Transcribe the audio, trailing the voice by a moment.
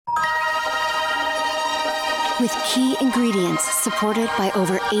with key ingredients supported by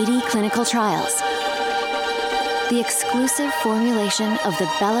over 80 clinical trials. The exclusive formulation of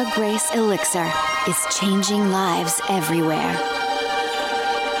the Bella Grace Elixir is changing lives everywhere.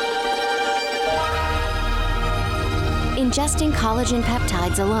 Ingesting collagen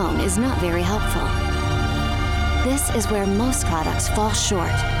peptides alone is not very helpful. This is where most products fall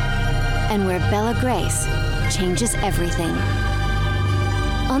short, and where Bella Grace changes everything.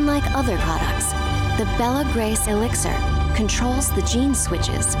 Unlike other products, the Bella Grace Elixir controls the gene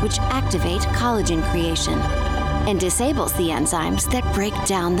switches which activate collagen creation and disables the enzymes that break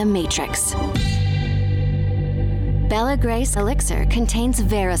down the matrix. Bella Grace Elixir contains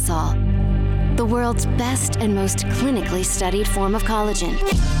Verisol, the world's best and most clinically studied form of collagen.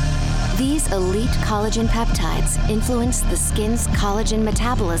 These elite collagen peptides influence the skin's collagen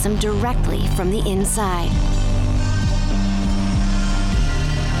metabolism directly from the inside.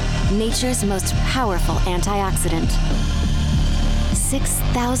 Nature's most powerful antioxidant.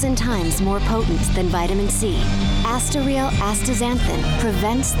 6,000 times more potent than vitamin C, Astaryl astaxanthin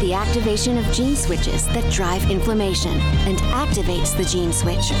prevents the activation of gene switches that drive inflammation and activates the gene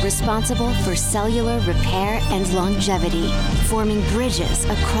switch responsible for cellular repair and longevity, forming bridges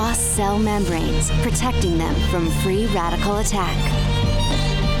across cell membranes, protecting them from free radical attack.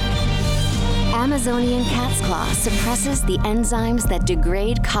 Amazonian cat's claw suppresses the enzymes that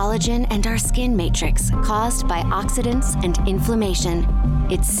degrade collagen and our skin matrix caused by oxidants and inflammation.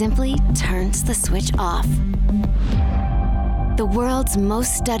 It simply turns the switch off. The world's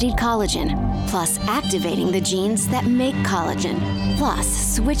most studied collagen, plus activating the genes that make collagen,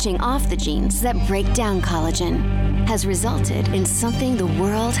 plus switching off the genes that break down collagen, has resulted in something the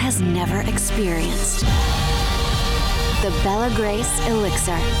world has never experienced. The Bella Grace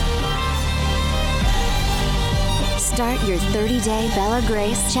Elixir. Start your 30-day Bella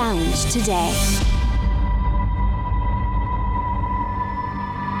Grace challenge today.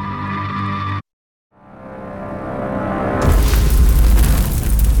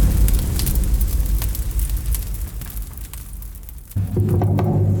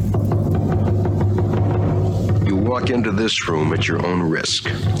 You walk into this room at your own risk,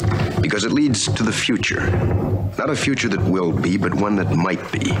 because it leads to the future. Not a future that will be, but one that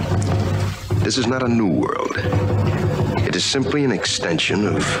might be. This is not a new world. It is simply an extension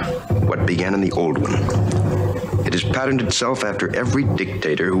of what began in the old one. It has patterned itself after every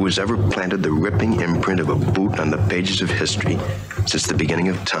dictator who has ever planted the ripping imprint of a boot on the pages of history since the beginning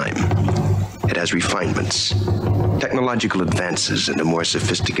of time. It has refinements, technological advances, and a more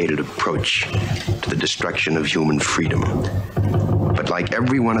sophisticated approach to the destruction of human freedom. But like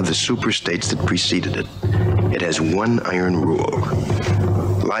every one of the superstates that preceded it, it has one iron rule.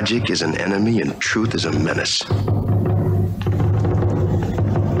 Logic is an enemy and truth is a menace.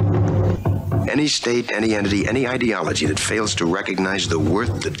 Any state, any entity, any ideology that fails to recognize the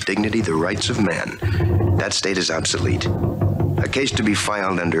worth, the dignity, the rights of man, that state is obsolete. A case to be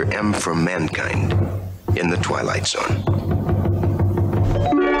filed under M for Mankind in the Twilight Zone.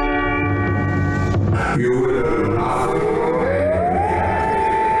 You will do nothing.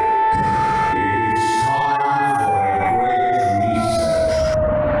 It's time for a great reset.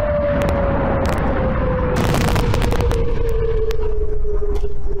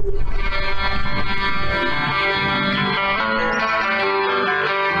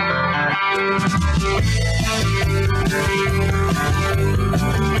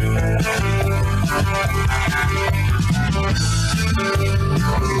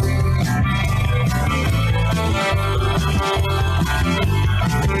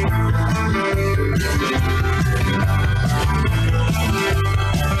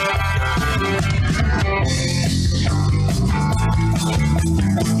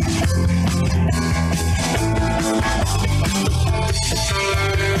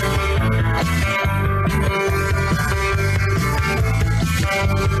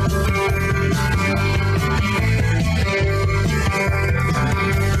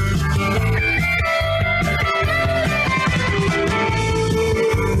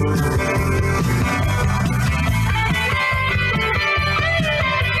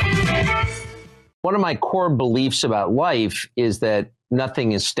 One of my core beliefs about life is that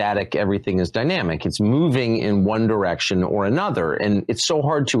nothing is static, everything is dynamic. It's moving in one direction or another. And it's so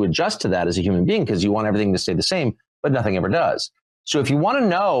hard to adjust to that as a human being because you want everything to stay the same, but nothing ever does. So if you want to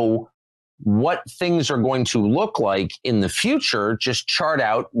know what things are going to look like in the future, just chart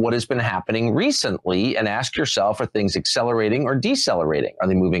out what has been happening recently and ask yourself, are things accelerating or decelerating? Are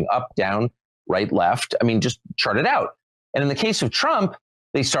they moving up, down, right, left? I mean, just chart it out. And in the case of Trump,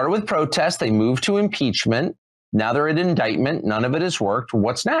 they started with protests, they moved to impeachment. Now they're at indictment. None of it has worked.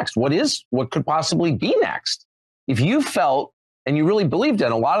 What's next? What could possibly be next? if you felt, and you really believed,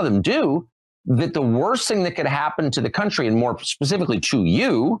 and a lot of them do, that the worst thing that could happen to the country, and more specifically to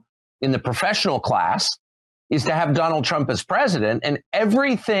you in the professional class, is to have Donald Trump as president, and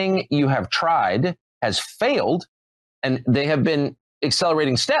everything you have tried has failed, and they have been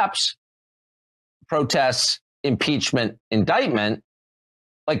accelerating steps, protests, impeachment, indictment,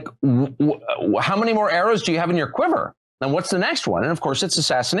 like how many more arrows do you have in your quiver? And what's the next one? And of course, it's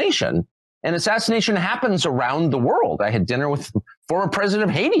assassination. And assassination happens around the world. I had dinner with former president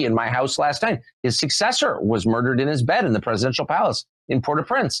of Haiti in my house last night. His successor was murdered in his bed in the presidential palace in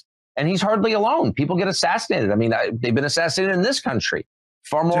Port-au-Prince. And he's hardly alone. People get assassinated. I mean, they've been assassinated in this country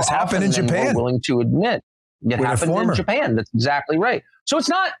far more often than we're willing to admit. It happened in Japan. That's exactly right. So it's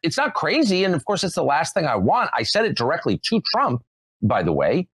not crazy. And of course, it's the last thing I want. I said it directly to Trump, by the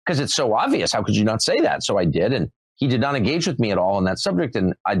way, because it's so obvious. How could you not say that? So I did. And he did not engage with me at all on that subject.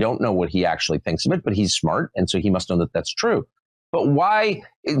 And I don't know what he actually thinks of it, but he's smart. And so he must know that that's true. But why?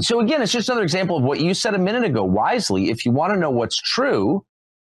 So again, it's just another example of what you said a minute ago wisely. If you want to know what's true,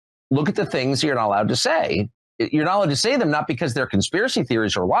 look at the things you're not allowed to say. You're not allowed to say them not because they're conspiracy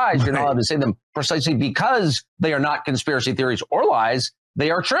theories or lies. Right. You're not allowed to say them precisely because they are not conspiracy theories or lies. They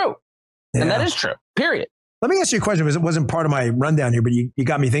are true. Yeah. And that is true, period. Let me ask you a question, because it wasn't part of my rundown here, but you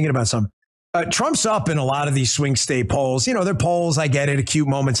got me thinking about something. Trump's up in a lot of these swing state polls. You know, they're polls, I get it, acute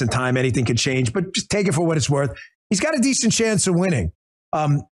moments in time, anything could change, but just take it for what it's worth. He's got a decent chance of winning.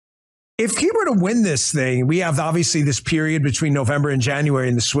 If he were to win this thing, we have obviously this period between November and January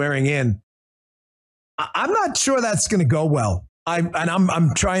and the swearing in. I'm not sure that's going to go well.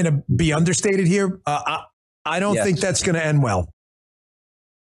 I'm trying to be understated here. I don't think that's going to end well.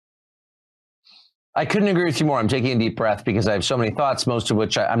 I couldn't agree with you more. I'm taking a deep breath because I have so many thoughts, most of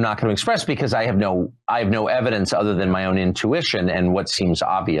which I'm not going to express because I have no evidence other than my own intuition and what seems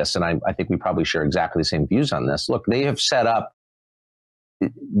obvious. And I think we probably share exactly the same views on this. Look, they have set up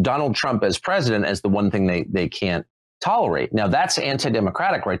Donald Trump as president as the one thing they can't tolerate. Now, that's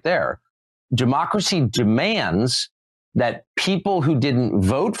anti-democratic right there. Democracy demands that people who didn't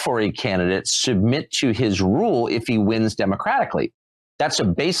vote for a candidate submit to his rule if he wins democratically. That's a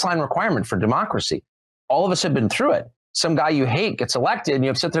baseline requirement for democracy. All of us have been through it. Some guy you hate gets elected and you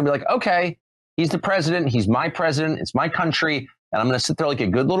have to sit there and be like, okay, he's the president. He's my president. It's my country. And I'm going to sit there like a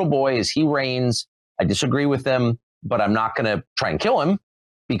good little boy as he reigns. I disagree with him, but I'm not going to try and kill him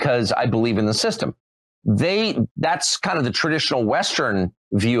because I believe in the system. That's kind of the traditional Western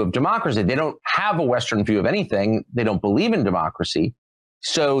view of democracy. They don't have a Western view of anything. They don't believe in democracy.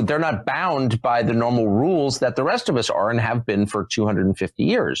 So they're not bound by the normal rules that the rest of us are and have been for 250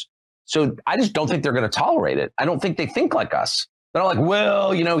 years. So I just don't think they're going to tolerate it. I don't think they think like us. They're like,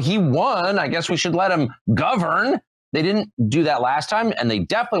 well, you know, he won. I guess we should let him govern. They didn't do that last time, and they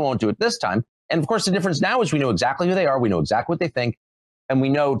definitely won't do it this time. And of course, the difference now is we know exactly who they are. We know exactly what they think. And we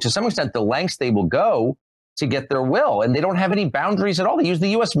know to some extent the lengths they will go to get their will. And they don't have any boundaries at all. They use the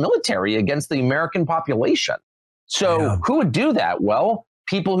U.S. military against the American population. So who would do that? Well,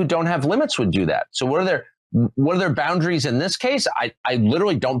 people who don't have limits would do that. So what are their boundaries in this case? I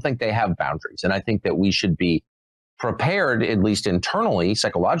literally don't think they have boundaries. And I think that we should be prepared, at least internally,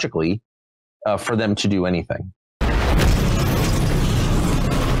 psychologically, for them to do anything.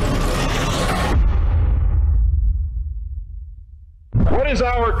 What is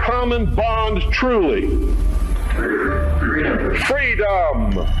our common bond truly?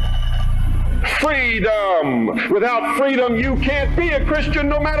 Freedom. Freedom. Without freedom, you can't be a Christian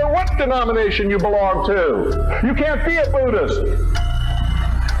no matter what denomination you belong to. You can't be a Buddhist.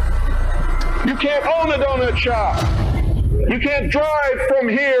 You can't own a donut shop. You can't drive from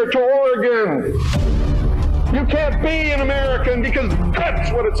here to Oregon. You can't be an American because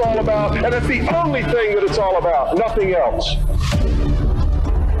that's what it's all about. And it's the only thing that it's all about. Nothing else.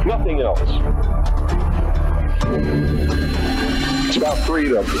 Nothing else. It's about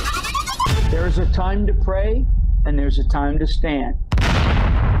freedom. There's a time to pray, and there's a time to stand.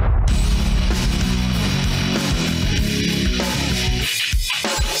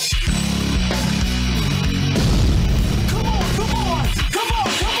 Come on, come on, come on,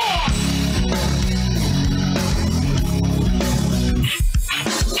 come on.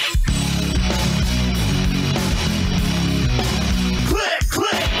 Click,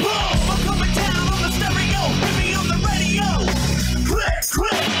 click, boom. I'm coming down on the stereo, maybe on the radio. Click,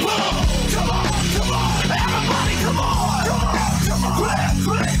 click, boom. Come on, everybody, come on, click,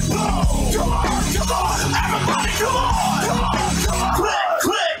 click, boom, come on, everybody, come on, click,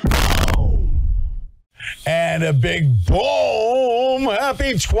 click, boom. And a big boom.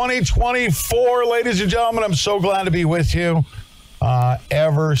 Happy 2024, ladies and gentlemen. I'm so glad to be with you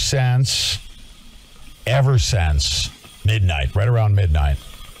ever since ever since midnight, right around midnight.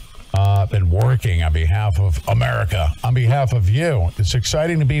 Been working on behalf of America, on behalf of you. It's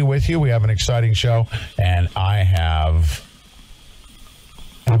exciting to be with you. We have an exciting show, and I have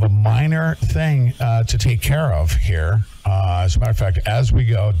a minor thing to take care of here. As a matter of fact, as we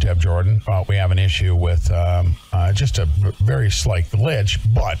go, Deb Jordan, we have an issue with just a very slight glitch,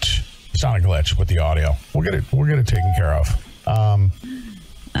 but it's not a glitch with the audio. We'll get it taken care of. Oh,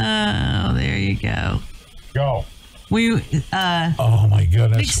 there you go. Go. Oh my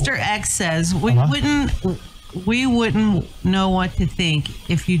goodness. Mr. X says we wouldn't know what to think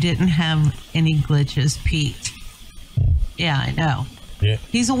if you didn't have any glitches, Pete. Yeah, I know. Yeah.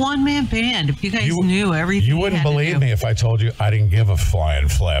 He's a one-man band. If you guys knew everything, you wouldn't believe me if I told you I didn't give a flying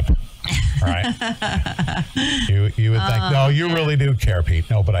flip. Right? you would think, no, you really do care, Pete.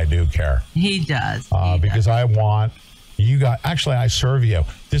 No, but I do care. He does. Because I want you guys. Actually, I serve you.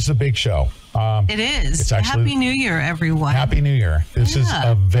 This is a big show. It is. It's actually, Happy New Year, everyone. Happy New Year. This is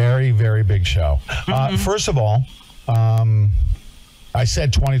a very, very big show. First of all, I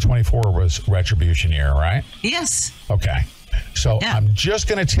said 2024 was retribution year, right? Yes. Okay. So I'm just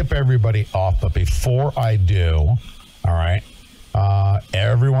going to tip everybody off, but before I do, all right,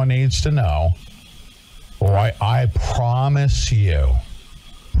 everyone needs to know, boy, I promise you,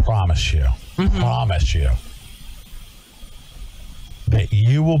 that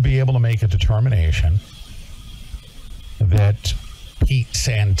you will be able to make a determination that Pete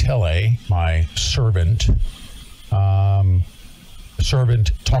Santilli, my servant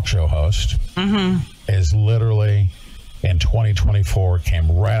talk show host, is literally in 2024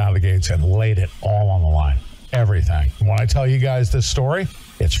 came right out of the gates and laid it all on the line. Everything. And when I tell you guys this story,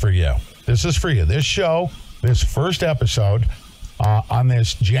 it's for you. This is for you. This show, this first episode on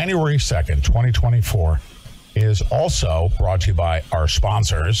this January 2nd, 2024, is also brought to you by our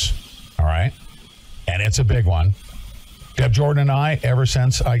sponsors, all right? And it's a big one. Deb Jordan and I, ever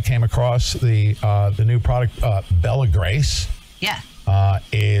since I came across the new product, Bella Grace,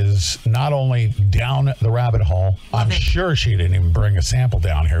 is not only down the rabbit hole. I'm sure she didn't even bring a sample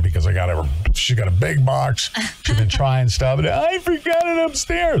down here because she got a big box. She's been trying stuff, and I forgot it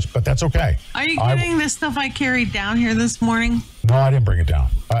upstairs, but that's okay. Are you getting the stuff I carried down here this morning? No, I didn't bring it down.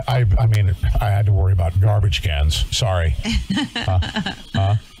 I mean, I had to worry about garbage cans. Sorry.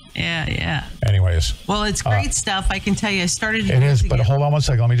 Yeah. Anyways. Well, it's great stuff. I can tell you. I started. It is, but hold on one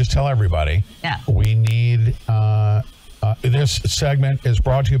second. Let me just tell everybody. Yeah. We need. This segment is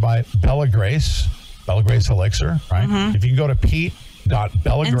brought to you by Bella Grace Elixir, right? If you can go to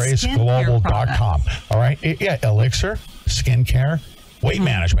pete.bellagraceglobal.com. All right. Elixir, skincare, weight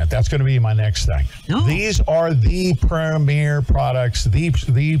management. That's going to be my next thing. Ooh. These are the premier products, the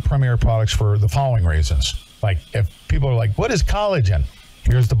premier products for the following reasons. Like, if people are like, what is collagen?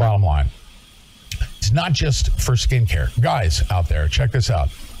 Here's the bottom line. It's not just for skincare. Guys out there, check this out.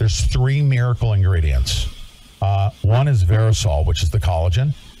 There's 3 miracle ingredients. One is Verisol, which is the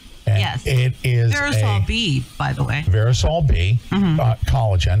collagen. And yes. It is Verisol B, by the way. Verisol B,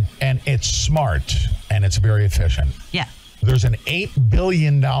 collagen, and it's smart, and it's very efficient. Yeah. There's an $8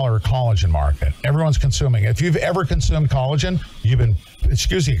 billion collagen market. Everyone's consuming. If you've ever consumed collagen, you've been,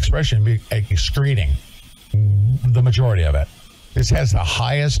 excuse the expression, excreting the majority of it. This has the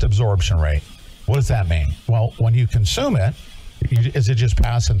highest absorption rate. What does that mean? Well, when you consume it, is it just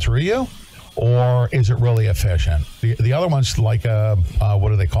passing through you? Or is it really efficient? The other one's like what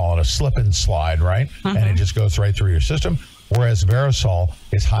do they call it? A slip and slide, right? And it just goes right through your system. Whereas Verisol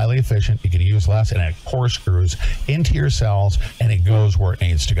is highly efficient. You can use less, and it corkscrews into your cells, and it goes where it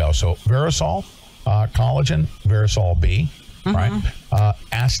needs to go. So Verisol, collagen, Verisol B, right?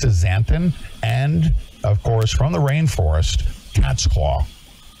 Astaxanthin, and of course, from the rainforest, cat's claw.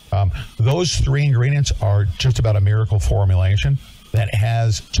 Those 3 ingredients are just about a miracle formulation that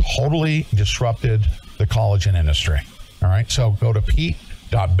has totally disrupted the collagen industry. All right, so go to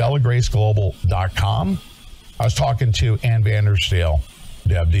pete.bellagraceglobal.com. I was talking to Ann Vandersteel,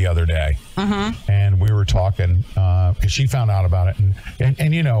 Deb, the other day, and we were talking because she found out about it,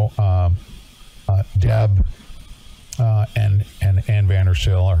 and you know, Deb and Ann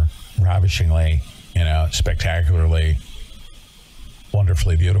Vandersteel are ravishingly, you know, spectacularly,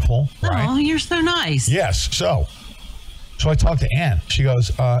 wonderfully beautiful. Right? Oh, you're so nice. Yes, so I talked to Ann. She goes,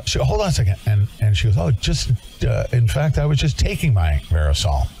 hold on a second. And she goes, in fact, I was just taking my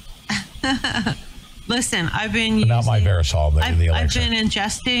Verisol. Listen, I've been using... Not my Verisol, the elixir. I've been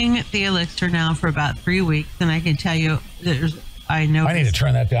ingesting the elixir now for about 3 weeks, and I can tell you, I need to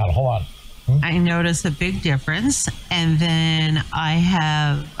turn that down. Hold on. I noticed a big difference. And then I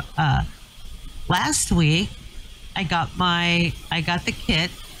have, last week, I got the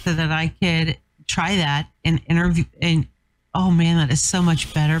kit so that I could try that and interview. And oh man, that is so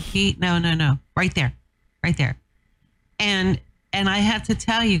much better, Pete. No. Right there. And I have to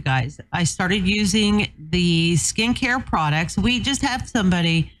tell you guys, I started using the skincare products. We just have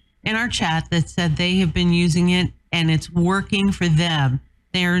somebody in our chat that said they have been using it and it's working for them.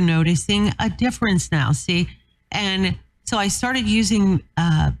 They're noticing a difference now. See, and so I started using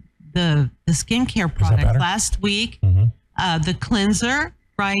the skincare product last week. The cleanser,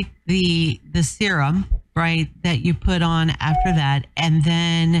 right? The serum, right? That you put on after that, and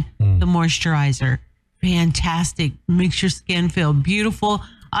then the moisturizer. Fantastic. Makes your skin feel beautiful.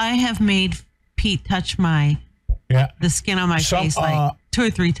 I have made Pete touch the skin on my face like 2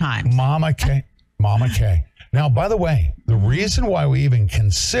 or 3 times. Mama K. Now, by the way, the reason why we even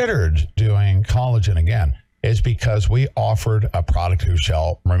considered doing collagen again is because we offered a product who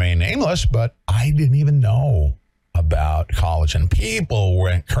shall remain nameless, but I didn't even know about collagen. People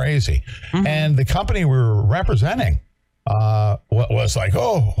went crazy. And the company we were representing was like,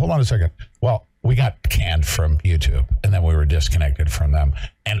 oh, hold on a second. Well, we got canned from YouTube, and then we were disconnected from them.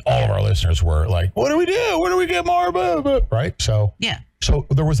 And all of our listeners were like, what do we do? Where do we get more? Right? So, so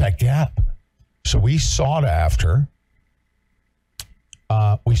there was that gap. So we sought after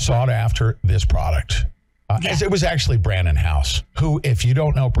this product. It was actually Brandon House, who, if you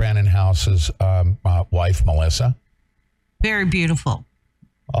don't know Brandon House's wife, Melissa. Very beautiful.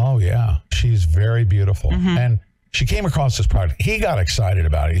 Oh, yeah. She's very beautiful. And she came across this product. He got excited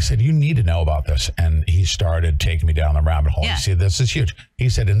about it. He said, you need to know about this. And he started taking me down the rabbit hole. He said, this is huge. He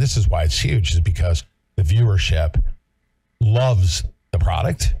said, and this is why it's huge, is because the viewership loves the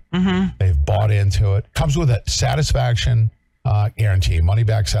product. They've bought into it. Comes with a satisfaction guarantee, money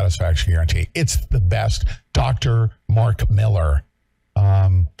back satisfaction guarantee. It's the best. Dr. Mark Miller,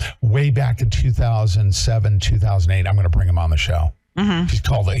 way back in 2007, 2008, I'm going to bring him on the show.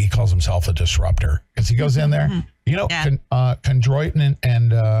 He calls himself a disruptor because he goes in there. You know, chondroitin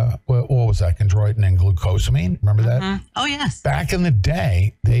and what was that? Chondroitin and glucosamine. Remember that? Oh, yes. Back in the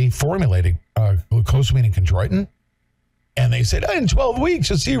day, they formulated glucosamine and chondroitin. And they said, in 12 weeks,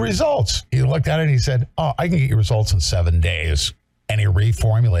 you'll see results. He looked at it and he said, I can get you results in 7 days. And he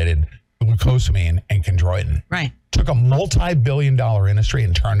reformulated glucosamine and chondroitin. Right. Took a multi-billion-dollar industry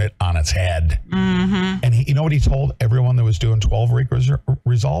and turned it on its head. And you know what he told everyone that was doing 12-week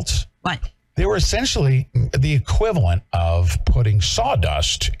results? What? They were essentially the equivalent of putting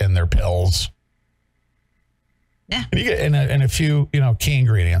sawdust in their pills. Yeah. And a few, key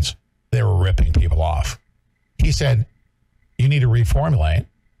ingredients. They were ripping people off. He said, you need to reformulate.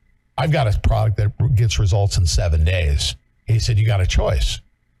 I've got a product that gets results in 7 days. He said, you got a choice.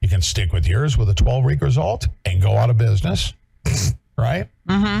 You can stick with yours with a 12-week result and go out of business, right?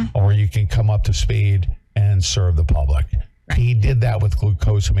 Or you can come up to speed and serve the public. Right. He did that with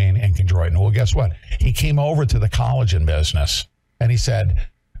glucosamine and chondroitin. Well, guess what? He came over to the collagen business and he said,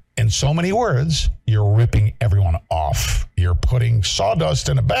 in so many words, you're ripping everyone off. You're putting sawdust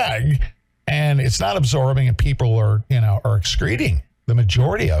in a bag and it's not absorbing and people are excreting the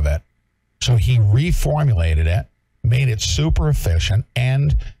majority of it. So he reformulated it, made it super efficient,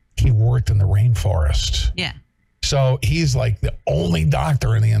 and he worked in the rainforest. Yeah. So he's like the only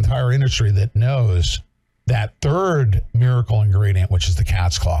doctor in the entire industry that knows that third miracle ingredient, which is the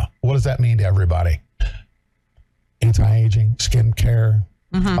cat's claw. What does that mean to everybody? Anti-aging, skin care,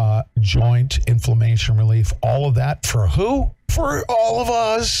 joint inflammation relief, all of that for who? For all of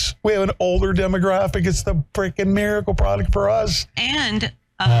us. We have an older demographic. It's the freaking miracle product for us. And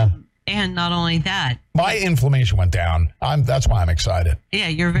not only that, my inflammation went down. That's why I'm excited. Yeah,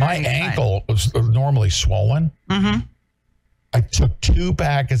 you're very excited. Ankle was normally swollen. I took 2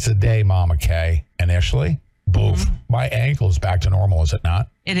 packets a day, Mama K, initially. Boof. My ankle is back to normal, is it not?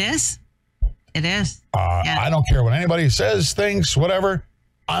 It is. It is. I don't care what anybody says, thinks, whatever.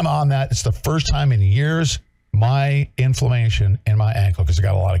 I'm on that. It's the first time in years my inflammation in my ankle, because I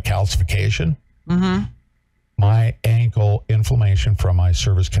got a lot of calcification. My ankle inflammation from my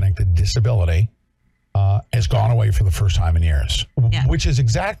service-connected disability has gone away for the first time in years, which is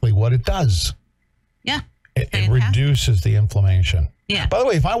exactly what it does. Yeah. It reduces the inflammation. Yeah. By the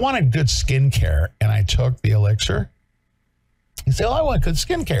way, if I wanted good skin care and I took the elixir, you say, I want good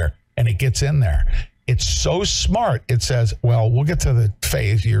skin care. And it gets in there. It's so smart. It says, well, we'll get to the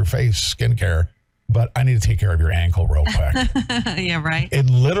your face skin care, but I need to take care of your ankle real quick. Yeah, right. It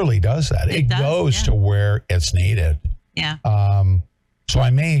literally does that. It goes to where it's needed. Yeah. So I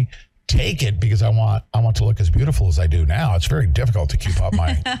may take it because I want to look as beautiful as I do now. It's very difficult to keep up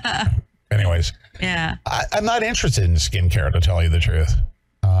my... Anyways. Yeah. I'm not interested in skincare, to tell you the truth.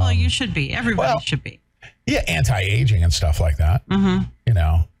 Well, you should be. Everybody should be. Yeah, anti-aging and stuff like that.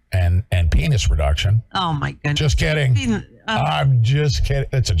 And peanut penis reduction. Oh my goodness. Just kidding. I'm just kidding.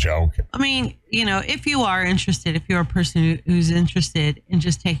 It's a joke. I mean, if you are interested, if you're a person who's interested in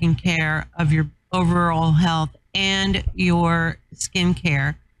just taking care of your overall health and your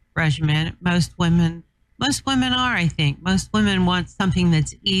skincare regimen, most women are, I think. Most women want something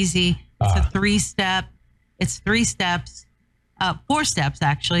that's easy. It's a 3-step. It's 3 steps, 4 steps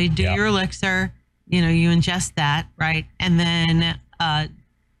actually. Do your elixir, you ingest that, right? And then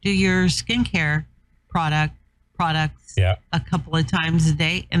do your skincare products a couple of times a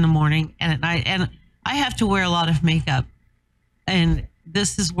day, in the morning and at night. And I have to wear a lot of makeup, and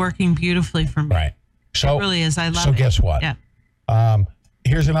this is working beautifully for me. Right. So it really is. I love it. So guess what? Yeah.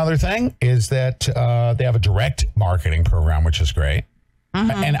 Here's another thing is that they have a direct marketing program, which is great.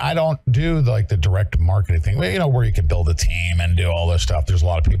 Mm-hmm. And I don't do like the direct marketing thing, where you can build a team and do all this stuff. There's a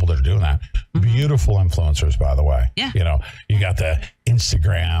lot of people that are doing that. Mm-hmm. Beautiful influencers, by the way. Yeah. You got the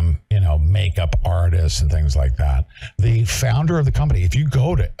Instagram, makeup artists and things like that. The founder of the company, if you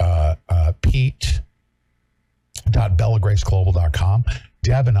go to pete.bellagraceglobal.com,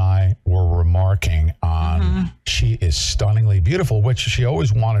 Deb and I were remarking on she is stunningly beautiful, which she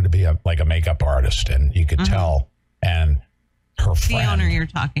always wanted to be a makeup artist, and you could tell. And her friend, the owner you're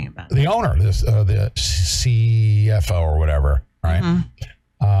talking about, the owner, the CFO or whatever, right?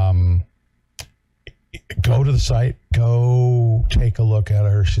 Go to the site, go take a look at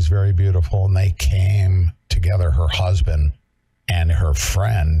her. She's very beautiful. And they came together, her husband and her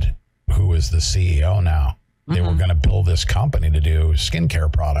friend, who is the CEO now. They were going to build this company to do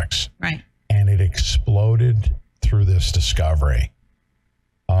skincare products. Right. And it exploded through this discovery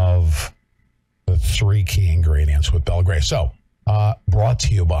of the 3 key ingredients with Bella Grace. So, brought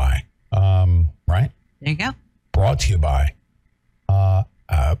to you by, right? There you go. Brought to you by,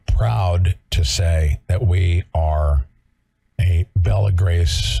 proud to say that we are a Bella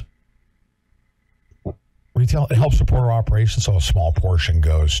Grace retail. It helps support our operations, so a small portion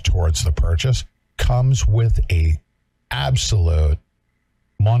goes towards the purchase. Comes with a absolute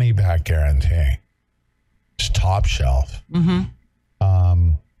money back guarantee. It's top shelf.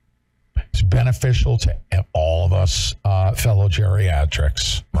 It's beneficial to all of us fellow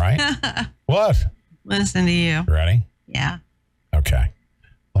geriatrics, right? What? Listen to you. Ready? Yeah. Okay.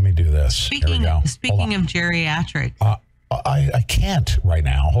 Let me do this. Speaking of geriatrics. I can't right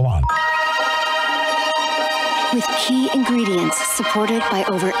now. Hold on. With key ingredients supported by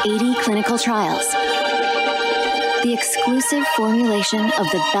over 80 clinical trials, the exclusive formulation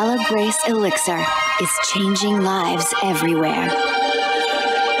of the Bella Grace Elixir is changing lives everywhere.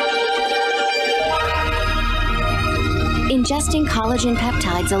 Ingesting collagen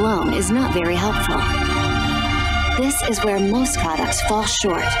peptides alone is not very helpful. This is where most products fall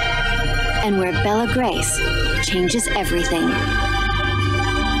short, and where Bella Grace changes everything.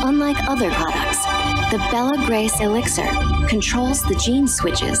 Unlike other products, the Bella Grace Elixir controls the gene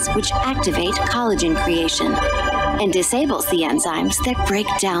switches which activate collagen creation and disables the enzymes that break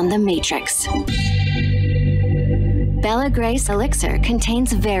down the matrix. Bella Grace Elixir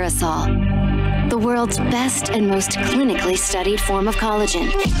contains Verisol, the world's best and most clinically studied form of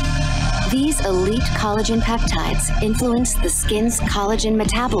collagen. These elite collagen peptides influence the skin's collagen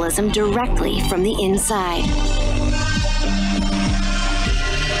metabolism directly from the inside.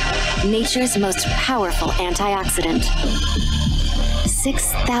 Nature's most powerful antioxidant.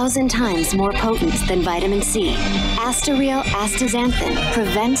 6,000 times more potent than vitamin C, Astaryl astaxanthin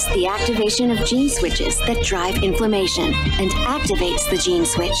prevents the activation of gene switches that drive inflammation and activates the gene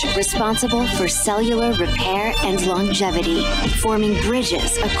switch responsible for cellular repair and longevity, forming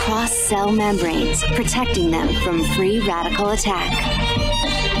bridges across cell membranes, protecting them from free radical attack.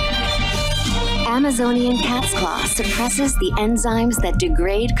 Amazonian cat's claw suppresses the enzymes that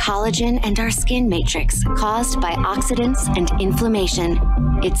degrade collagen and our skin matrix caused by oxidants and inflammation.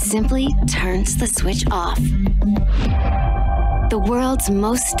 It simply turns the switch off. The world's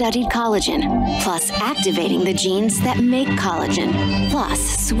most studied collagen, plus activating the genes that make collagen,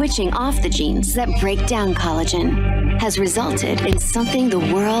 plus switching off the genes that break down collagen, has resulted in something the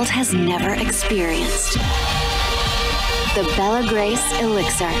world has never experienced. The Bella Grace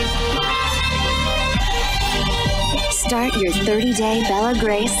Elixir. Start your 30-day Bella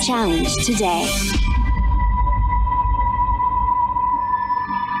Grace challenge today.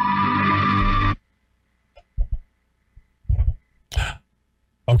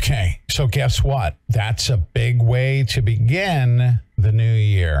 Okay, so guess what? That's a big way to begin the new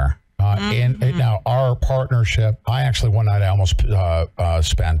year. And now our partnership, I actually one night I almost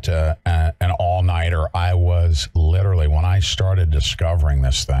spent an all-nighter. I was literally, when I started discovering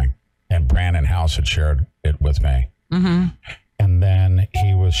this thing, and Brandon House had shared it with me. And then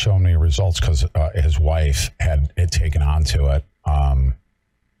he was showing me results because his wife had taken on to it.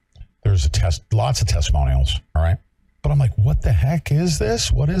 There's lots of testimonials, all right? But I'm like, what the heck is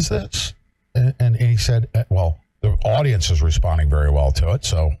this? What is this? And he said, well, the audience is responding very well to it,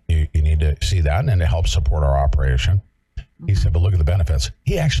 so you need to see that, and it helps support our operation. He said, but look at the benefits.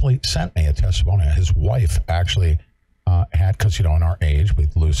 He actually sent me a testimonial. His wife actually had, because, in our age, we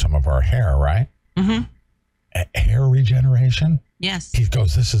lose some of our hair, right? Mm-hmm. Hair regeneration? Yes. He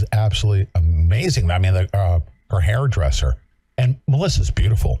goes, this is absolutely amazing. I mean, her hairdresser, and Melissa's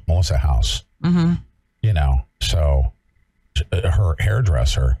beautiful, Melissa House. Mm-hmm. So her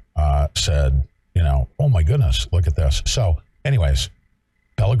hairdresser said, oh my goodness, look at this. So anyways,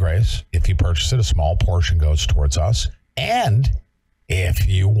 Bella Grace, if you purchase it, a small portion goes towards us. And if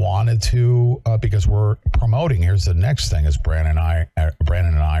you wanted to, because we're promoting, here's the next thing is Brandon and I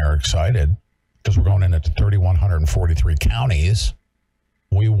are excited because we're going into 3,143 counties.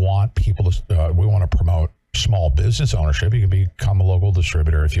 We want people to, we want to promote small business ownership. You can become a local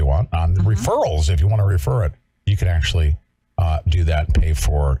distributor if you want. Referrals, if you want to refer it, you can actually do that and pay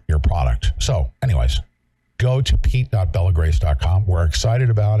for your product. So anyways, go to pete.bellagrace.com. We're excited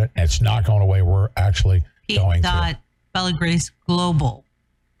about it. And it's not going away. We're actually going to Bella Grace Global.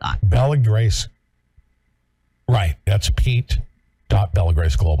 Bella Grace. Right. That's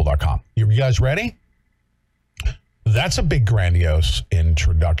pete.bellagraceglobal.com. You guys ready? That's a big, grandiose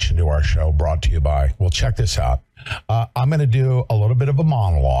introduction to our show brought to you by, well, check this out. I'm going to do a little bit of a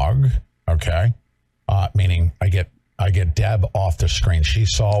monologue, okay? Meaning I get Deb off the screen. She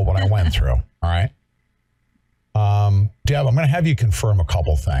saw what I went through, all right? Deb, I'm going to have you confirm a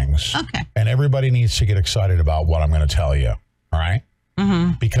couple things. Okay. And everybody needs to get excited about what I'm going to tell you, all right?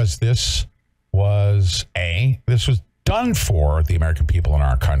 Mm-hmm. Because this was done for the American people in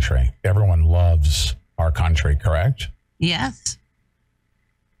our country. Everyone loves our country, correct? Yes.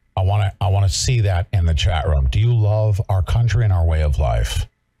 I want to see that in the chat room. Do you love our country and our way of life?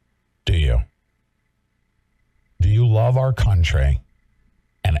 Do you? Do you love our country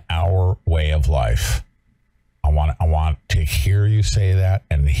and our way of life? I want to hear you say that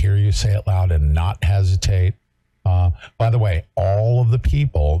and hear you say it loud and not hesitate. By the way, all of the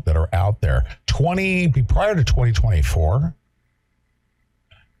people that are out there, prior to 2024,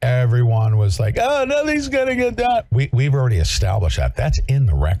 everyone was like, oh, nothing's going to get done. We've already established that. That's in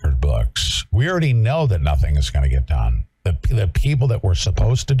the record books. We already know that nothing is going to get done. The people that we're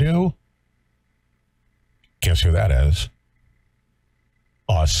supposed to do, guess who that is?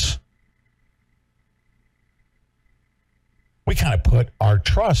 Us. We kind of put our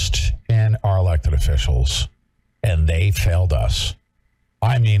trust in our elected officials, and they failed us.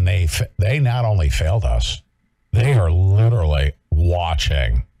 I mean, they not only failed us, they are literally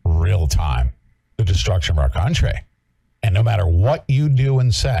watching real time the destruction of our country. And no matter what you do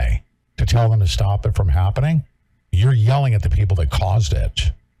and say to tell them to stop it from happening, you're yelling at the people that caused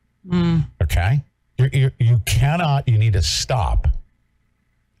it. Okay? You need to stop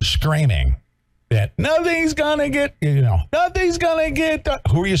screaming that nothing's gonna get done.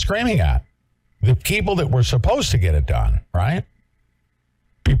 Who are you screaming at? The people that were supposed to get it done, right?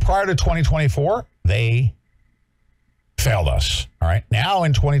 Prior to 2024, they failed us. All right. Now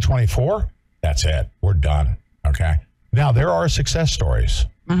in 2024, that's it. We're done. Okay. Now there are success stories.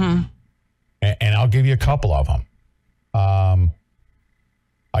 Mm-hmm. And I'll give you a couple of them.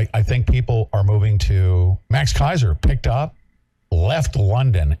 I think people are moving to Max Kaiser picked up, left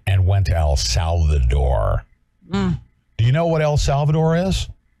London and went to El Salvador. Do you know what El Salvador is?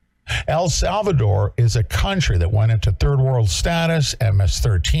 El Salvador is a country that went into third world status.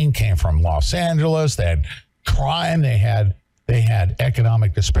 MS-13 came from Los Angeles. They had crime. They had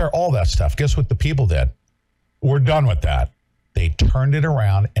economic despair, all that stuff. Guess what the people did? We're done with that. They turned it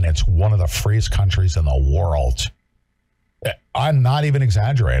around, and it's one of the freest countries in the world. I'm not even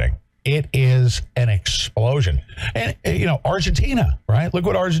exaggerating. It is an explosion. And, Argentina, right? Look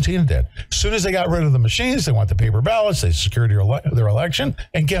what Argentina did. As soon as they got rid of the machines, they went to paper ballots, they secured their election,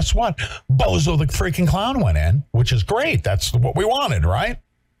 and guess what? Bozo the freaking Clown went in, which is great. That's what we wanted, right?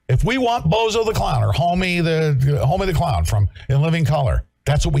 If we want Bozo the Clown or Homie the Clown from In Living Color,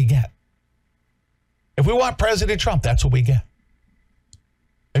 that's what we get. If we want President Trump, that's what we get.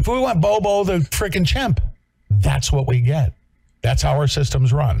 If we want Bobo the freaking chimp, that's what we get. That's how our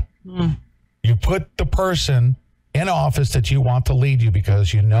systems run. You put the person in office that you want to lead you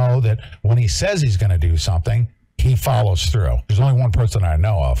because you know that when he says he's going to do something, he follows through. There's only one person I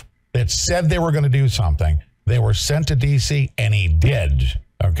know of that said they were going to do something. They were sent to D.C. and he did.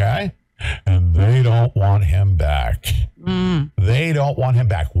 Okay? And they don't want him back. They don't want him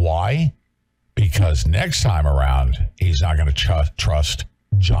back. Why? Because next time around, he's not going to trust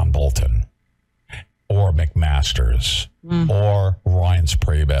John Bolton or McMaster's or Reince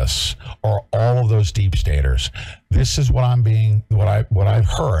Priebus or all of those deep staters. This is what I've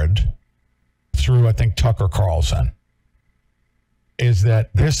heard through, I think, Tucker Carlson, is that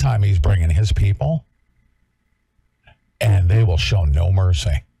this time he's bringing his people and they will show no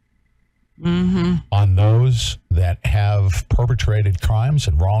mercy on those that have perpetrated crimes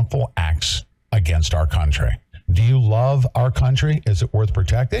and wrongful acts against our country. Do you love our country? Is it worth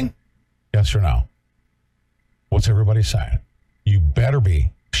protecting? Yes or no? What's everybody saying? You better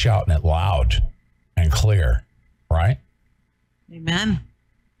be shouting it loud and clear, right? Amen.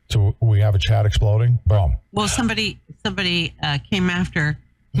 So we have a chat exploding. Boom. Well, somebody came after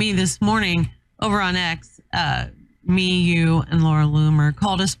me this morning over on X. Me, you, and Laura Loomer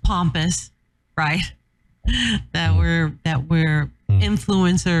called us pompous, right? That we're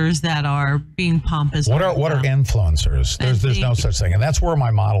influencers that are being pompous. What are influencers? There's no such thing, and that's where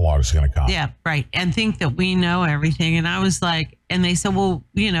my monologue is going to come. Yeah, right. And think that we know everything. And I was like, and they said, well,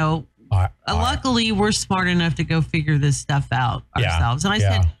 you know, luckily we're smart enough to go figure this stuff out ourselves. And I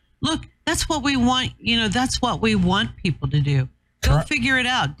said, look, that's what we want. You know, that's what we want people to do. Go figure it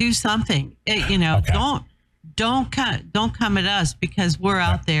out. Do something. Don't come at us because we're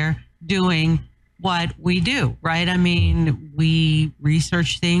out there doing what we do, right? I mean, we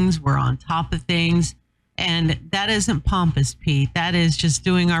research things, we're on top of things, and that isn't pompous, Pete. That is just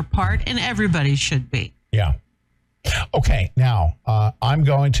doing our part, and everybody should be. Yeah. Okay, now I'm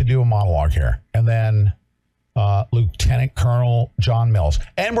going to do a monologue here, and then Lieutenant Colonel John Mills,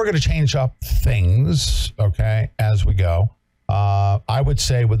 and we're going to change up things, okay, as we go. I would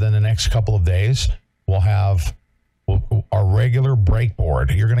say within the next couple of days, we'll have our regular break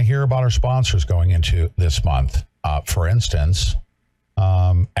board. You're going to hear about our sponsors going into this month. For instance,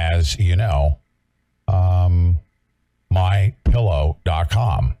 as you know,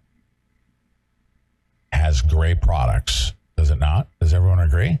 MyPillow.com has great products. Does it not? Does everyone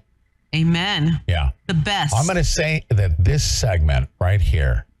agree? Amen. Yeah. The best. I'm going to say that this segment right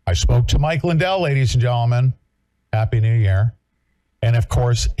here, I spoke to Mike Lindell, ladies and gentlemen. Happy New Year. And of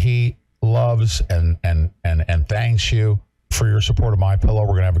course, he loves and thanks you for your support of MyPillow. We're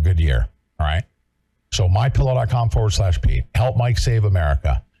going to have a good year. All right. So mypillow.com/Pete. Help Mike save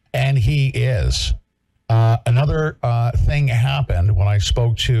America. And he is. Another thing happened when I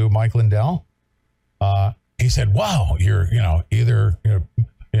spoke to Mike Lindell. He said, wow, you're, either,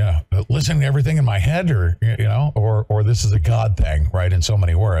 listening to everything in my head or this is a God thing, right? In so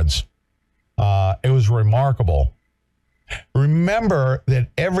many words. It was remarkable. Remember that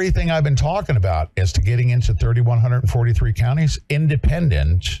everything I've been talking about as to getting into 3,143 counties,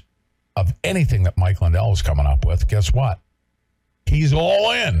 independent of anything that Mike Lindell was coming up with, guess what? He's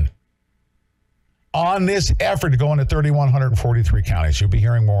all in on this effort to go into 3,143 counties. You'll be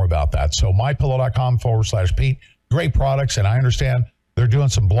hearing more about that. So mypillow.com/Pete. Great products, and I understand they're doing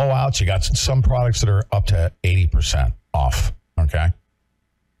some blowouts. You got some products that are up to 80% off, okay?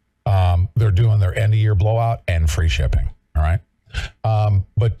 They're doing their end-of-year blowout and free shipping. All right. All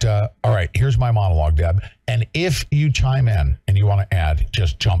right, here's my monologue, Deb. And if you chime in and you want to add,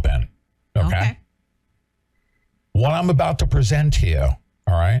 just jump in. Okay. What I'm about to present to you, all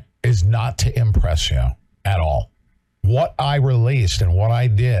right, is not to impress you at all. What I released and what I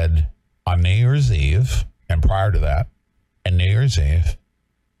did on New Year's Eve and prior to that, and New Year's Eve,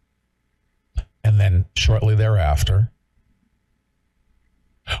 and then shortly thereafter,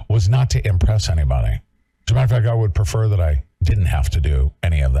 was not to impress anybody. As a matter of fact, I would prefer that I didn't have to do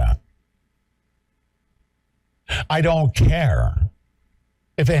any of that. I don't care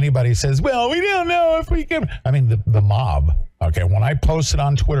if anybody says, well, we don't know if we can. I mean, the mob, okay, when I posted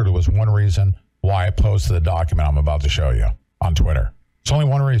on Twitter, there was one reason why I posted the document I'm about to show you on Twitter. It's only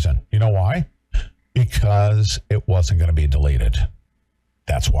one reason. You know why? Because it wasn't going to be deleted.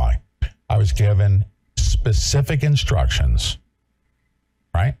 That's why. I was given specific instructions,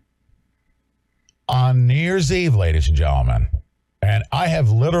 right? On New Year's Eve, ladies and gentlemen, and I have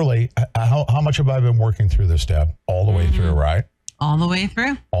literally, how much have I been working through this, Deb? All the way through, right? All the way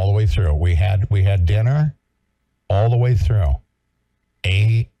through? All the way through. We had dinner all the way through.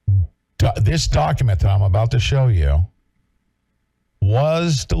 This document that I'm about to show you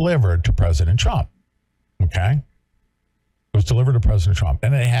was delivered to President Trump, okay? It was delivered to President Trump,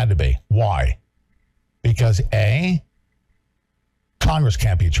 and it had to be. Why? Because A, Congress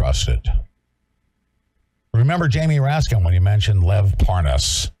can't be trusted. Remember Jamie Raskin when you mentioned Lev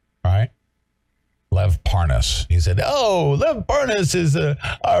Parnas, right? Lev Parnas. He said, "Oh, Lev Parnas is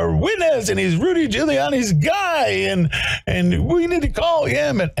our witness, and he's Rudy Giuliani's guy, and we need to call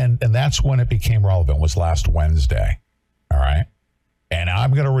him." And that's when it became relevant, was last Wednesday. All right? And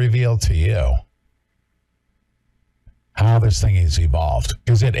I'm going to reveal to you how this thing has evolved,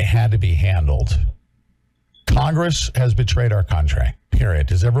 because it had to be handled. Congress has betrayed our country, period.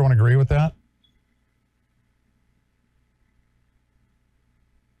 Does everyone agree with that?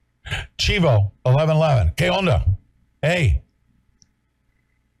 Chivo, 1111. ¿Qué onda? Hey,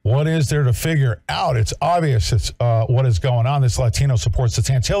 what is there to figure out? It's obvious it's what is going on. This Latino supports the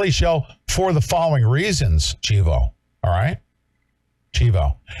Santilli show for the following reasons, Chivo. All right?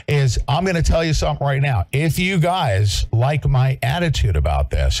 Chivo, is I'm going to tell you something right now. If you guys like my attitude about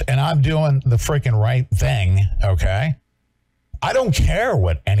this, and I'm doing the freaking right thing, okay? I don't care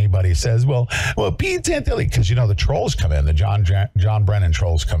what anybody says. Well, Pete Santilli, because you know the trolls come in, the John Brennan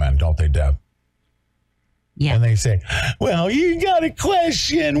trolls come in, don't they, Deb? Yeah. And they say, well, you got to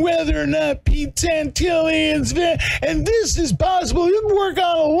question whether or not Pete Santilli is, and this is possible. You can work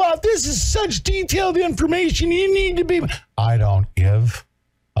on a lot. This is such detailed information. You need to be. I don't give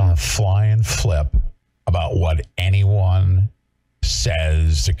a flying flip about what anyone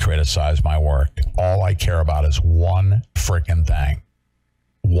says to criticize my work. All I care about is one freaking thing.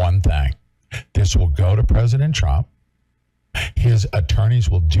 One thing. This will go to President Trump. His attorneys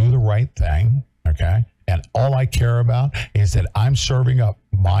will do the right thing, okay? And all I care about is that I'm serving up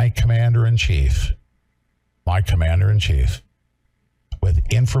my commander-in-chief, with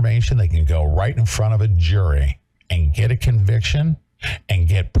information that can go right in front of a jury and get a conviction and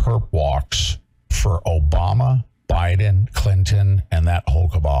get perp walks for Obama, Biden, Clinton, and that whole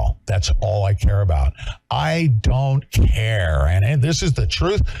cabal. That's all I care about. I don't care. And this is the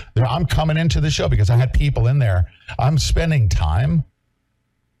truth. I'm coming into the show because I had people in there. I'm spending time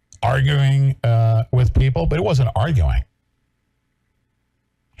arguing with people, but it wasn't arguing.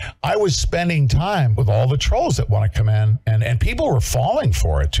 I was spending time with all the trolls that want to come in, and people were falling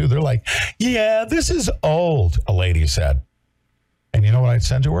for it too. They're like, yeah, this is old, a lady said. And you know what I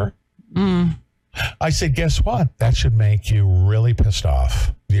said to her? I said, guess what? That should make you really pissed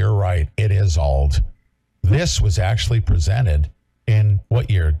off. You're right. It is old. This was actually presented in what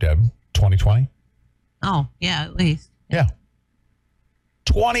year, Deb? 2020? Oh, yeah, at least. Yeah.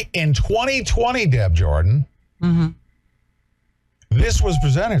 In 2020, Deb Jordan, this was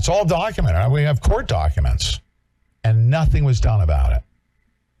presented. It's all documented. We have court documents, and nothing was done about it.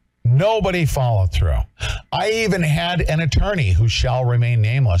 Nobody followed through. I even had an attorney who shall remain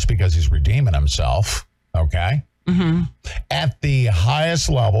nameless because he's redeeming himself, okay? At the highest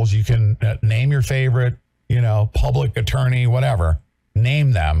levels, you can name your favorite, public attorney, whatever.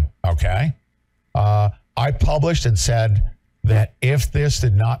 Name them, okay? I published and said that if this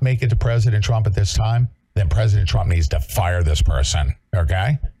did not make it to President Trump at this time, then President Trump needs to fire this person,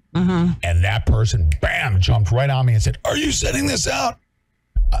 okay? And that person, bam, jumped right on me and said, are you sending this out?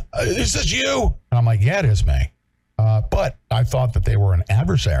 Is this you? And I'm like, yeah, it is me. But I thought that they were an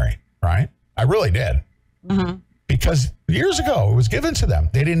adversary, right? I really did. Because years ago, it was given to them.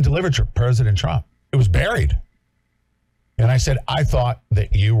 They didn't deliver to President Trump. It was buried. And I said, I thought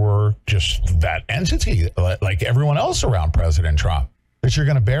that you were just that entity, like everyone else around President Trump, that you're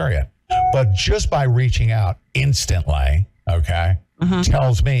going to bury it. But just by reaching out instantly, okay,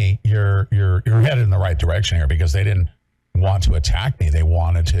 tells me you're headed in the right direction here, because they didn't want to attack me. They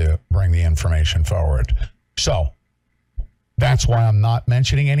wanted to bring the information forward. So that's why I'm not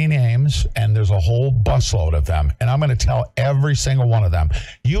mentioning any names, and there's a whole busload of them. And I'm going to tell every single one of them.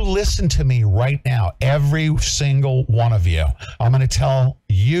 You listen to me right now, every single one of you. I'm going to tell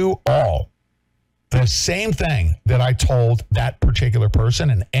you all the same thing that I told that particular person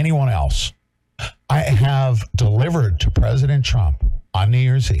and anyone else. I have delivered to President Trump on New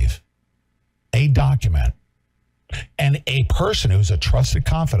Year's Eve a document, and a person who's a trusted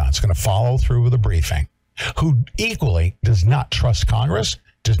confidant is going to follow through with a briefing, who equally does not trust Congress,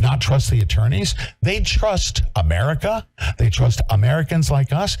 does not trust the attorneys. They trust America. They trust Americans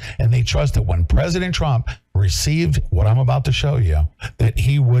like us. And they trust that when President Trump received what I'm about to show you, that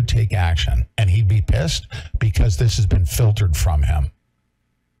he would take action. And he'd be pissed because this has been filtered from him.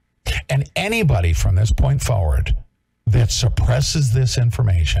 And anybody from this point forward that suppresses this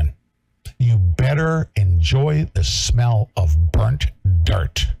information, you better enjoy the smell of burnt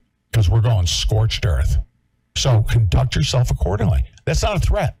dirt, because we're going scorched earth. So conduct yourself accordingly. That's not a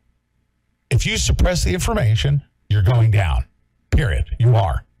threat. If you suppress the information, you're going down. Period. You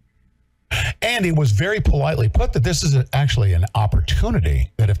are. And it was very politely put that this is actually an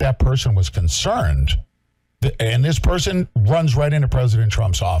opportunity, that if that person was concerned, and this person runs right into President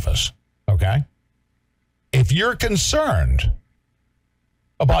Trump's office, okay? if you're concerned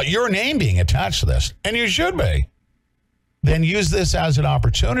about your name being attached to this, and you should be, then use this as an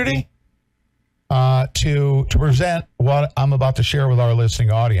opportunity to present what I'm about to share with our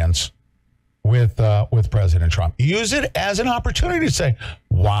listening audience with President Trump. Use it as an opportunity to say,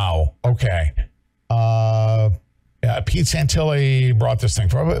 wow, okay, Pete Santilli brought this thing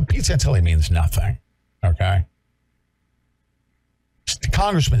forward. Pete Santilli means nothing, okay?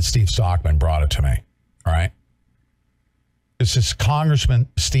 Congressman Steve Stockman brought it to me, all right? This is Congressman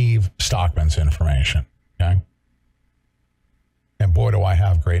Steve Stockman's information, okay? And boy, do I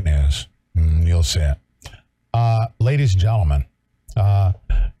have great news. You'll see it. Ladies and gentlemen,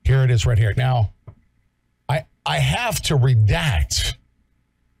 here it is right here. Now, I have to redact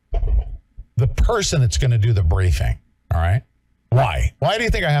the person that's going to do the briefing, all right? Why? Why do you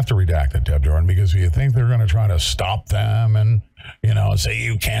think I have to redact it, Deb Jordan? Because you think they're going to try to stop them and, say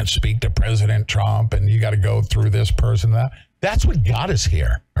you can't speak to President Trump and you got to go through this person, that. That's what got us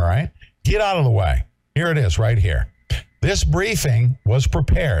here, all right? Get out of the way. Here it is right here. This briefing was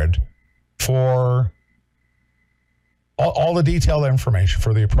prepared for all the detailed information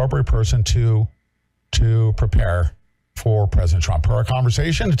for the appropriate person to prepare for President Trump. Per our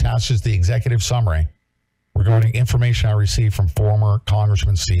conversation, attaches the executive summary regarding information I received from former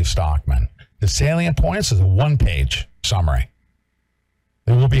Congressman Steve Stockman. The salient points is a one-page summary.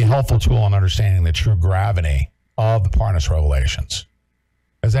 It will be a helpful tool in understanding the true gravity of the Parnas revelations.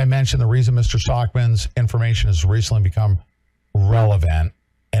 As I mentioned, the reason Mr. Stockman's information has recently become relevant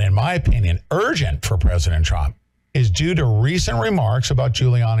and, in my opinion, urgent for President Trump is due to recent remarks about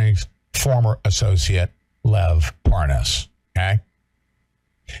Giuliani's former associate, Lev Parnas. Okay?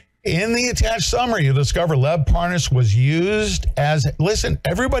 In the attached summary, you'll discover Lev Parnas was used as, listen,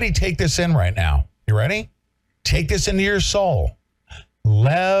 everybody take this in right now. You ready? Take this into your soul.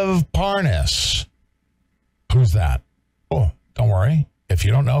 Lev Parnas. Who's that? Oh, don't worry. If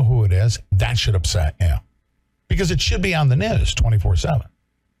you don't know who it is, that should upset you. Because it should be on the news 24/7.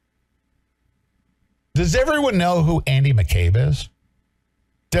 Does everyone know who Andy McCabe is?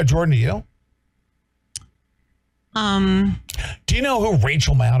 Deb Jordan, do you? Do you know who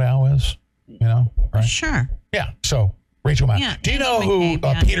Rachel Maddow is? Right? Sure. Yeah, so Rachel Maddow. Yeah, do you know Andy who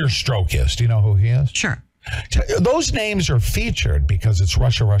McCabe, Peter Strzok is? Do you know who he is? Sure. Those names are featured because it's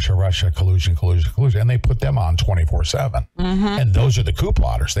Russia, collusion, and they put them on 24/7. And those are the coup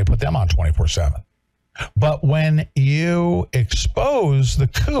plotters. They put them on 24/7. But when you expose the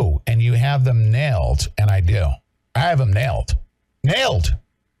coup and you have them nailed, and I do, I have them nailed.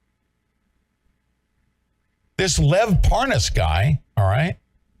 This Lev Parnas guy, all right,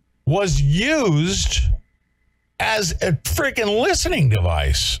 was used as a freaking listening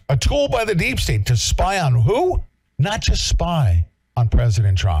device, a tool by the deep state to spy on who? Not just spy on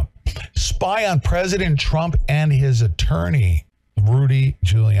President Trump. Spy on President Trump and his attorney, Rudy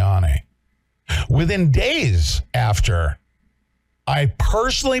Giuliani. Within days after I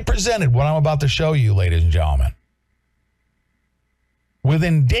personally presented what I'm about to show you, ladies and gentlemen,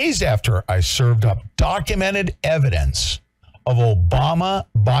 within days after I served up documented evidence of Obama,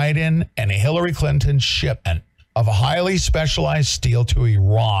 Biden, and Hillary Clinton's shipment of highly specialized steel to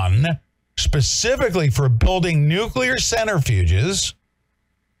Iran, specifically for building nuclear centrifuges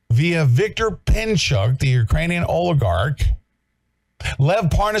via Viktor Pinchuk, the Ukrainian oligarch, Lev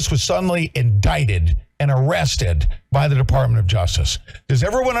Parnas was suddenly indicted and arrested by the Department of Justice. Does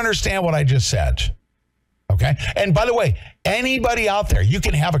everyone understand what I just said? Okay. And by the way, anybody out there, you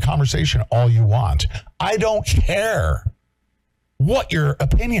can have a conversation all you want. I don't care what your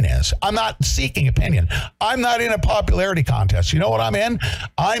opinion is. I'm not seeking opinion. I'm not in a popularity contest. You know what I'm in?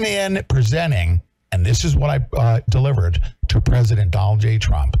 I'm in presenting, and this is what I delivered to President Donald J.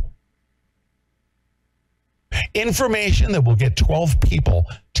 Trump. Information that will get 12 people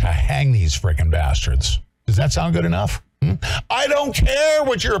to hang these freaking bastards. Does that sound good enough? I don't care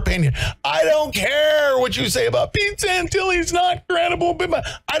what your opinion. I don't care what you say about Pete Santilli's not credible.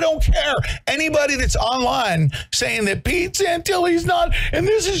 I don't care. Anybody that's online saying that Pete Santilli's not, and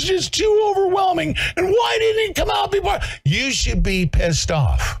this is just too overwhelming, and why didn't it come out before? You should be pissed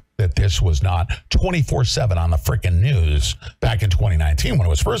off that this was not 24/7 on the freaking news back in 2019 when it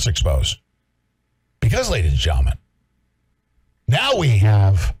was first exposed. Because, ladies and gentlemen, now we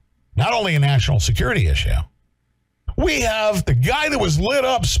have not only a national security issue, we have the guy that was lit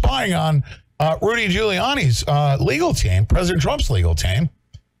up spying on Rudy Giuliani's legal team, President Trump's legal team,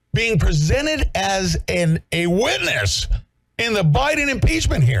 being presented as a witness in the Biden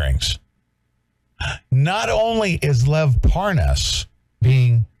impeachment hearings. Not only is Lev Parnas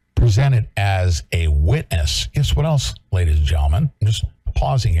being presented as a witness, guess what else, ladies and gentlemen? I'm just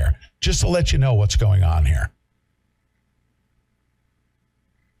pausing here just to let you know what's going on here.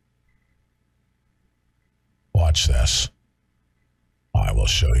 Watch this. I will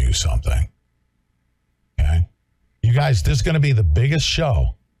show you something. Okay? You guys, this is going to be the biggest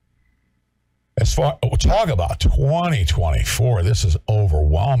show. As far, talk about 2024, this is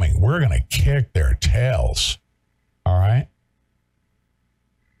overwhelming. We're going to kick their tails. All right?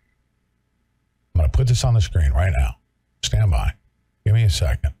 I'm going to put this on the screen right now. Stand by. Give me a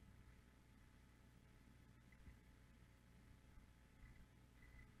second.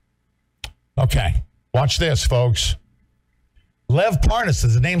 Okay. Watch this, folks. Lev Parnas,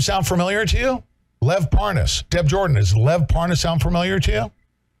 does the name sound familiar to you? Lev Parnas. Deb Jordan, does Lev Parnas sound familiar to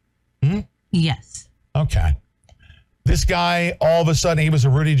you? Yes. Okay. This guy, all of a sudden, he was a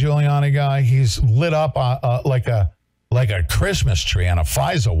Rudy Giuliani guy. He's lit up like a Christmas tree on a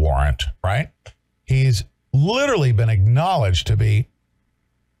FISA warrant, right? He's literally been acknowledged to be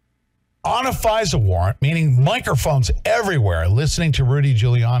on a FISA warrant, meaning microphones everywhere, listening to Rudy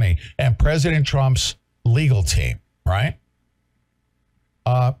Giuliani and President Trump's legal team, right?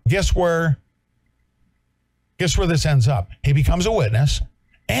 Guess where this ends up? He becomes a witness,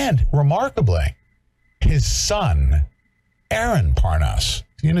 and remarkably, his son, Aaron Parnas.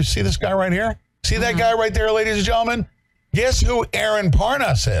 You see this guy right here? See that guy right there, ladies and gentlemen? Guess who Aaron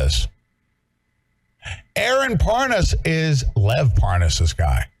Parnas is? Aaron Parnas is Lev Parnas'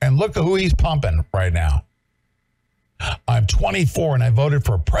 guy. And look at who he's pumping right now. I'm 24 and I voted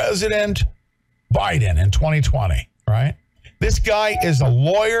for President Biden in 2020, right? This guy is a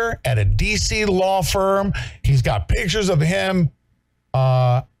lawyer at a D.C. law firm. He's got pictures of him.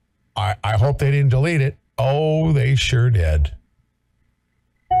 I hope they didn't delete it. Oh, they sure did.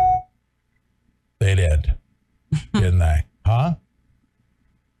 They did. Didn't they? Huh?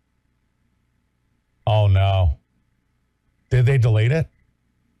 Oh, no. Did they delete it?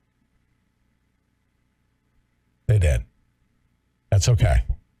 They did. That's okay.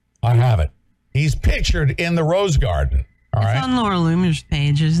 I have it. He's pictured in the Rose Garden. All right. It's on Laura Loomer's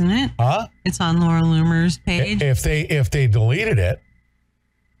page, isn't it? Huh? It's on Laura Loomer's page. If they deleted it.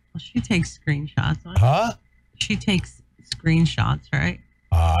 Well, she takes screenshots. Huh? She takes screenshots, right?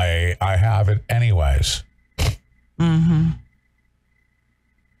 I have it anyways. Mm-hmm.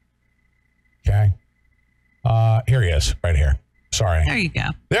 Okay. Here he is, right here. Sorry. There you go.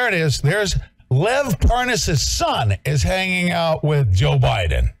 There it is. There's Lev Parnas' son is hanging out with Joe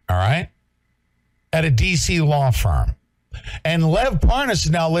Biden, all right, at a D.C. law firm. And Lev Parnas is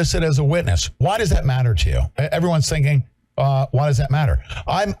now listed as a witness. Why does that matter to you? Everyone's thinking, why does that matter?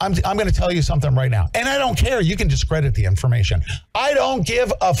 I'm going to tell you something right now. And I don't care. You can discredit the information. I don't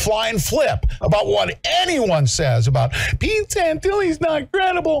give a flying flip about what anyone says about Pete Santilli's not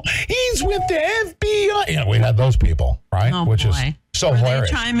credible. He's with the FBI. You know, we had those people, right? Oh, which boy. is so Were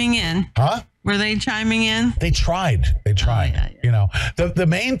hilarious. they chiming in? Huh? Were they chiming in? They tried. They tried. yeah. You know, the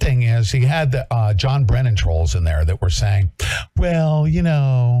main thing is he had the John Brennan trolls in there that were saying, well, you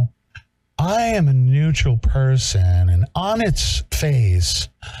know, I am a neutral person, and on its face,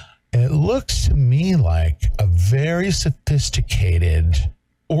 it looks to me like a very sophisticated,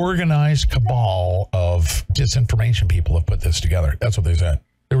 organized cabal of disinformation people have put this together. That's what they said.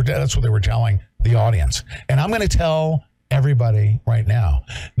 That's what they were telling the audience. And I'm going to tell everybody right now,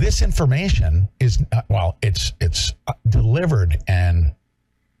 this information is, it's delivered and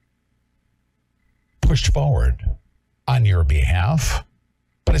pushed forward on your behalf.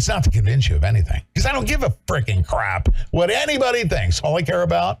 But it's not to convince you of anything, because I don't give a freaking crap what anybody thinks. All I care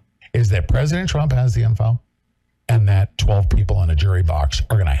about is that President Trump has the info and that 12 people in a jury box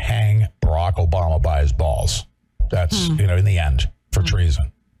are going to hang Barack Obama by his balls. That's, in the end, for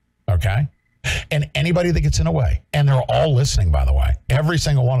treason. Okay? And anybody that gets in the way, and they're all listening, by the way, every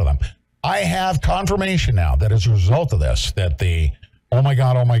single one of them. I have confirmation now that as a result of this, that the oh my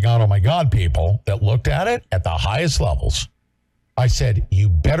God people that looked at it at the highest levels, I said, you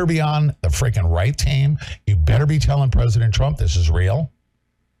better be on the freaking right team. You better be telling President Trump this is real.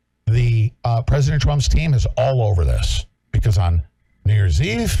 The President Trump's team is all over this because on New Year's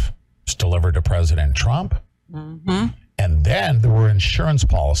Eve, it's delivered to President Trump. Mm-hmm. And then there were insurance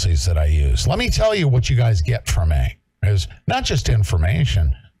policies that I used. Let me tell you what you guys get from me. Is not just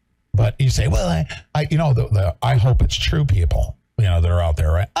information, but you say, well, I hope it's true people, that are out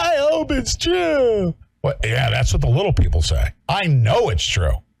there, right? I hope it's true. Well, yeah, that's what the little people say. I know it's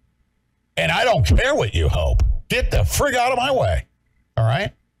true. And I don't care what you hope. Get the frig out of my way. All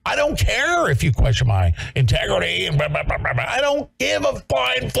right? I don't care if you question my integrity and blah, blah, blah, blah, blah. I don't give a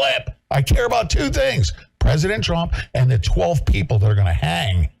flying flip. I care about two things. President Trump and the 12 people that are going to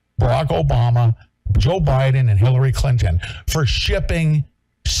hang Barack Obama Joe Biden and Hillary Clinton for shipping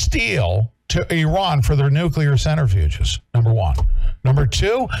steel to Iran for their nuclear centrifuges, number one. Number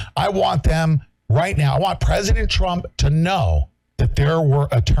two, I want them right now, I want President Trump to know that there were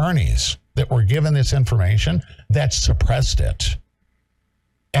attorneys that were given this information that suppressed it.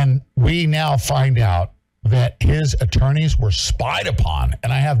 And we now find out that his attorneys were spied upon,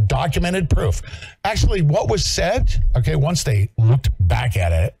 and I have documented proof. Actually, what was said, okay, once they looked back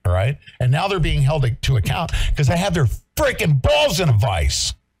at it, all right, and now they're being held to account because I have their freaking balls in a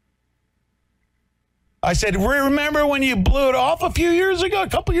vice. I said, remember when you blew it off a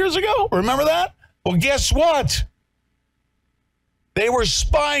couple years ago? Remember that? Well, guess what? They were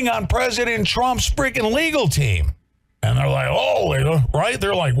spying on President Trump's freaking legal team. And they're like, oh, right?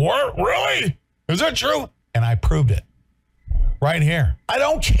 They're like, what? Really? Is that true? And I proved it right here. I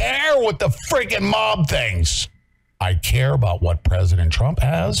don't care what the freaking mob thinks. I care about what President Trump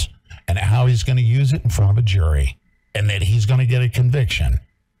has and how he's going to use it in front of a jury, and that he's going to get a conviction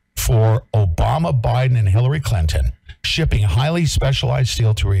for Obama, Biden, and Hillary Clinton shipping highly specialized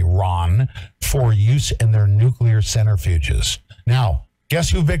steel to Iran for use in their nuclear centrifuges. Now, guess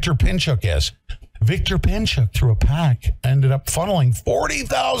who Victor Pinchuk is? Victor Pinchuk, through a PAC, ended up funneling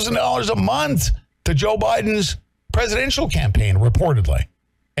 $40,000 a month to Joe Biden's presidential campaign, reportedly.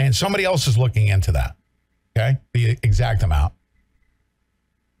 And somebody else is looking into that, okay? The exact amount.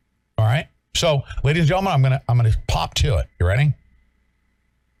 All right? So, ladies and gentlemen, I'm gonna pop to it. You ready?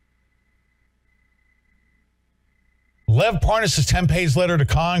 Lev Parnas' 10-page letter to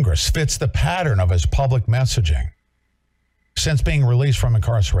Congress fits the pattern of his public messaging since being released from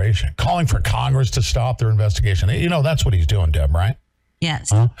incarceration, calling for Congress to stop their investigation. You know, that's what he's doing, Deb, right?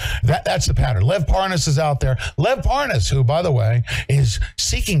 Yes. That's the pattern. Lev Parnas is out there. Lev Parnas, who, by the way, is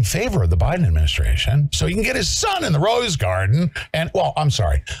seeking favor of the Biden administration so he can get his son in the Rose Garden. And, well, I'm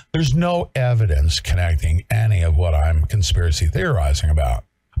sorry. There's no evidence connecting any of what I'm conspiracy theorizing about.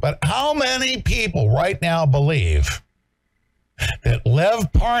 But how many people right now believe that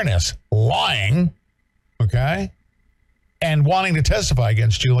Lev Parnas lying, okay, and wanting to testify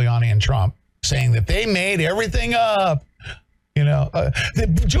against Giuliani and Trump, saying that they made everything up, you know,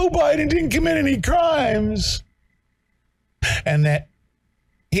 that Joe Biden didn't commit any crimes, and that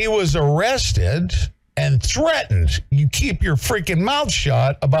he was arrested and threatened. You keep your freaking mouth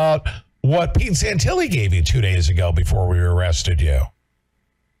shut about what Pete Santilli gave you 2 days ago before we arrested you.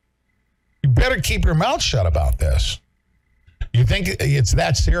 You better keep your mouth shut about this. You think it's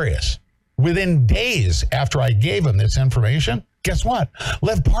that serious? Within days after I gave him this information, guess what?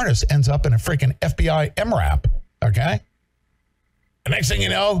 Lev Parnas ends up in a freaking FBI MRAP, okay? The next thing you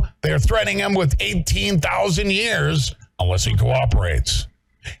know, they're threatening him with 18,000 years unless he cooperates.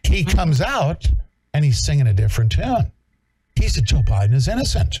 He comes out and he's singing a different tune. He said Joe Biden is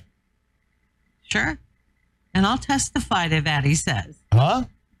innocent. Sure. And I'll testify to that, he says. Huh?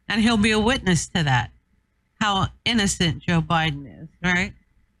 And he'll be a witness to that, how innocent Joe Biden is, right?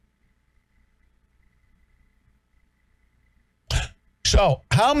 So,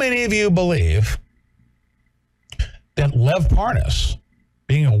 how many of you believe that Lev Parnas,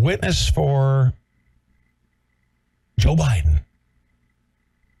 being a witness for Joe Biden,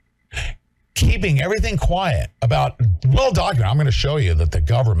 keeping everything quiet about, well documented, I'm going to show you that the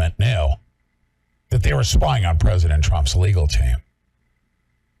government knew that they were spying on President Trump's legal team.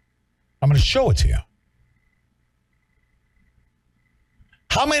 I'm going to show it to you.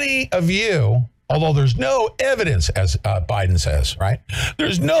 How many of you, although there's no evidence, as Biden says, right?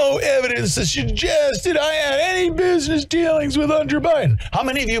 There's no evidence that suggested I had any business dealings with Hunter Biden. How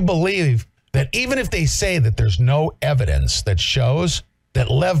many of you believe that even if they say that there's no evidence that shows that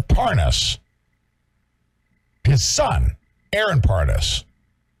Lev Parnas, his son, Aaron Parnas,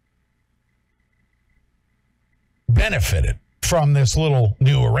 benefited from this little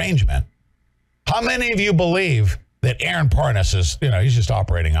new arrangement? How many of you believe that Aaron Parnas is, he's just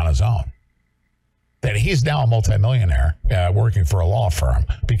operating on his own? That he's now a multimillionaire working for a law firm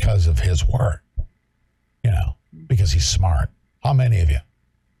because of his work, because he's smart? How many of you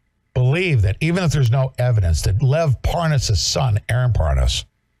believe that even if there's no evidence that Lev Parnas' son, Aaron Parnas,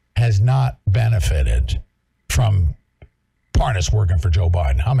 has not benefited from Parnas working for Joe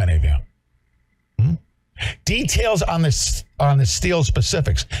Biden? How many of you? Details on the steel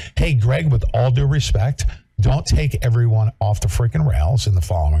specifics. Hey, Greg, with all due respect, don't take everyone off the freaking rails in the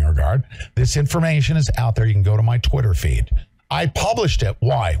following regard. This information is out there. You can go to my Twitter feed. I published it.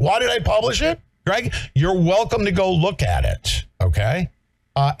 Why? Why did I publish it? Greg, you're welcome to go look at it, okay?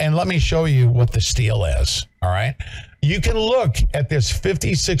 And let me show you what the steel is, all right? You can look at this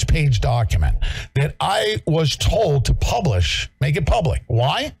 56-page document that I was told to publish, make it public.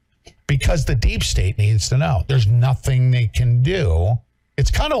 Why? because the deep state needs to know. There's nothing they can do.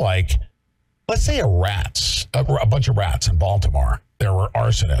 It's kind of like, let's say a bunch of rats in Baltimore. There were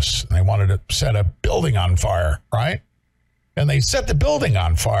arsonists, and they wanted to set a building on fire, right? And they set the building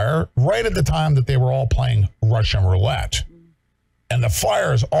on fire right at the time that they were all playing Russian roulette. And the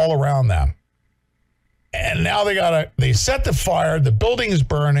fire is all around them. And now they set the fire, the building is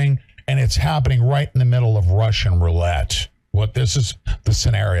burning, and it's happening right in the middle of Russian roulette. This is the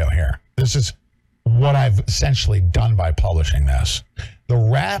scenario here. This is what I've essentially done by publishing this. The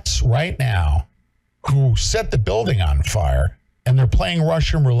rats right now who set the building on fire and they're playing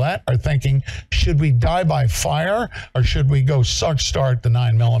Russian roulette are thinking, should we die by fire or should we go start the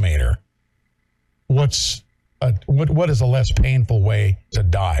 9mm? What is a less painful way to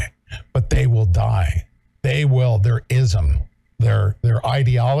die? But they will die. They will, their ism, their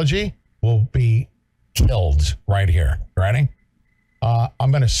ideology will be killed right here. Ready? I'm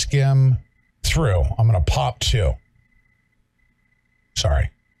going to skim through. I'm going to pop 2.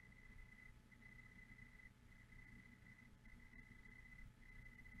 Sorry.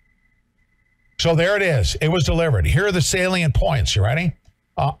 So there it is. It was delivered. Here are the salient points. You ready?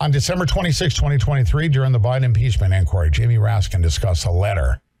 On December 26, 2023, during the Biden impeachment inquiry, Jamie Raskin discussed a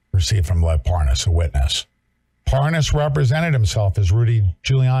letter received from Lev Parnas, a witness. Parnas represented himself as Rudy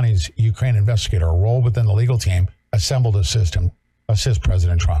Giuliani's Ukraine investigator, a role within the legal team assembled to assist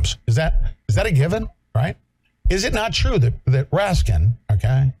President Trump's. Is that a given, right? Is it not true that Raskin,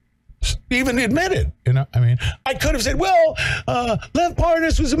 okay, even admitted, I could have said, well, Lev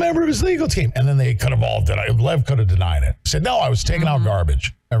Parnas was a member of his legal team. And then they could have all denied it. Lev could have denied it. Said, no, I was taking out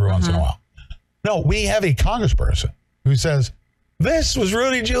garbage every once in a while. No, we have a congressperson who says, this was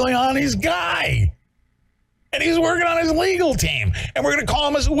Rudy Giuliani's guy. And he's working on his legal team. And we're going to call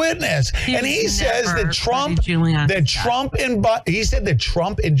him as a witness. And he says that Trump and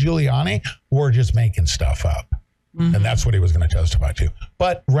Giuliani were just making stuff up. Mm-hmm. And that's what he was going to testify to.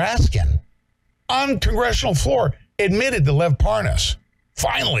 But Raskin, on congressional floor, admitted to Lev Parnas.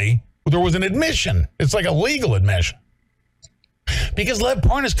 Finally, there was an admission. It's like a legal admission. Because Lev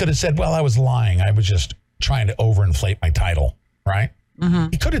Parnas could have said, well, I was lying. I was just trying to overinflate my title, right? Mm-hmm.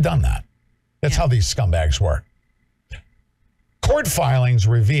 He could have done that. That's how these scumbags work. Court filings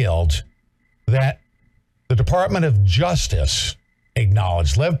revealed that the Department of Justice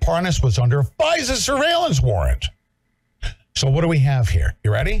acknowledged Lev Parnas was under a FISA surveillance warrant. So what do we have here?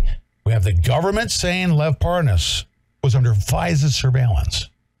 You ready? We have the government saying Lev Parnas was under FISA surveillance.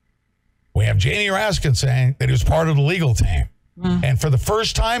 We have Jamie Raskin saying that he was part of the legal team. Mm. And for the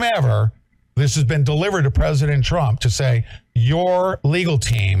first time ever, this has been delivered to President Trump to say your legal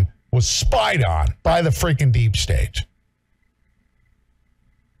team was spied on by the freaking deep state.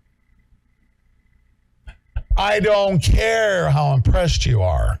 I don't care how impressed you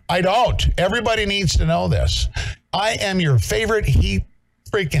are. I don't. Everybody needs to know this. I am your favorite heat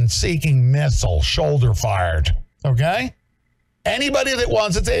freaking seeking missile, shoulder fired. Okay? Anybody that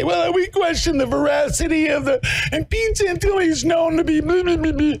wants to say, well, we question the veracity of and Pete Santilli is known to be blah, blah,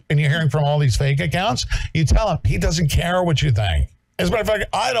 blah, blah, and you're hearing from all these fake accounts, you tell him he doesn't care what you think. As a matter of fact,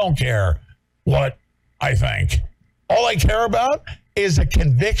 I don't care what I think. All I care about is a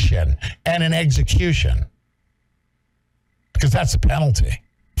conviction and an execution. Because that's the penalty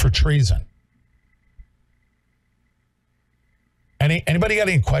for treason. Anybody got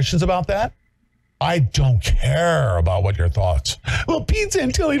any questions about that? I don't care about what your thoughts. Well, Pete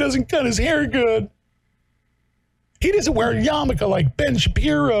Santilli doesn't cut his hair good. He doesn't wear a yarmulke like Ben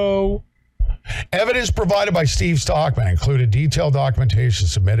Shapiro. Evidence provided by Steve Stockman included detailed documentation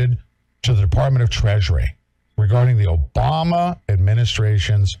submitted to the Department of Treasury regarding the Obama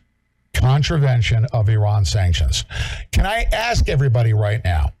administration's contravention of Iran sanctions. Can I ask everybody right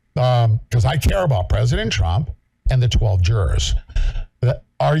now, because I care about President Trump and the 12 jurors,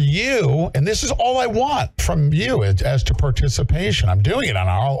 are you, and this is all I want from you as to participation, I'm doing it on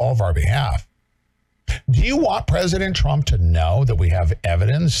all of our behalf, do you want President Trump to know that we have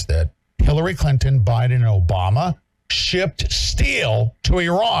evidence that Hillary Clinton, Biden, and Obama shipped steel to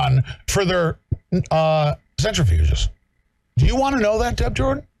Iran for their centrifuges? Do you want to know that, Deb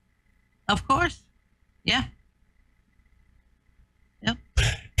Jordan? Of course. Yeah. Yep.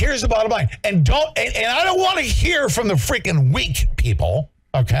 Here's the bottom line. And I don't want to hear from the freaking weak people,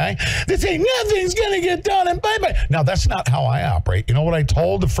 okay? They say nothing's going to get done and bye-bye. Now, that's not how I operate. You know what I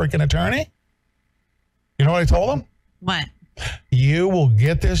told the freaking attorney? You know what I told him? What? You will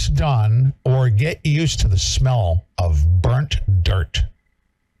get this done or get used to the smell of burnt dirt.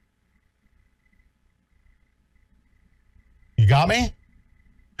 You got me?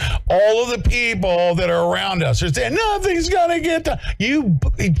 all of the people that are around us are saying nothing's going to get done. You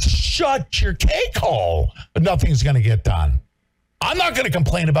shut your cake hole, but nothing's going to get done. I'm not going to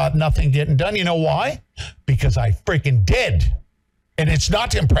complain about nothing getting done. You know why? Because I freaking did. And it's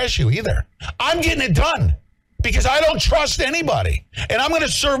not to impress you either. I'm getting it done because I don't trust anybody. And I'm going to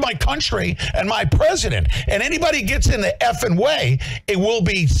serve my country and my president. And anybody gets in the effing way, it will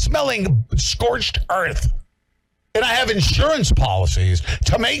be smelling scorched earth. And I have insurance policies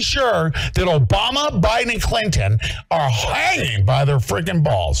to make sure that Obama, Biden, and Clinton are hanging by their freaking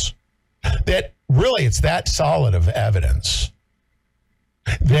balls. That really, it's that solid of evidence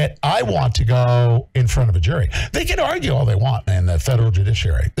that I want to go in front of a jury. They can argue all they want in the federal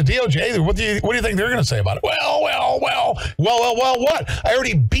judiciary. The DOJ, what do you think they're going to say about it? Well, what? I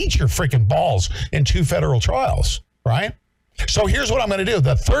already beat your freaking balls in 2 federal trials, right? So here's what I'm going to do.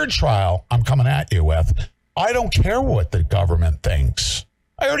 The third trial I'm coming at you with, I don't care what the government thinks.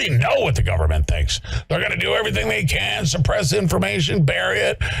 I already know what the government thinks. They're going to do everything they can, suppress information, bury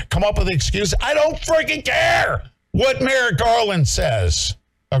it, come up with excuses. I don't freaking care what Merrick Garland says,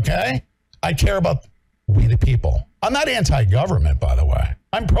 okay? I care about we the people. I'm not anti-government, by the way.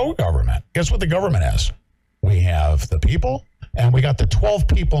 I'm pro-government. Guess what the government is? We have the people, and we got the 12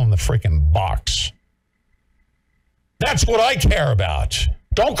 people in the freaking box. That's what I care about.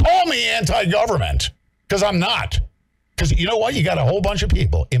 Don't call me anti-government, because I'm not. Because you know what? You got a whole bunch of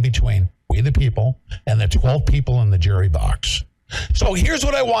people in between we the people and the 12 people in the jury box. So here's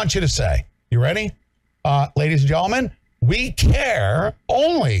what I want you to say. You ready? Ladies and gentlemen, we care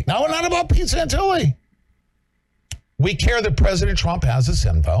only. Now, we're not about Pete Santilli. We care that President Trump has this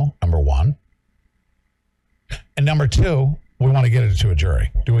info, number one. And number two, we want to get it to a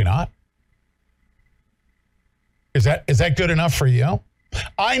jury. Do we not? Is that good enough for you?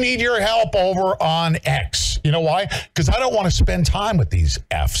 I need your help over on X. You know why? Because I don't want to spend time with these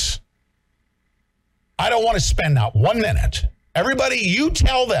Fs. I don't want to spend not 1 minute. Everybody, you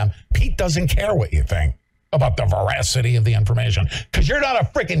tell them, Pete doesn't care what you think about the veracity of the information because you're not a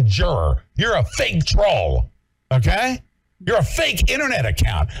freaking juror. You're a fake troll, okay? You're a fake internet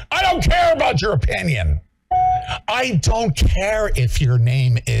account. I don't care about your opinion. I don't care if your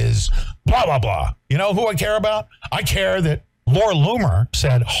name is blah, blah, blah. You know who I care about? I care that Laura Loomer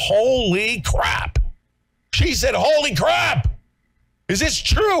said, holy crap. She said, holy crap. Is this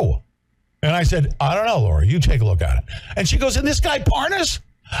true? And I said, I don't know, Laura. You take a look at it. And she goes, and this guy Parnas,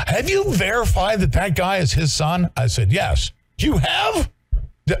 have you verified that guy is his son? I said, yes. You have?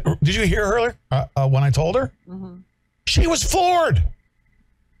 Did you hear her when I told her? Mm-hmm. She was floored.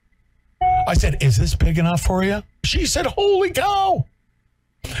 I said, is this big enough for you? She said, holy cow.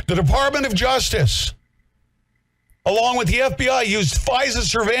 The Department of Justice, along with the FBI, used FISA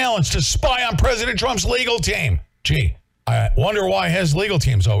surveillance to spy on President Trump's legal team. Gee, I wonder why his legal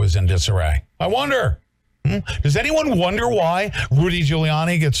team's always in disarray. I wonder. Does anyone wonder why Rudy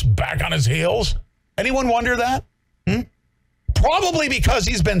Giuliani gets back on his heels? Anyone wonder that? Probably because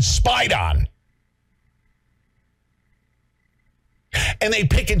he's been spied on. And they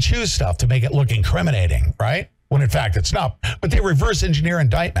pick and choose stuff to make it look incriminating, right? When in fact it's not. But they reverse engineer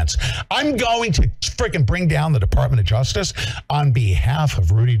indictments. I'm going to freaking bring down the Department of Justice on behalf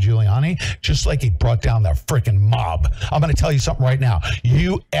of Rudy Giuliani, just like he brought down the freaking mob. I'm going to tell you something right now.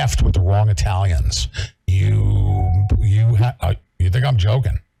 You effed with the wrong Italians. You think I'm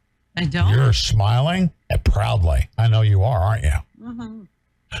joking? I don't. You're smiling and proudly. I know you are, aren't you? Mm-hmm.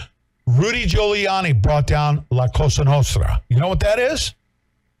 Rudy Giuliani brought down La Cosa Nostra. You know what that is?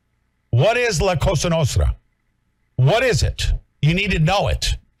 What is La Cosa Nostra? What is it? You need to know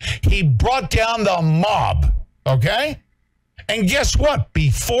it. He brought down the mob, okay? And guess what?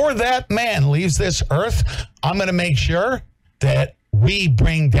 Before that man leaves this earth, I'm going to make sure that we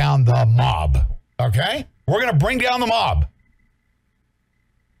bring down the mob, okay? We're going to bring down the mob.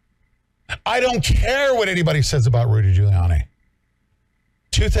 I don't care what anybody says about Rudy Giuliani.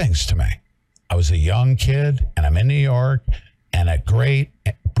 2 things to me. I was a young kid, and I'm in New York, and a great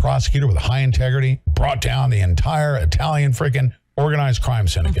prosecutor with high integrity brought down the entire Italian freaking organized crime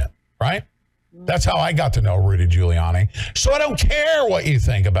syndicate, right? That's how I got to know Rudy Giuliani. So I don't care what you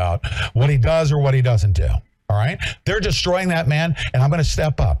think about what he does or what he doesn't do, all right? They're destroying that man, and I'm going to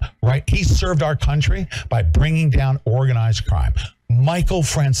step up, right? He served our country by bringing down organized crime. Michael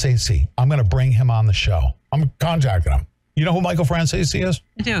Francesi, I'm going to bring him on the show. I'm contacting him. You know who Michael Francesi is?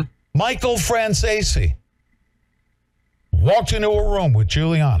 I do. Michael Francesi walked into a room with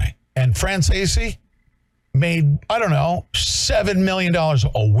Giuliani, and Francesi made, I don't know, $7 million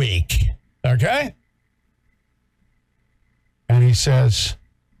a week, okay? And he says,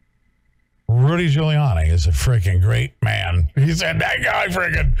 Rudy Giuliani is a freaking great man. He said, that guy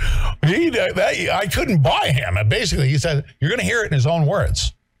freaking, I couldn't buy him. And basically, he said, you're going to hear it in his own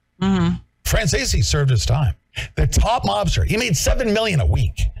words. Mm-hmm. Francesi served his time. The top mobster, he made $7 million a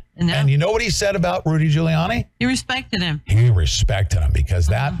week. And you know what he said about Rudy Giuliani? He respected him. He respected him because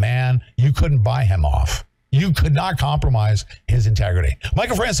that man, you couldn't buy him off. You could not compromise his integrity.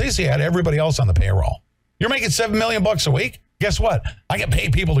 Michael Francesi had everybody else on the payroll. You're making $7 million a week? Guess what? I can pay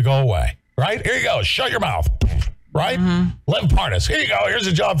people to go away. Right? Here you go. Shut your mouth. Right? Lev Parnas. Here you go. Here's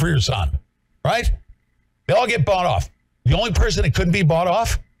a job for your son. Right? They all get bought off. The only person that couldn't be bought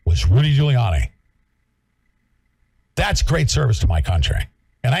off was Rudy Giuliani. That's great service to my country.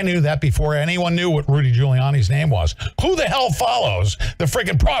 And I knew that before anyone knew what Rudy Giuliani's name was. Who the hell follows the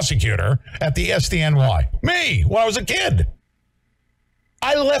freaking prosecutor at the SDNY? Me, when I was a kid.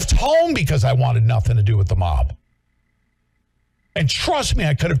 I left home because I wanted nothing to do with the mob. And trust me,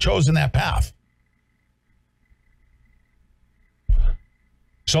 I could have chosen that path.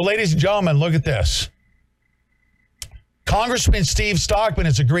 So, ladies and gentlemen, look at this. Congressman Steve Stockman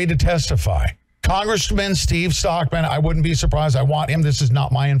has agreed to testify. Congressman Steve Stockman, I wouldn't be surprised. I want him. This is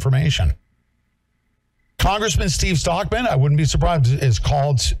not my information. Congressman Steve Stockman, I wouldn't be surprised, is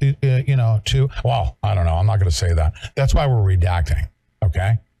called, to, well, I don't know. I'm not going to say that. That's why we're redacting,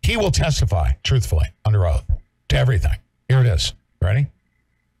 okay? He will testify, truthfully, under oath, to everything. Here it is. Ready?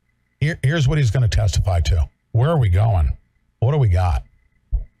 Here's what he's going to testify to. Where are we going? What do we got?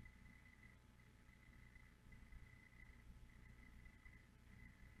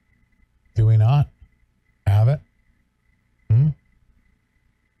 Do we not have it?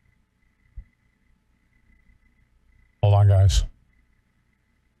 Hold on, guys.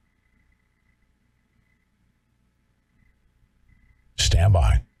 Stand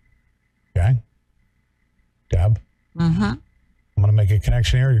by. Okay? Deb? Mm-hmm. I'm going to make a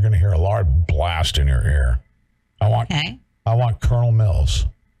connection here. You're going to hear a loud blast in your ear. I want Colonel Mills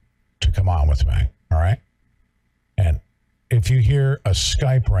to come on with me. All right? And if you hear a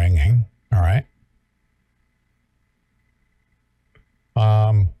Skype ringing, all right?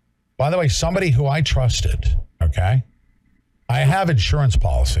 By the way, somebody who I trusted, okay? I have insurance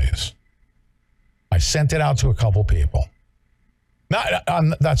policies. I sent it out to a couple people.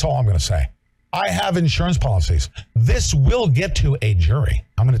 That's all I'm going to say. I have insurance policies. This will get to a jury.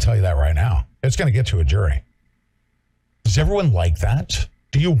 I'm going to tell you that right now. It's going to get to a jury. Does everyone like that?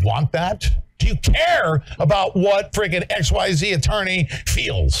 Do you want that? Do you care about what friggin' XYZ attorney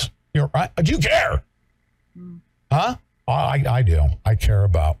feels? Do you care? Huh? I do. I care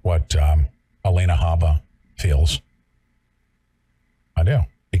about what Alina Habba feels. I do.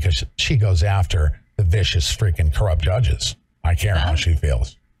 Because she goes after the vicious freaking corrupt judges. I care how she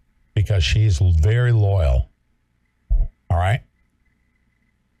feels. Because she's very loyal. All right?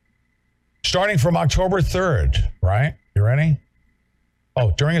 Starting from October 3rd, right? You ready?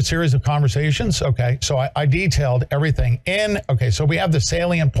 Oh, during a series of conversations? Okay, so I detailed everything in. Okay, so we have the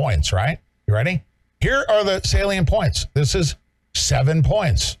salient points, right? You ready? Here are the salient points. This is 7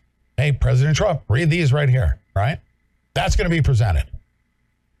 points. Hey, President Trump, read these right here, right? That's going to be presented.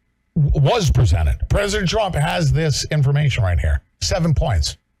 Was presented. President Trump has this information right here. 7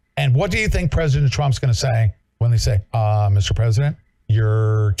 points. And what do you think President Trump's going to say when they say, Mr. President,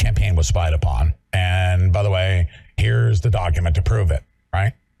 your campaign was spied upon. And by the way, here's the document to prove it,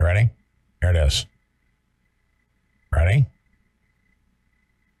 right? You ready? Here it is. Ready?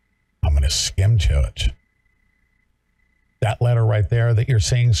 I'm going to skim to it. That letter right there that you're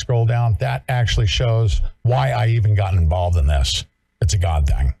seeing, scroll down, that actually shows why I even got involved in this. It's a God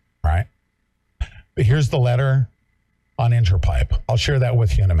thing, right? But here's the letter on Interpipe. I'll share that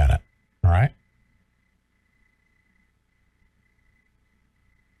with you in a minute, all right?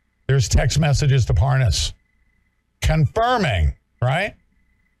 There's text messages to Parnas confirming, right?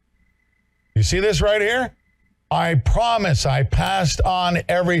 You see this right here? I promise I passed on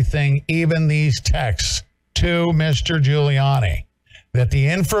everything, even these texts, to Mr. Giuliani. That the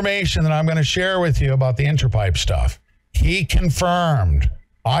information that I'm going to share with you about the Interpipe stuff, he confirmed.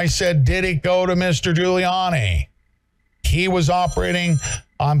 I said, did it go to Mr. Giuliani? He was operating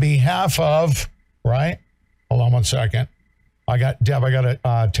on behalf of, right? Hold on one second. Deb, I got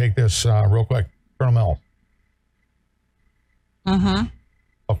to take this real quick. Colonel Mills. Mm-hmm.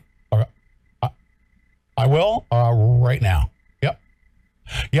 Oh, okay. I will right now. Yep.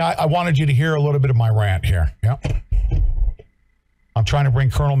 Yeah, I wanted you to hear a little bit of my rant here. Yep. I'm trying to bring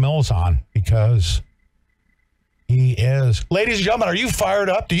Colonel Mills on because he is. Ladies and gentlemen, are you fired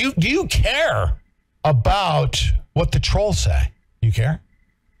up? Do you care about what the trolls say? Do you care?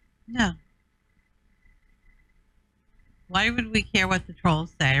 No. Why would we care what the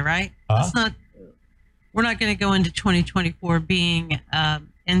trolls say, right? We're not going to go into 2024 being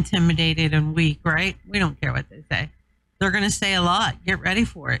intimidated and weak, right? We don't care what they say. They're going to say a lot. Get ready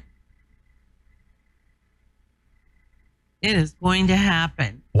for it. It is going to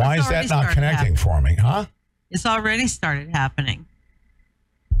happen. Why is that not connecting for me, huh? It's already started happening.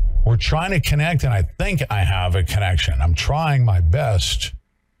 We're trying to connect, and I think I have a connection. I'm trying my best.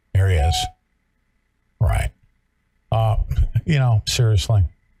 There he is. Right. Seriously.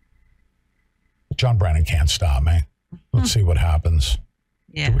 John Brennan can't stop me. Let's see what happens.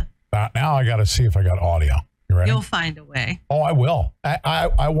 Yeah. Now I got to see if I got audio. You ready? You'll find a way. Oh, I will.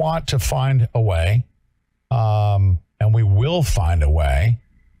 I want to find a way. And we will find a way.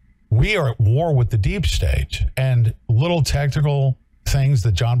 We are at war with the deep state, and little technical things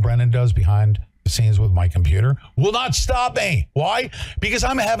that John Brennan does behind the scenes with my computer will not stop me. Why? Because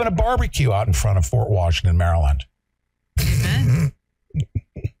I'm having a barbecue out in front of Fort Washington, Maryland. Amen.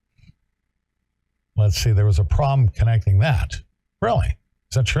 Let's see. There was a problem connecting that. Really?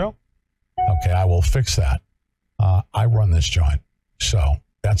 Is that true? Okay, I will fix that. I run this joint. So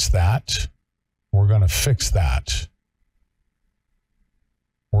that's that. We're going to fix that.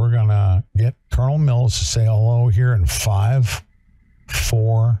 We're going to get Colonel Mills to say hello here in 5,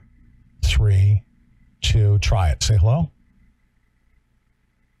 4, 3, 2. Try it. Say hello.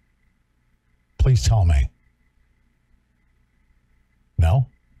 Please tell me. No?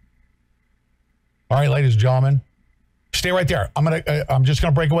 All right, ladies and gentlemen, stay right there. I'm just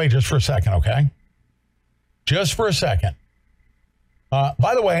going to break away just for a second, okay? Just for a second.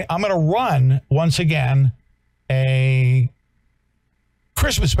 By the way, I'm going to run, once again, a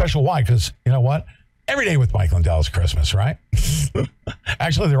Christmas special. Why? Because, you know what? Every day with Mike Lindell is Christmas, right?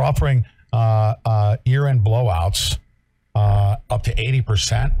 Actually, they're offering year-end blowouts up to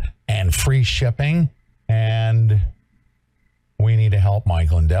 80% and free shipping. And we need to help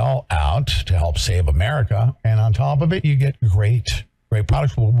Mike Lindell out to help save America. And on top of it, you get great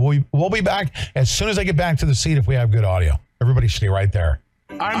products. We'll be back as soon as I get back to the seat if we have good audio. Everybody stay right there.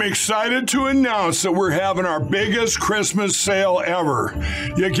 I'm excited to announce that we're having our biggest Christmas sale ever.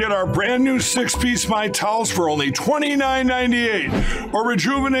 You get our brand new 6-piece My Towels for only $29.98, or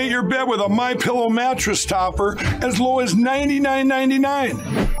rejuvenate your bed with a MyPillow mattress topper as low as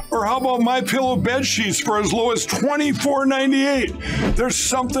 $99.99. Or how about MyPillow bed sheets for as low as $24.98? There's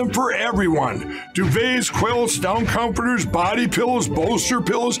something for everyone. Duvets, quilts, down comforters, body pillows, bolster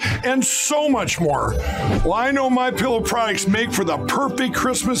pillows, and so much more. Well, I know MyPillow products make for the perfect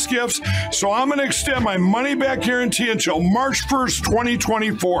Christmas gifts, so I'm going to extend my money-back guarantee until March 1st,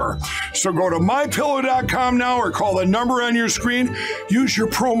 2024. So go to MyPillow.com now or call the number on your screen. Use your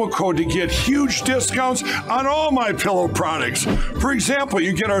promo code to get huge discounts on all MyPillow products. For example,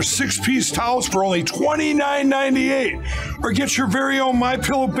 you get our 6-piece towels for only $29.98, or get your very own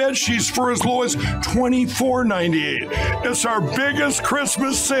MyPillow bed sheets for as low as $24.98. It's our biggest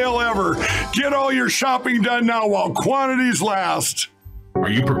Christmas sale ever. Get all your shopping done now while quantities last. Are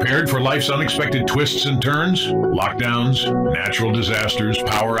you prepared for life's unexpected twists and turns? Lockdowns, natural disasters,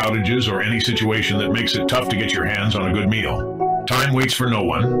 power outages, or any situation that makes it tough to get your hands on a good meal? Time waits for no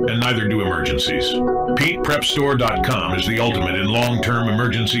one, and neither do emergencies. PetePrepStore.com is the ultimate in long-term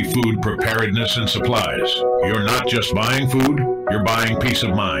emergency food preparedness and supplies. You're not just buying food, you're buying peace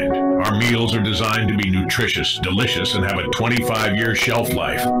of mind. Our meals are designed to be nutritious, delicious, and have a 25-year shelf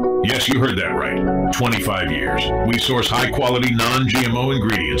life. Yes, you heard that right. 25 years. We source high-quality, non-GMO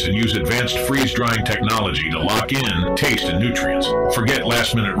ingredients and use advanced freeze-drying technology to lock in taste and nutrients. Forget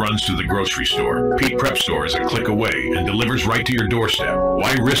last-minute runs to the grocery store. Pete Prep Store is a click away and delivers right to your doorstep.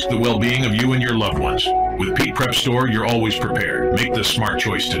 Why risk the well-being of you and your loved ones? With Pete Prep Store, you're always prepared. Make the smart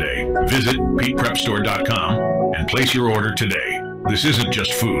choice today. Visit PetePrepStore.com and place your order today. This isn't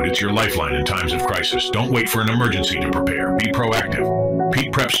just food, it's your lifeline in times of crisis. Don't wait for an emergency to prepare. Be proactive.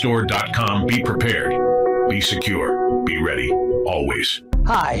 PetePrepStore.com. Be prepared. Be secure. Be ready. Always.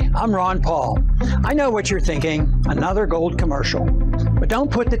 Hi, I'm Ron Paul. I know what you're thinking, another gold commercial. But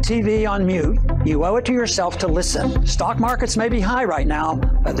don't put the TV on mute. You owe it to yourself to listen. Stock markets may be high right now,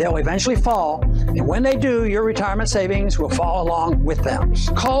 but they'll eventually fall. And when they do, your retirement savings will fall along with them.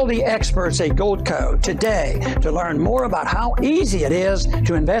 Call the experts at Goldco today to learn more about how easy it is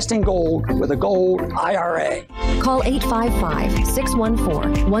to invest in gold with a gold IRA. Call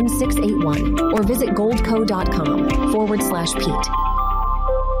 855-614-1681 or visit goldco.com/Pete.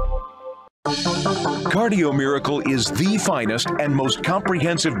 Cardio Miracle is the finest and most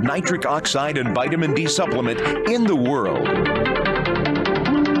comprehensive nitric oxide and vitamin D supplement in the world.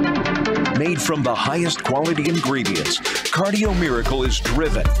 made from the highest quality ingredients, Cardio Miracle is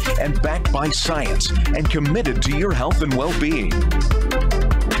driven and backed by science and committed to your health and well-being.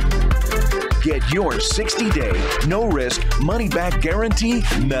 Get your 60-day, no-risk, money-back guarantee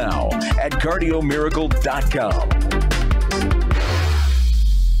now at cardiomiracle.com.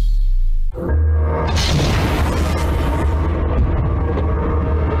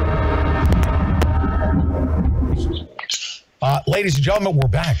 Ladies and gentlemen, we're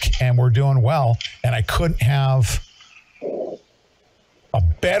back and we're doing well. And I couldn't have a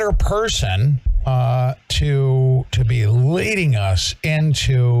better person to be leading us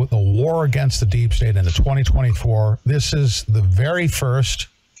into the war against the deep state into 2024. This is the very first.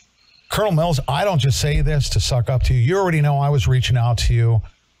 Colonel Mills, I don't just say this to suck up to you. You already know I was reaching out to you,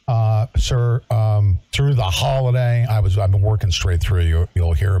 sir, through the holiday. I've been working straight through.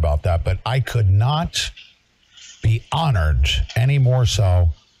 You'll hear about that. But I could not be honored any more so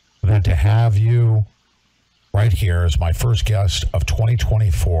than to have you right here as my first guest of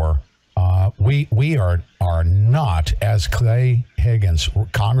 2024. We are not, as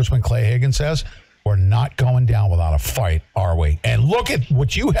Congressman Clay Higgins says, we're not going down without a fight, are we? And look at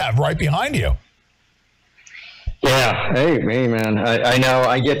what you have right behind you. Yeah. Hey, man. I know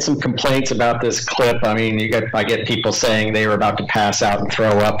I get some complaints about this clip. I mean, I get people saying they were about to pass out and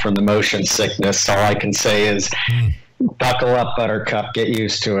throw up from the motion sickness. All I can say is buckle up, Buttercup. Get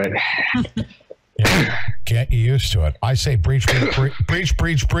used to it. Yeah, get used to it. I say breach,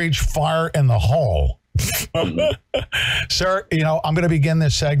 fire in the hole. Sir, I'm going to begin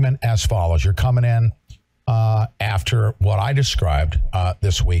this segment as follows. You're coming in after what I described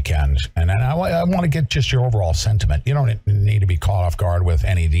this weekend. And I want to get just your overall sentiment. You don't need to be caught off guard with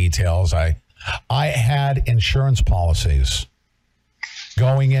any details. I had insurance policies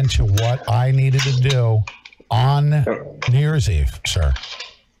going into what I needed to do on New Year's Eve, sir.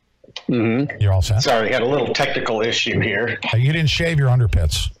 Mm-hmm. You're all set? Sorry, had a little technical issue here. You didn't shave your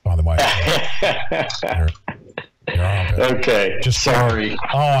underpits, by the way. Your armpit. Okay, just sorry.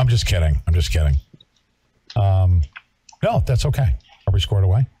 Oh, I'm just kidding. No, that's okay. Are we squared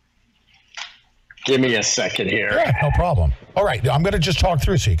away? Give me a second here. Yeah, no problem. All right, I'm going to just talk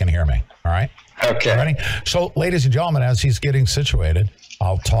through so you can hear me. All right? Okay. Ready? So, ladies and gentlemen, as he's getting situated,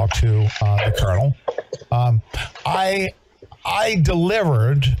 I'll talk to the Colonel. I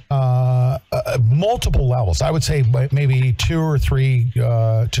delivered multiple levels. I would say maybe two or three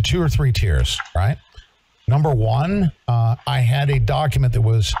tiers, right? Number one, I had a document that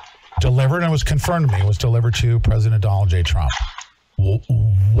was delivered and was confirmed to me. It was delivered to President Donald J. Trump.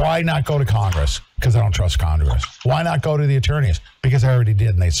 Why not go to Congress? Because I don't trust Congress. Why not go to the attorneys? Because I already did,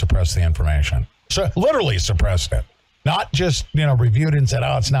 and they suppressed the information. So literally suppressed it. Not just, reviewed it and said,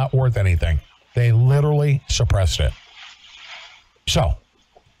 oh, it's not worth anything. They literally suppressed it. So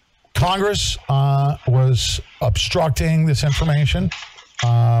Congress was obstructing this information.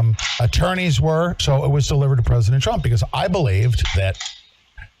 Attorneys were. So it was delivered to President Trump because I believed that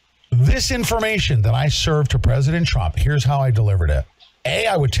this information that I served to President Trump, here's how I delivered it. A,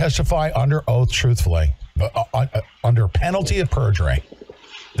 I would testify under oath truthfully, under penalty of perjury,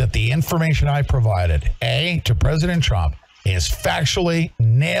 that the information I provided, A, to President Trump is factually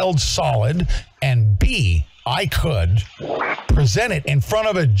nailed solid, and B, I could present it in front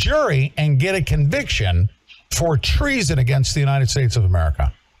of a jury and get a conviction for treason against the United States of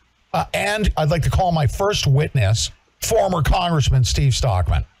America. And I'd like to call my first witness, former Congressman Steve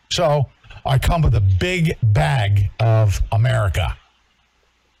Stockman. So I come with a big bag of America.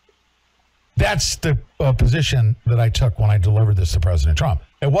 That's the position that I took when I delivered this to President Trump.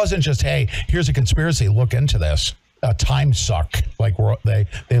 It wasn't just, hey, here's a conspiracy, look into this. A time suck, like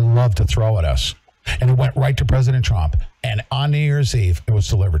they love to throw at us. And it went right to President Trump. And on New Year's Eve, it was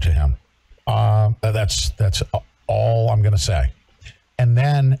delivered to him. That's all I'm going to say. And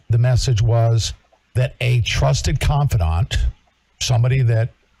then the message was that a trusted confidant, somebody that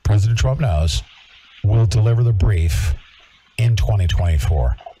President Trump knows, will deliver the brief in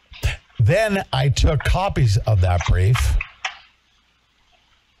 2024. Then I took copies of that brief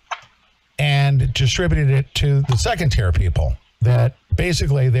and distributed it to the second tier people that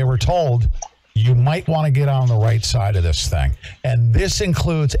basically they were told, you might want to get on the right side of this thing. And this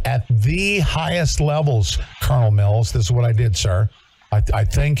includes at the highest levels, Colonel Mills. This is what I did, sir. I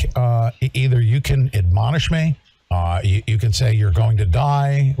think either you can admonish me, you can say you're going to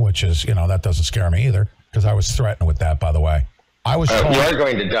die, which is, that doesn't scare me either, because I was threatened with that, by the way. I was told, you are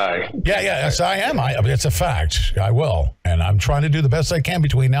going to die. Yeah, yes, I am. It's a fact. I will. And I'm trying to do the best I can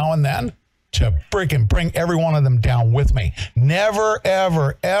between now and then to freaking bring every one of them down with me. Never,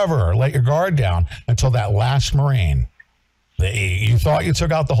 ever, ever let your guard down until that last Marine You thought you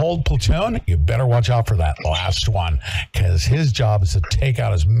took out the whole platoon? You better watch out for that last one, because his job is to take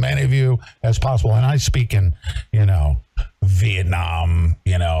out as many of you as possible. And I speak in, Vietnam,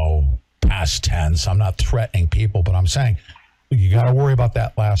 past tense. I'm not threatening people, but I'm saying you got to worry about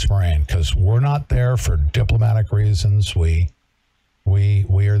that last Marine, because we're not there for diplomatic reasons. We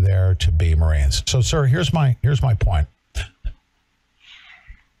are there to be Marines. So, sir, here's my point.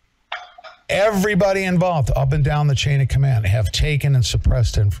 Everybody involved up and down the chain of command have taken and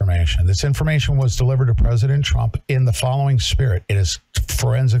suppressed information. This information was delivered to President Trump in the following spirit. It is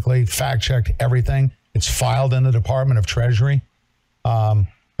forensically fact-checked, everything. It's filed in the Department of Treasury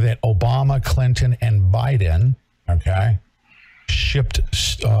that Obama, Clinton, and Biden, shipped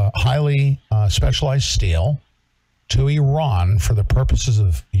highly specialized steel to Iran for the purposes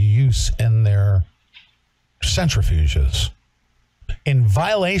of use in their centrifuges, in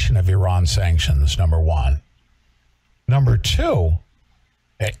violation of Iran sanctions, number one. Number two,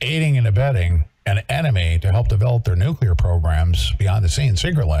 aiding and abetting an enemy to help develop their nuclear programs behind the scenes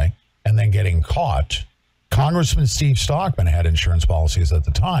secretly, and then getting caught. Congressman Steve Stockman had insurance policies at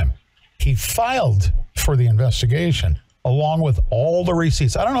the time. He filed for the investigation along with all the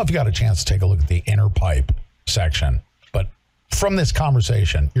receipts. I don't know if you got a chance to take a look at the inner pipe section, but from this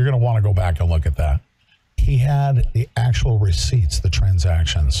conversation, you're going to want to go back and look at that. He had the actual receipts, the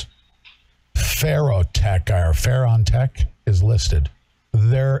transactions. Ferrotech or Ferrontech is listed.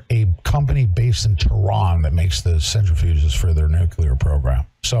 They're a company based in Tehran that makes the centrifuges for their nuclear program.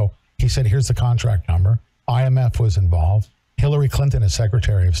 So he said, here's the contract number. IMF was involved. Hillary Clinton, as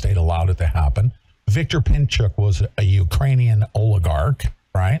Secretary of State, allowed it to happen. Viktor Pinchuk was a Ukrainian oligarch,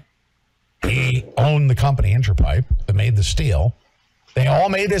 right? He owned the company Interpipe that made the steel. They all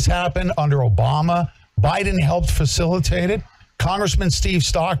made this happen under Obama. Biden helped facilitate it. Congressman Steve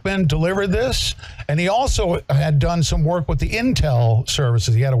Stockman delivered this. And he also had done some work with the intel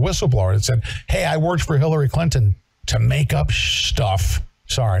services. He had a whistleblower that said, hey, I worked for Hillary Clinton to make up stuff.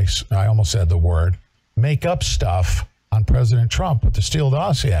 Sorry, I almost said the word. Make up stuff on President Trump with the Steele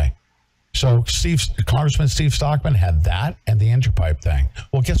dossier. So Congressman Steve Stockman had that and the Interpipe thing.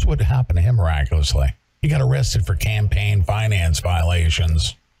 Well, guess what happened to him miraculously? He got arrested for campaign finance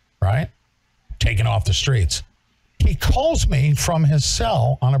violations, right? Taken off the streets. He calls me from his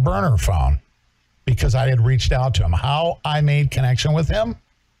cell on a burner phone because I had reached out to him. How I made connection with him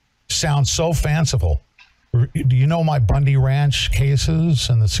sounds so fanciful. Do you know my Bundy Ranch cases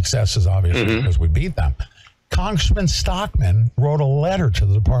and the successes, obviously, because we beat them? Congressman Stockman wrote a letter to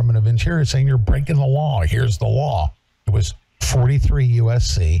the Department of Interior saying, you're breaking the law. Here's the law. It was 43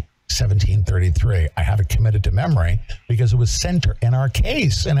 U.S.C. 1733. I have it committed to memory because it was center in our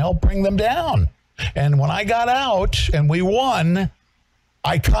case and helped bring them down. And when I got out and we won,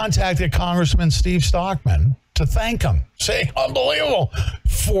 I contacted Congressman Steve Stockman to thank him, saying, unbelievable.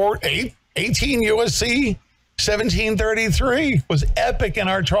 18 U.S.C. 1733 was epic in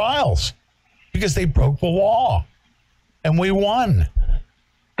our trials because they broke the law and we won.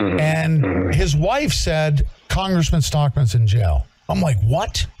 And his wife said, Congressman Stockman's in jail. I'm like,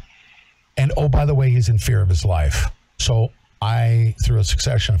 what? And oh, by the way, he's in fear of his life. So I, through a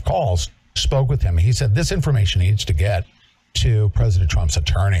succession of calls, spoke with him. He said, this information needs to get to President Trump's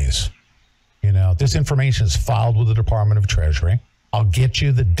attorneys. This information is filed with the Department of Treasury. I'll get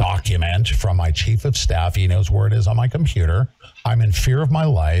you the document from my chief of staff. He knows where it is on my computer. I'm in fear of my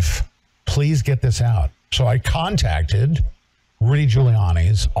life. Please get this out. So I contacted Rudy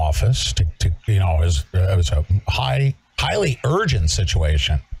Giuliani's office it was a highly urgent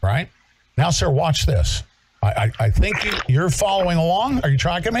situation, right? Now, sir, watch this. I think you're following along. Are you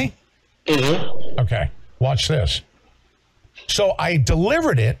tracking me? Mm-hmm. Okay, watch this. So I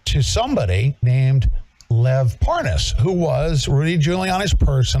delivered it to somebody named Lev Parnas, who was Rudy Giuliani's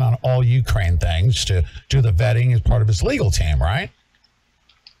person on all Ukraine things to do the vetting as part of his legal team, right?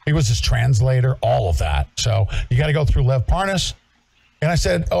 He was his translator, all of that. So you got to go through Lev Parnas. And I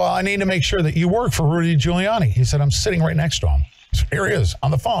said, I need to make sure that you work for Rudy Giuliani. He said, I'm sitting right next to him. So here he is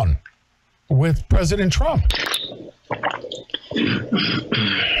on the phone with President Trump.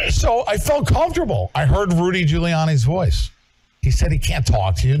 So I felt comfortable. I heard Rudy Giuliani's voice. He said he can't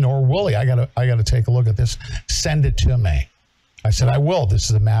talk to you, nor will he. I gotta take a look at this. Send it to me. I said, I will.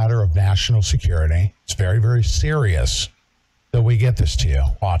 This is a matter of national security. It's very, very serious that we get this to you.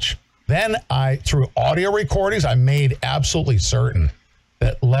 Watch. Then through audio recordings, I made absolutely certain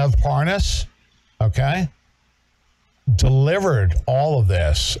that Lev Parnas, delivered all of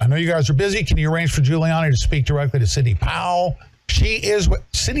this. I know you guys are busy. Can you arrange for Giuliani to speak directly to Sidney Powell?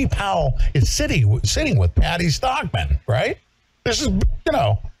 Sidney Powell is sitting with Patty Stockman, right? This is, we're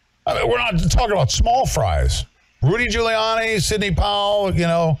not talking about small fries. Rudy Giuliani, Sidney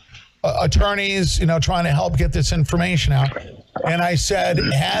Powell, attorneys, trying to help get this information out. And I said,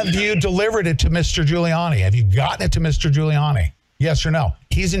 have you delivered it to Mr. Giuliani? Have you gotten it to Mr. Giuliani? Yes or no?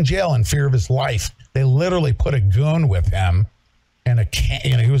 He's in jail in fear of his life. They literally put a goon with him and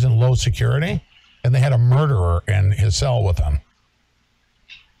he was in low security, and they had a murderer in his cell with him.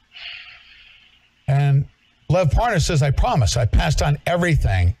 And Lev Parnas says, I promise, I passed on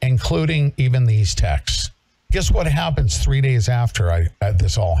everything, including even these texts. Guess what happens 3 days after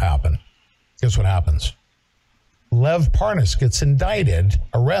this all happened? Guess what happens? Lev Parnas gets indicted,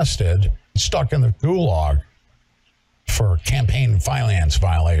 arrested, stuck in the gulag for campaign finance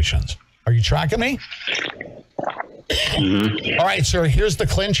violations. Are you tracking me? Mm-hmm. All right, sir, here's the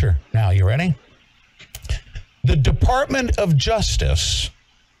clincher. Now, you ready? The Department of Justice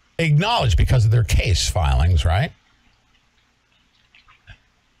acknowledged, because of their case filings, right,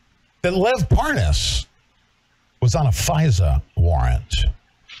 that Lev Parnas was on a FISA warrant.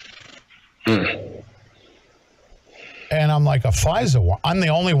 And I'm like, a FISA warrant? I'm the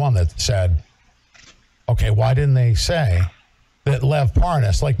only one that said, okay, why didn't they say that Lev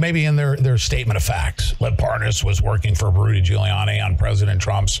Parnas, like maybe in their statement of facts, Lev Parnas was working for Rudy Giuliani on President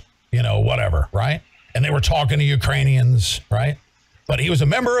Trump's, whatever, right? And they were talking to Ukrainians, right? But he was a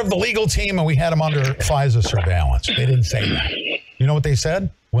member of the legal team, and we had him under FISA surveillance. They didn't say that. You know what they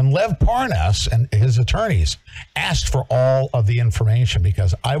said? When Lev Parnas and his attorneys asked for all of the information,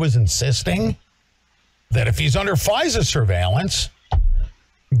 because I was insisting that if he's under FISA surveillance,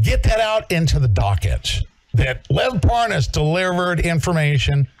 get that out into the docket, that Lev Parnas delivered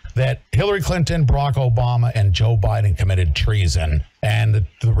information that Hillary Clinton, Barack Obama, and Joe Biden committed treason, and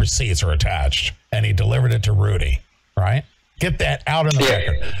the receipts are attached, and he delivered it to Rudy, right? Get that out in the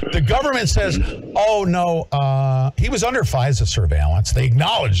record. The government says, oh, no, he was under FISA surveillance. They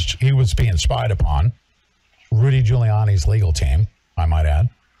acknowledged he was being spied upon. Rudy Giuliani's legal team, I might add.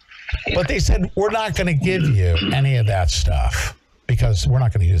 But they said, we're not going to give you any of that stuff because we're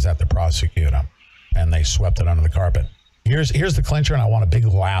not going to use that to prosecute him. And they swept it under the carpet. Here's the clincher, and I want a big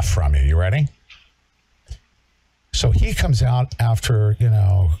laugh from you. You ready? So he comes out after,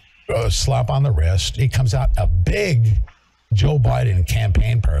 a slap on the wrist. He comes out a big Joe Biden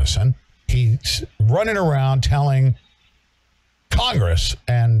campaign person. He's running around telling Congress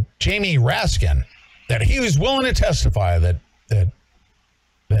and Jamie Raskin that he was willing to testify that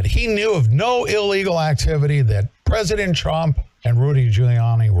he knew of no illegal activity, that President Trump and Rudy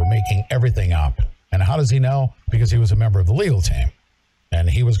Giuliani were making everything up. And how does he know? Because he was a member of the legal team, and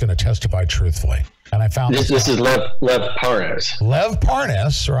he was going to testify truthfully. And I found this is Lev Parnas. Lev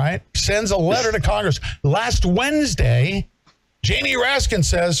Parnas, right, sends a letter to Congress. Last Wednesday, Jamie Raskin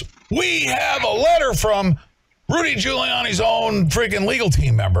says, we have a letter from Rudy Giuliani's own freaking legal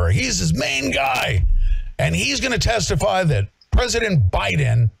team member. He's his main guy. And he's going to testify that President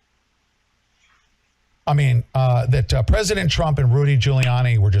Trump and Rudy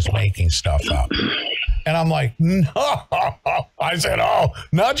Giuliani were just making stuff up. And I'm like, no. I said, oh,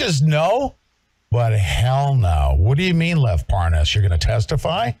 not just no, but hell no. What do you mean, Lev Parnas? You're going to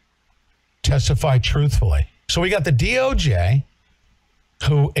testify? Testify truthfully. So we got the DOJ,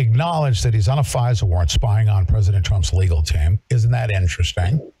 who acknowledged that he's on a FISA warrant spying on President Trump's legal team. Isn't that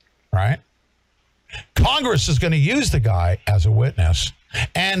interesting? Right? Congress is going to use the guy as a witness.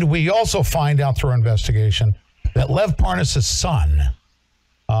 And we also find out through our investigation that Lev Parnas' son,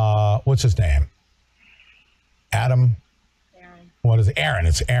 what's his name? Aaron. What is it? Aaron.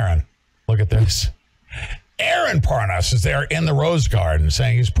 It's Aaron. Look at this. Aaron Parnas is there in the Rose Garden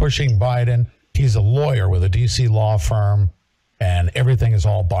saying he's pushing Biden. He's a lawyer with a D.C. law firm, and everything is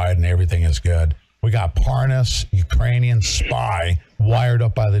all Biden. Everything is good. We got Parnas, Ukrainian spy, wired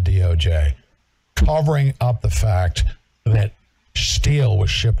up by the DOJ, covering up the fact that steel was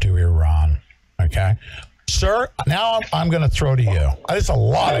shipped to Iran. Okay? Sir, now I'm going to throw to you. It's a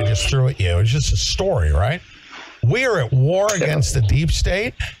lot I just threw at you. It's just a story, right? We are at war against the deep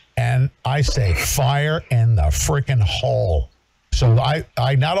state, and I say fire in the freaking hole. So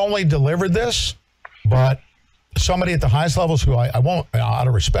I not only delivered this, but somebody at the highest levels who I won't, out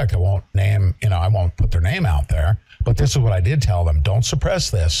of respect, I won't name, I won't put their name out there, but this is what I did tell them. Don't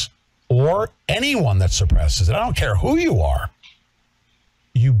suppress this, or anyone that suppresses it. I don't care who you are.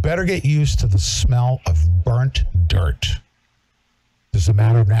 You better get used to the smell of burnt dirt. This is a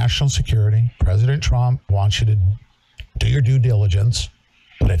matter of national security. President Trump wants you to do your due diligence,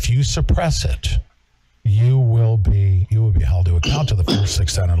 but if you suppress it, you will be held to account to the fullest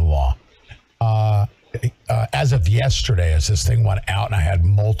extent of the law. As of yesterday, as this thing went out and I had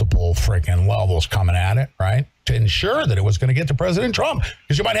multiple freaking levels coming at it, right? to ensure that it was going to get to President Trump,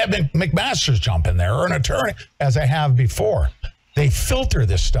 because you might have McMaster's jump in there or an attorney, as I have before. They filter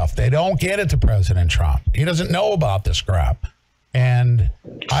this stuff. They don't get it to President Trump. He doesn't know about this crap. And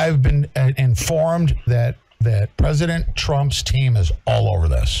I've been informed that President Trump's team is all over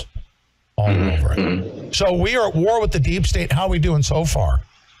this. All over it. So we are at war with the deep state. How are we doing so far?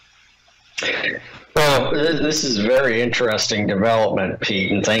 Well, this is a very interesting development,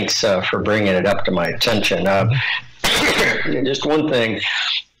 Pete, and thanks for bringing it up to my attention. Just one thing.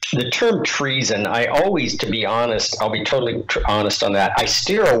 The term treason, I always, to be honest, I'll be totally honest on that. I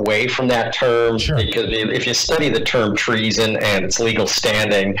steer away from that term because if you study the term treason and its legal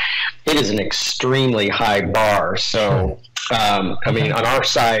standing, it is an extremely high bar. So, I mean, on our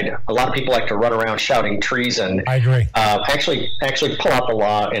side, a lot of people like to run around shouting treason. I agree. Actually pull out the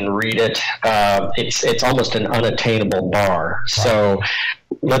law and read it. It's almost an unattainable bar. So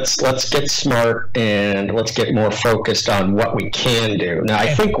let's get smart and let's get more focused on what we can do. Now,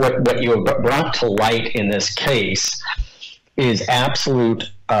 I think what you have brought to light in this case is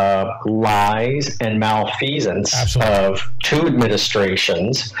absolute lies and malfeasance of two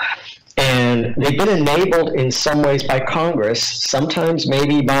administrations. And they've been enabled in some ways by Congress, sometimes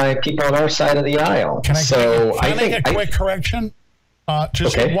maybe by people on our side of the aisle. Can I make a quick correction?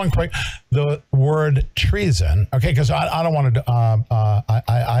 Just one quick. The word treason. Okay, because I don't want to.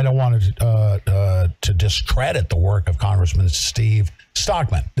 I don't want to discredit the work of Congressman Steve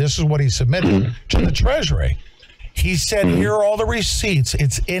Stockman. This is what he submitted to the Treasury. He said, "Here are all the receipts.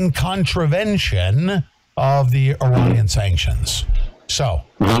 It's in contravention of the Iranian sanctions." So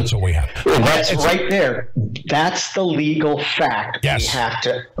that's what we have. That's right there. That's the legal fact we have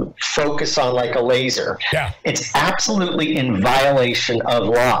to focus on like a laser. Yeah. It's absolutely in violation of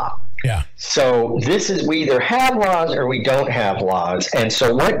law. Yeah. So this is, we either have laws or we don't have laws. And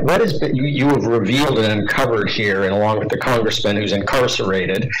so what has been, you have revealed and uncovered here, and along with the congressman who's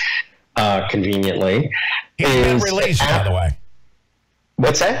incarcerated, conveniently. He's been released, by the way.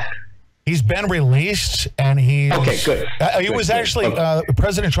 What's that? He's been released, and he's... Okay, good. He was actually...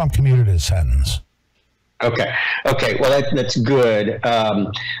 President Trump commuted his sentence. Okay. Well, that's good.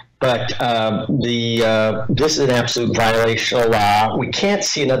 But this is an absolute violation of law. We can't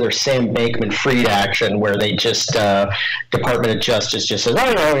see another Sam Bankman-Fried action where they just Department of Justice just says,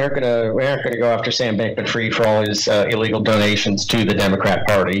 "Oh no, we aren't going to go after Sam Bankman-Fried for all his illegal donations to the Democrat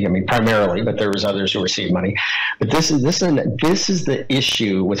Party." I mean, primarily, but there was others who received money. But this is the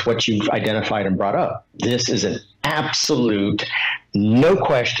issue with what you've identified and brought up. This is an absolute, no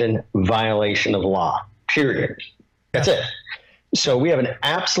question, violation of law. Period. That's it. So we have an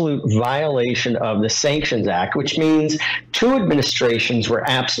absolute violation of the Sanctions Act, which means two administrations were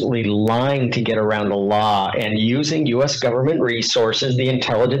absolutely lying to get around the law and using U.S. government resources. The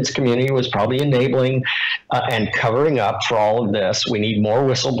intelligence community was probably enabling and covering up for all of this. We need more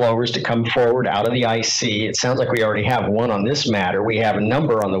whistleblowers to come forward out of the IC. It sounds like we already have one on this matter. We have a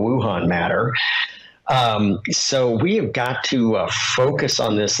number on the Wuhan matter. So we have got to focus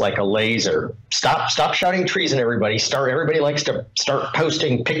on this like a laser. Stop shouting treason, everybody. Everybody likes to start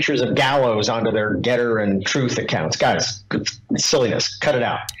posting pictures of gallows onto their Getter and Truth accounts. Guys, silliness. Cut it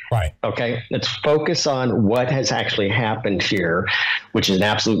out. Right. Okay. Let's focus on what has actually happened here, which is an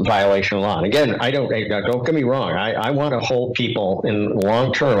absolute violation of law. And again, don't get me wrong. I want to hold people in the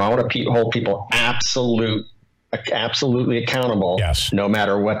long term. I want to hold people absolutely accountable, no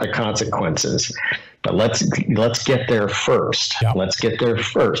matter what the consequences. But let's get there first. Yep. Let's get there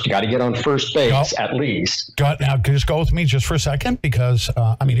first. You got to get on first base at least. Now, just go with me just for a second, because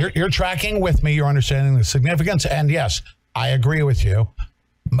I mean, you're tracking with me. You're understanding the significance, and yes, I agree with you.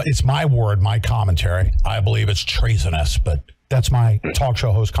 It's my word, my commentary. I believe it's treasonous, but that's my talk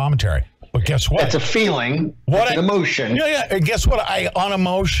show host commentary. But guess what? That's a feeling. That's an emotion. Yeah. And guess what? I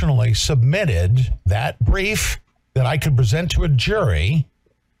unemotionally submitted that brief that I could present to a jury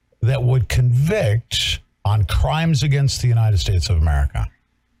that would convict on crimes against the United States of America.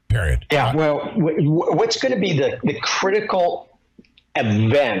 Period. Yeah. Well, what's going to be the critical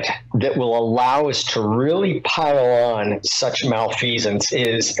event that will allow us to really pile on such malfeasance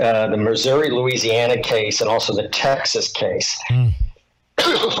is the Missouri-Louisiana case and also the Texas case.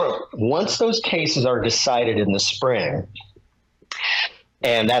 Once those cases are decided in the spring,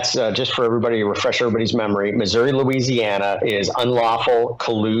 and that's just for everybody to refresh everybody's memory, Missouri, Louisiana is unlawful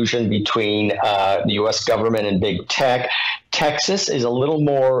collusion between the U.S. government and big tech. Texas is a little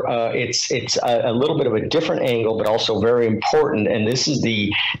more, it's a little bit of a different angle, but also very important. And this is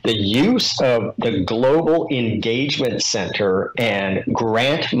the use of the Global Engagement Center and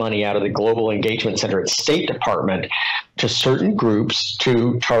grant money out of the Global Engagement Center at State Department to certain groups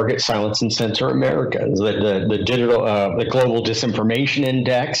to target, silence, and censor Americans. The digital, the Global Disinformation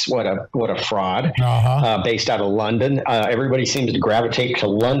Index, what a fraud, based out of London. Everybody seems to gravitate to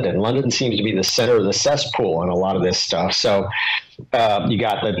London. London seems to be the center of the cesspool on a lot of this stuff. So you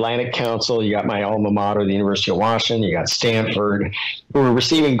got the Atlantic Council, you got my alma mater, the University of Washington, you got Stanford, who are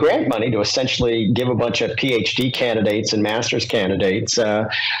receiving grant money to essentially give a bunch of PhD candidates and master's candidates,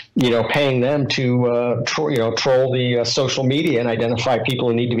 paying them to troll the social media and identify people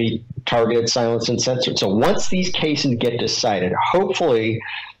who need to be targeted, silenced, and censored. So once these cases get decided, hopefully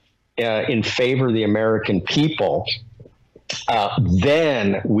in favor of the American people,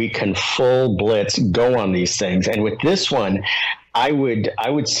 then we can full blitz go on these things. And with this one, I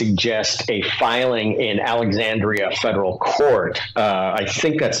would suggest a filing in Alexandria Federal Court. I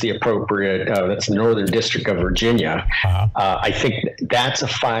think that's the appropriate. That's the Northern District of Virginia. I think that's a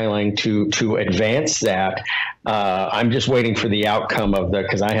filing to advance that. I'm just waiting for the outcome of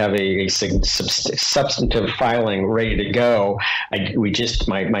because I have a substantive filing ready to go.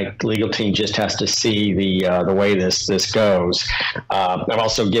 My legal team just has to see the way this goes. I'm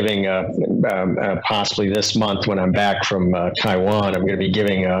also giving possibly this month when I'm back from Taiwan, I'm going to be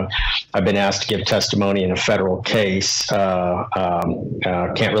giving I've been asked to give testimony in a federal case.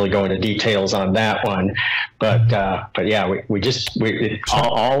 Can't really go into details on that one, but yeah,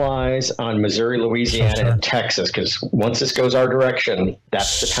 all eyes on Missouri, Louisiana, and Texas, because once this goes our direction,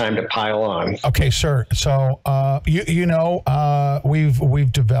 that's the time to pile on. Okay, sir. So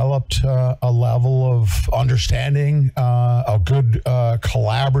we've developed a level of understanding, a good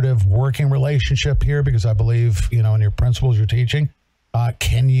collaborative working relationship here, because I believe in your principles you're teaching.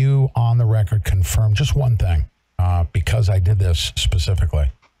 Can you, on the record, confirm just one thing? Because I did this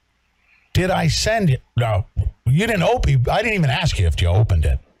specifically. Did I send it? No, you didn't open. I didn't even ask you if you opened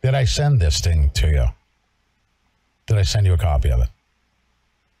it. Did I send this thing to you? Did I send you a copy of it?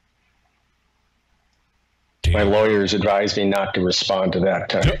 My lawyers advised me not to respond to that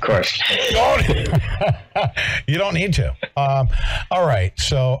question. You don't need to. All right.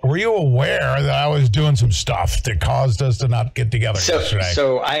 So were you aware that I was doing some stuff that caused us to not get together yesterday?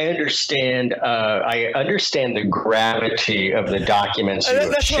 So I understand. I understand the gravity of the documents you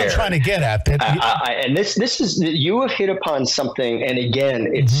have That's shared. what I'm trying to get at. And this is, you have hit upon something. And again,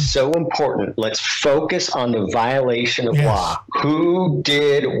 it's so important. Let's focus on the violation of law. Who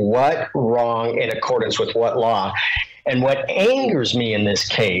did what wrong in accordance with what law? And what angers me in this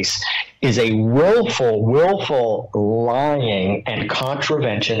case is a willful lying and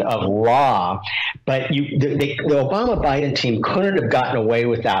contravention of law. But the Obama-Biden team couldn't have gotten away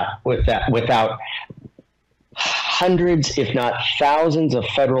with that without hundreds, if not thousands, of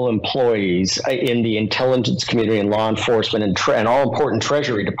federal employees in the intelligence community and law enforcement and all important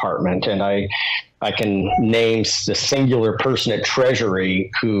Treasury Department. And I can name the singular person at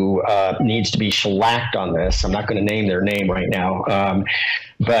Treasury who needs to be shellacked on this. I'm not going to name their name right now,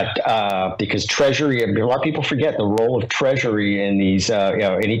 but because Treasury, a lot of people forget the role of Treasury in these.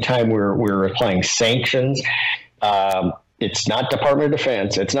 Anytime we're applying sanctions. It's not Department of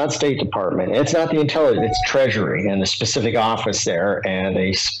Defense. It's not State Department. It's not the intelligence. It's Treasury and the specific office there and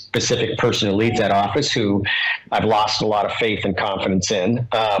a specific person who leads that office who I've lost a lot of faith and confidence in.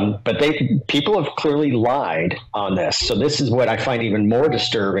 But people have clearly lied on this. So this is what I find even more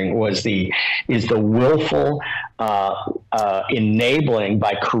disturbing is the willful enabling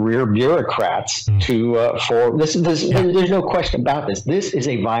by career bureaucrats there's no question about this. This is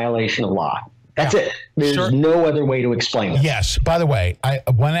a violation of law. That's it. There's no other way to explain it. Yes. By the way,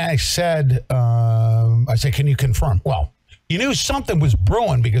 when I said, can you confirm? Well, you knew something was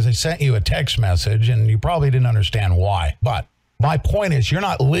brewing because I sent you a text message and you probably didn't understand why. But my point is, you're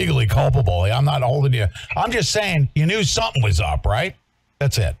not legally culpable. I'm not holding you. I'm just saying you knew something was up, right?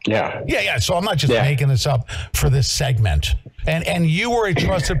 That's it. Yeah. So I'm not just making this up for this segment. And you were a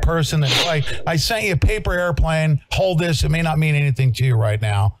trusted person that I sent you a paper airplane. Hold this. It may not mean anything to you right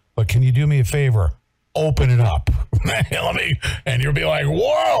now. But can you do me a favor? Open it up. And you'll be like,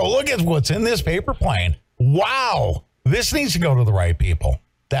 whoa, look at what's in this paper plane. Wow. This needs to go to the right people.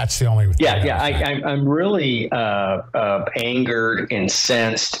 That's the only thing. I'm really angered,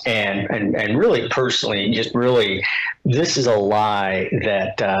 incensed, and really personally, just really, this is a lie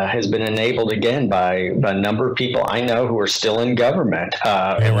that has been enabled again by a number of people I know who are still in government.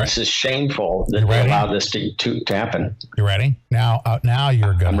 And this is shameful that they allowed this to happen. You ready? Now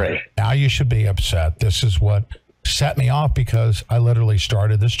you're good. I'm ready. Now you should be upset. This is what set me off because I literally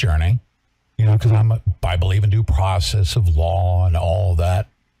started this journey, because I believe in due process of law and all that,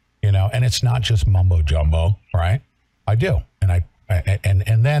 and it's not just mumbo jumbo, right? I do.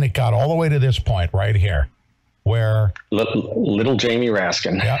 And then it got all the way to this point right here where little Jamie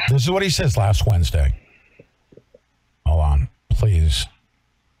Raskin. Yeah. This is what he says last Wednesday. Hold on, please.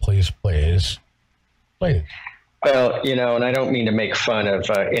 Well, and I don't mean to make fun of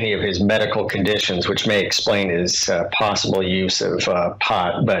any of his medical conditions, which may explain his possible use of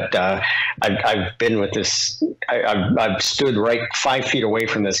pot. But I've been with this. I've stood right 5 feet away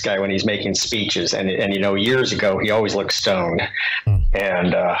from this guy when he's making speeches, and years ago he always looked stoned.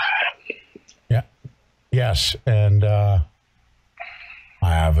 And yes, and I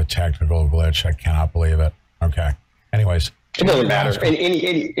have a technical glitch. I cannot believe it. Okay. Anyways. It doesn't matter.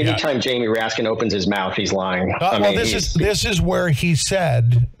 Anytime Jamie Raskin opens his mouth, he's lying. This is where he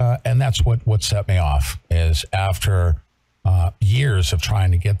said, and that's what set me off, is after years of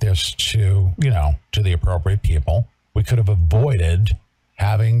trying to get this to the appropriate people, we could have avoided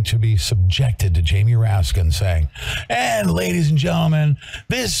having to be subjected to Jamie Raskin saying, and ladies and gentlemen,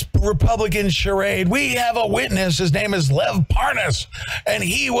 this Republican charade, we have a witness. His name is Lev Parnas, and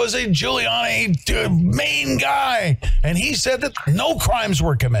he was a Giuliani main guy. And he said that no crimes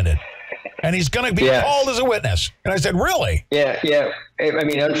were committed. And he's going to be called as a witness. And I said, really? Yeah. I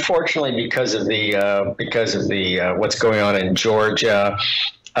mean, unfortunately, because of the what's going on in Georgia,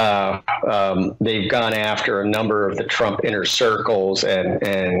 they've gone after a number of the Trump inner circles,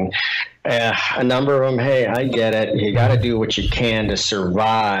 and a number of them. Hey, I get it. You got to do what you can to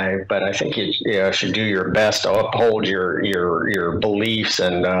survive, but I think you should do your best to uphold your beliefs.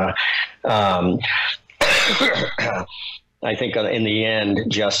 And I think in the end,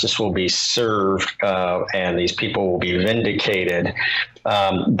 justice will be served, and these people will be vindicated.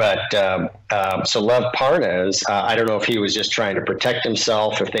 So Lev Parnas, I don't know if he was just trying to protect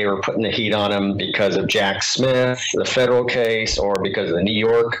himself, if they were putting the heat on him because of Jack Smith, the federal case, or because of the New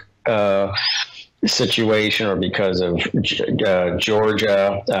York situation, or because of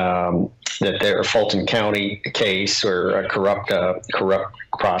Georgia, that their Fulton County case, where a corrupt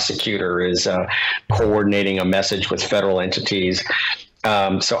prosecutor is coordinating a message with federal entities.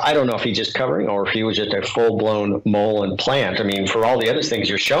 So I don't know if he's just covering, or if he was just a full-blown mole and plant. I mean, for all the other things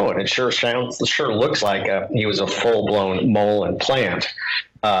you're showing, it sure looks like he was a full-blown mole and plant.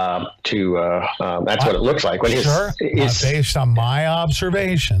 That's what it looks like. Based on my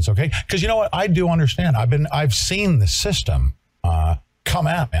observations, okay? Because you know what, I do understand. I've seen the system come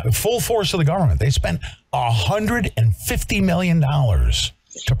at me. The full force of the government. They spent $150 million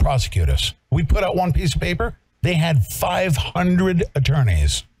to prosecute us. We put out one piece of paper. They had 500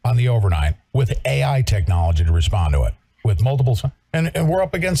 attorneys on the overnight with AI technology to respond to it, with multiple, and we're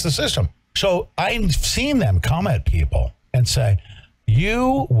up against the system. So I've seen them come at people and say,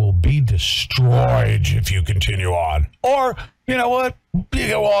 you will be destroyed if you continue on. Or, you know what, you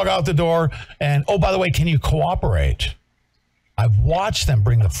can walk out the door and, oh, by the way, can you cooperate? I've watched them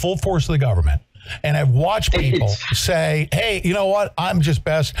bring the full force of the government. And I've watched people say, hey, you know what? I'm just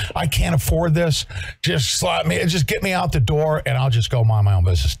best. I can't afford this. Just get me out the door and I'll just go mind my own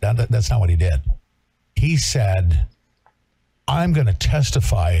business. That's not what he did. He said, I'm going to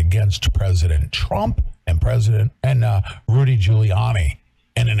testify against President Trump and Rudy Giuliani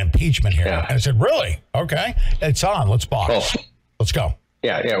in an impeachment hearing. Yeah. And I said, really? Okay. It's on. Let's box. Let's go.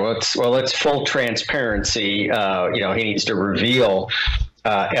 Yeah. Well, it's full transparency. He needs to reveal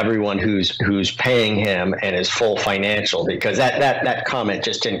everyone who's paying him and his full financial, because that comment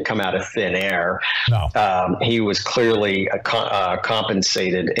just didn't come out of thin air. No. He was clearly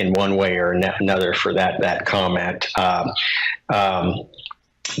compensated in one way or another for that comment,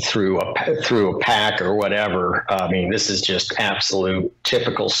 through a PAC or whatever. I mean, this is just absolute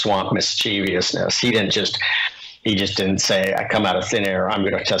typical swamp mischievousness. He just didn't say, I come out of thin air, I'm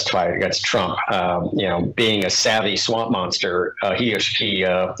going to testify against Trump. Being a savvy swamp monster, he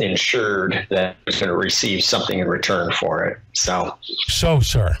ensured that he was going to receive something in return for it. So,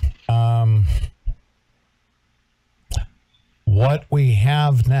 sir, what we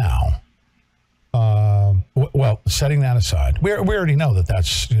have now, setting that aside, we already know that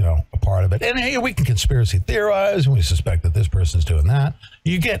that's, a part of it. And hey, we can conspiracy theorize, and we suspect that this person's doing that.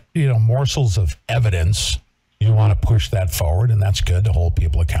 You get, morsels of evidence. You want to push that forward, and that's good to hold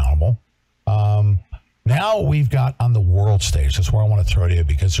people accountable. Now we've got on the world stage. That's where I want to throw to you,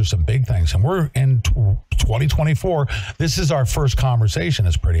 because there's some big things. And we're in 2024. This is our first conversation.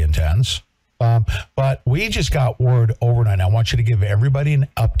 It's pretty intense. But we just got word overnight. I want you to give everybody an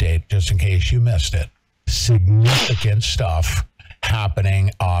update just in case you missed it. Significant stuff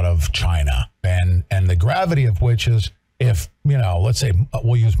happening out of China, and the gravity of which is, if, you know, let's say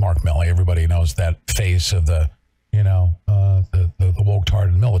we'll use Mark Milley. Everybody knows that face of the, you know, the woke tard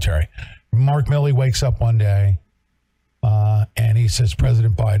in the military. Mark Milley wakes up one day and he says,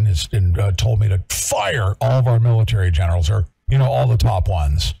 President Biden has told me to fire all of our military generals, or, you know, all the top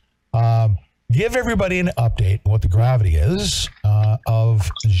ones. Give everybody an update on what the gravity is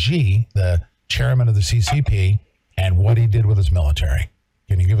of Xi, the chairman of the CCP, and what he did with his military.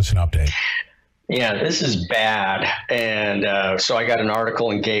 Can you give us an update? Yeah, this is bad. And so I got an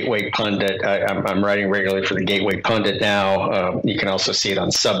article in Gateway Pundit. I'm writing regularly for the Gateway Pundit now. You can also see it on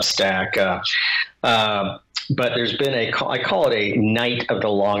Substack. But there's been I call it a night of the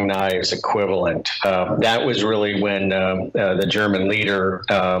long knives equivalent. That was really when the German leader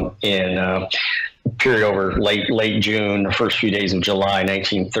in period over late June, the first few days of July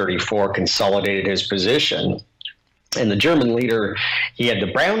 1934, consolidated his position. And the German leader, he had the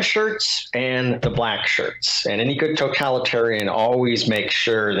brown shirts and the black shirts. And any good totalitarian always makes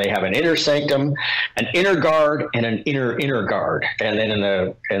sure they have an inner sanctum, an inner guard, and an inner guard. And then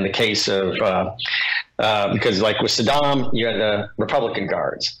in the case of because like with Saddam, you had the Republican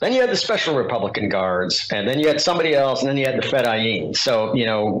guards, then you had the special Republican guards, and then you had somebody else, and then you had the Fedayeen. So, you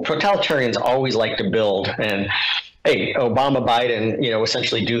know, totalitarians always like to build, and hey, Obama, Biden, you know,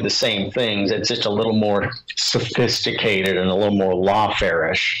 essentially do the same things. It's just a little more sophisticated and a little more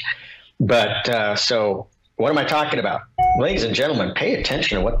lawfare-ish. But so what am I talking about? Ladies and gentlemen, pay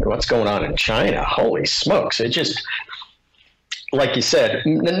attention to what's going on in China. Holy smokes. It just, like you said,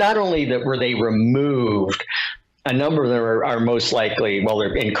 not only that were they removed, a number of them are most likely, well,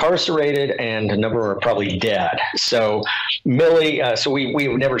 they're incarcerated, and a number are probably dead. So Milley, so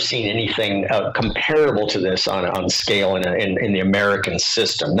we've never seen anything comparable to this on scale in the American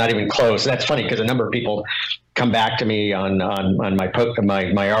system, not even close. That's funny because a number of people come back to me on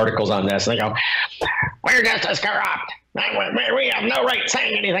my articles on this, and they go, "We're just as corrupt. We have no right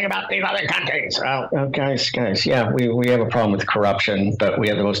saying anything about these other countries." Guys, yeah, we have a problem with corruption, but we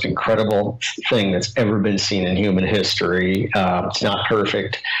have the most incredible thing that's ever been seen in human history. It's not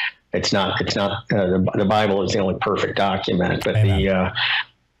perfect. It's not. The Bible is the only perfect document, but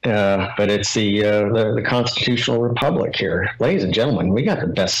but it's the constitutional republic here, ladies and gentlemen. We got the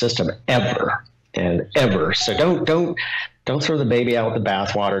best system ever. So don't throw the baby out with the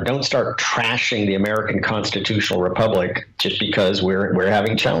bathwater. Don't start trashing the American constitutional republic just because we're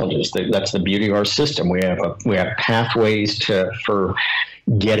having challenges. That's the beauty of our system. We have pathways for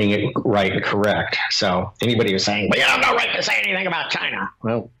getting it right and correct. So anybody who's saying, "Well, you have no right to say anything about China,"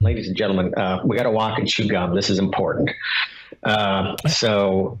 well, ladies and gentlemen, we got to walk and chew gum. This is important.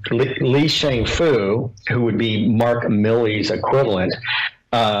 So Li Shangfu, who would be Mark Milley's equivalent,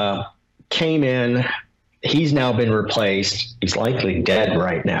 came in. He's now been replaced. He's likely dead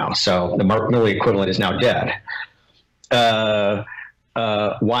right now. So the Mark Milley equivalent is now dead. Wei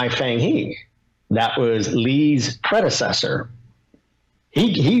Fenghe, that was Li's predecessor.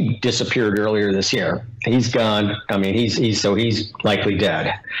 He disappeared earlier this year. He's gone. I mean, he's likely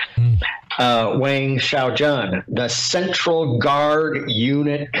dead. Wang Xiaojun, the Central Guard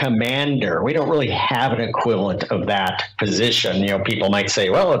Unit Commander. We don't really have an equivalent of that position. You know, people might say,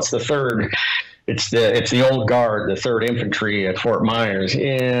 well, it's the third. It's the old guard, the 3rd Infantry at Fort Myers,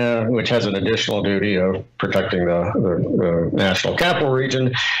 which has an additional duty of protecting the National Capital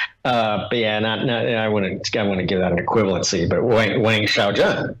Region. But yeah, I wouldn't give that an equivalency. But Wang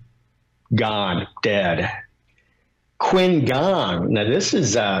Xiaojun, gone, dead. Qin Gang. Now this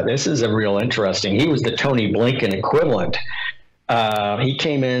is a real interesting. He was the Tony Blinken equivalent. He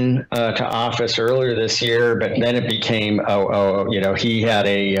came in to office earlier this year, but then it became he had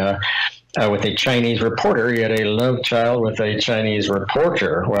with a Chinese reporter. He had a love child with a Chinese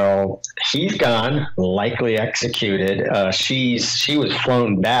reporter. Well, he's gone, likely executed. She was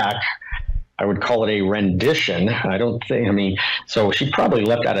flown back. I would call it a rendition. So she probably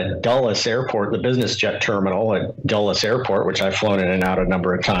left out of Dulles Airport, the business jet terminal at Dulles Airport, which I've flown in and out a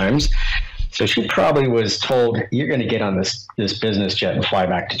number of times. So she probably was told, you're going to get on this business jet and fly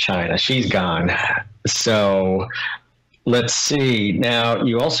back to China. She's gone. So let's see. Now,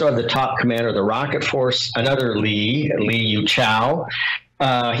 you also have the top commander of the rocket force, another Li Yuchao.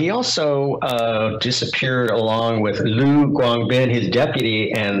 He also disappeared along with Liu Guangbin, his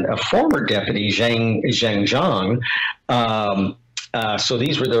deputy, and a former deputy, Zheng Zhang. So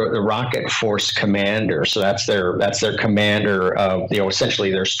these were the rocket force commanders. So that's their commander of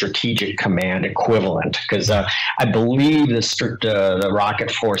essentially their strategic command equivalent. Because I believe the rocket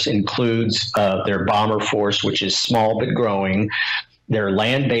force includes their bomber force, which is small but growing. their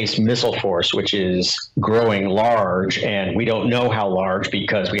land-based missile force, which is growing large, and we don't know how large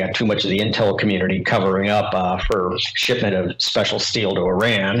because we got too much of the intel community covering up for shipment of special steel to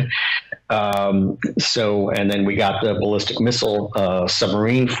Iran. And then we got the ballistic missile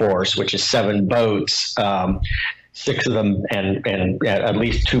submarine force, which is 7 boats. 6 of them, and at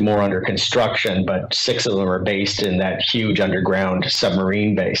least 2 more under construction, but 6 of them are based in that huge underground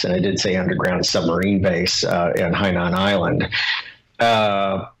submarine base. And I did say underground submarine base in Hainan Island.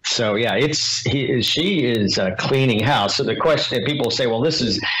 So yeah, she is cleaning house. So the question, people say, well,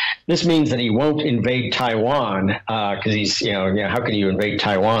 this means that he won't invade Taiwan because he's, how can you invade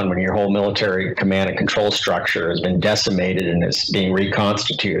Taiwan when your whole military command and control structure has been decimated and is being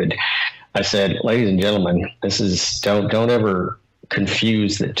reconstituted? I said, ladies and gentlemen, this is don't ever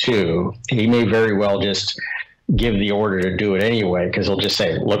confuse the two. He may very well just give the order to do it anyway, because he'll just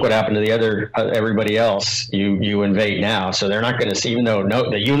say, look what happened to the other everybody else. You invade now. So they're not going to see, even though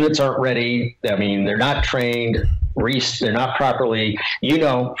the units aren't ready. I mean, they're not trained. They're not properly,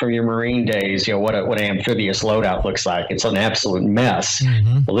 from your Marine days, what an amphibious loadout looks like. It's an absolute mess.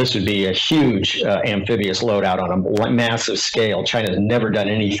 Well, this would be a huge amphibious loadout on a massive scale. China's never done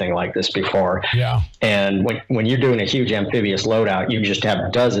anything like this before. Yeah. And when you're doing a huge amphibious loadout, you just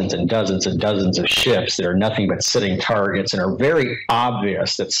have dozens and dozens and dozens of ships that are nothing but sitting targets and are very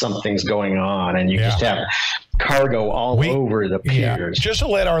obvious that something's going on. And you just have cargo all over the piers. Just to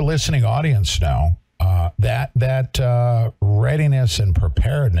let our listening audience know, that readiness and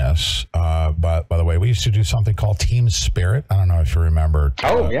preparedness. By the way, we used to do something called Team Spirit. I don't know if you remember.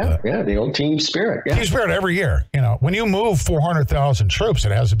 The old Team Spirit. Yeah. Team Spirit every year. When you move 400,000 troops,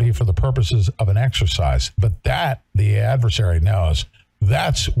 it has to be for the purposes of an exercise. But that the adversary knows.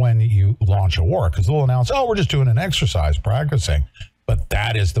 That's when you launch a war, because they'll announce, "Oh, we're just doing an exercise, practicing." But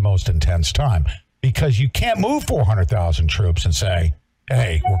that is the most intense time, because you can't move 400,000 troops and say,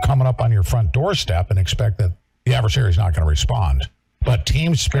 hey, we're coming up on your front doorstep, and expect that the adversary is not going to respond. But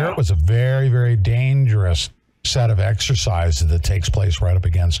Team Spirit was a very, very dangerous set of exercises that takes place right up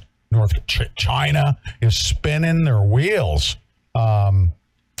against China is spinning their wheels when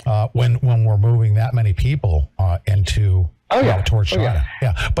we're moving that many people towards China.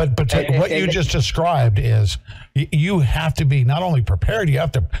 But what you just described is you have to be not only prepared, you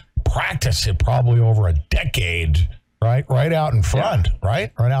have to practice it probably over a decade. Right out in front,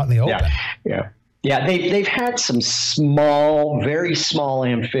 right out in the open. Yeah, they've had some very small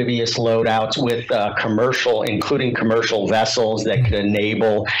amphibious loadouts with including commercial vessels that could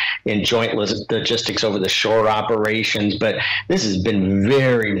enable in joint logistics over the shore operations. But this has been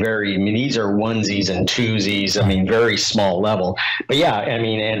very, very, these are onesies and twosies. Very small level. But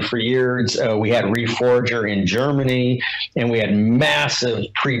and for years we had Reforger in Germany, and we had massive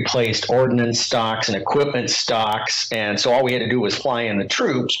pre-placed ordnance stocks and equipment stocks. And so all we had to do was fly in the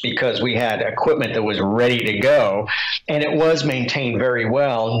troops, because we had equipment that was ready to go, and it was maintained very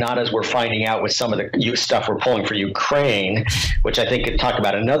well, not as we're finding out with some of the stuff we're pulling for Ukraine, which I think could talk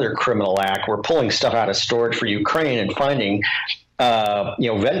about another criminal act. We're pulling stuff out of storage for Ukraine and finding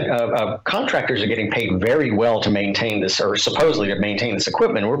contractors are getting paid very well to maintain this, or supposedly to maintain this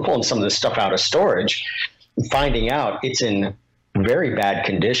equipment. We're pulling some of this stuff out of storage and finding out it's in very bad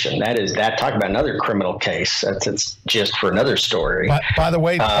condition. Talk about another criminal case. It's just for another story. By the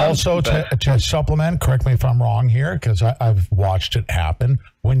way, to supplement, correct me if I'm wrong here, because I've watched it happen.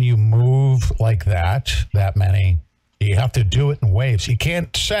 When you move like that many, you have to do it in waves. You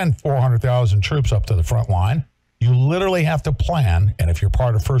can't send 400,000 troops up to the front line. You literally have to plan. And if you're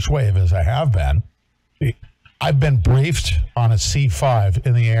part of first wave, as I have been, I've been briefed on a C-5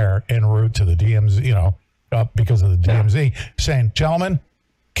 in the air en route to the DMZ, because of the DMZ, saying, gentlemen,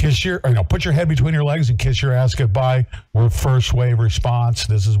 put your head between your legs and kiss your ass goodbye. We're first wave response.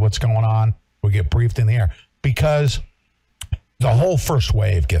 This is what's going on. We get briefed in the air, because the whole first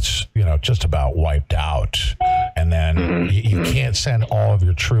wave gets, just about wiped out. And then you can't send all of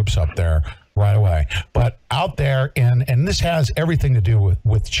your troops up there right away. But out there, and this has everything to do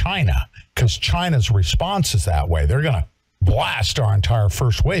with China, because China's response is that way. They're going to blast our entire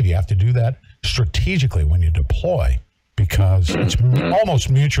first wave. You have to do that strategically when you deploy, because it's almost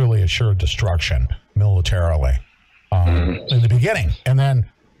mutually assured destruction militarily in the beginning. And then,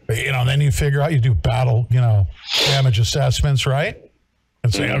 then you figure out, you do battle, damage assessments, right?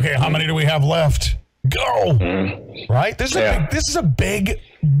 And say, okay, how many do we have left? Go. Right? This is a big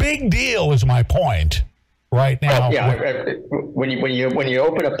deal, is my point. Right now, when you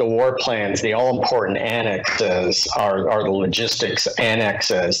open up the war plans, the all-important annexes are the logistics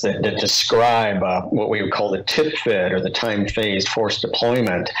annexes that describe what we would call the tip fit, or the time-phased force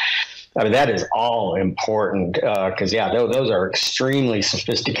deployment. I mean, that is all important because, those are extremely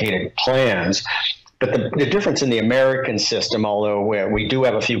sophisticated plans. But the difference in the American system, although we do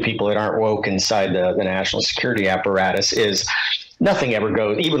have a few people that aren't woke inside the national security apparatus, is nothing ever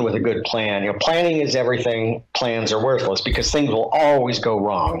goes, even with a good plan. Planning is everything. Plans are worthless because things will always go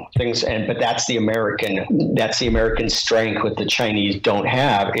wrong. But that's the American strength. What the Chinese don't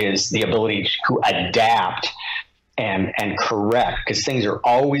have is the ability to adapt and correct, because things are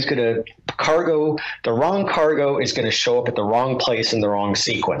always going to the wrong cargo is going to show up at the wrong place in the wrong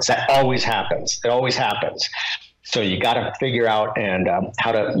sequence. That always happens. It always happens. So you got to figure out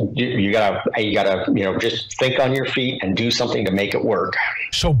you got to just think on your feet and do something to make it work.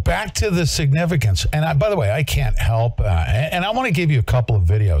 So back to the significance. And by the way, I can't help, and I want to give you a couple of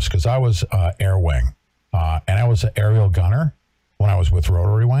videos because I was air wing and I was an aerial gunner when I was with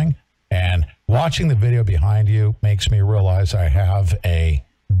Rotary Wing. And watching the video behind you makes me realize I have a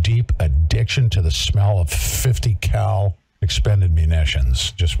deep addiction to the smell of 50 cal expended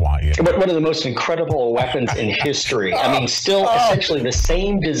munitions. Just want you. One of the most incredible weapons in history. I mean, still essentially the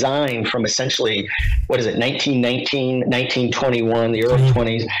same design from essentially, 1919, 1921, the early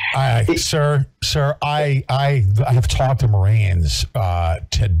 20s. Sir, I have talked to Marines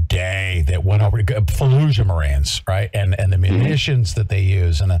today that went over to Fallujah Marines, right? And the munitions that they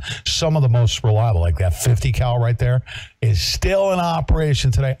use, and some of the most reliable, like that 50 cal right there, is still in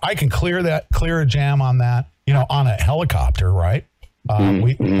operation today. I can clear a jam on that. On a helicopter, right?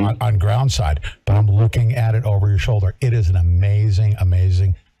 On ground side, but I'm looking at it over your shoulder. It is an amazing.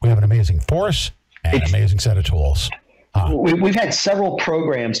 We have an amazing force and an amazing set of tools. We've had several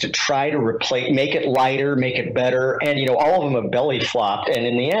programs to try to make it lighter, make it better, and all of them have belly flopped. And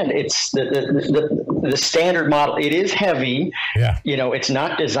in the end, it's the standard model. It is heavy. Yeah. It's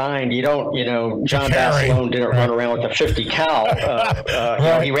not designed. You don't. John Basilone didn't run around with a 50 cal.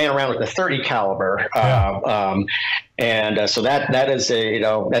 Right. He ran around with a 30 caliber. And so that is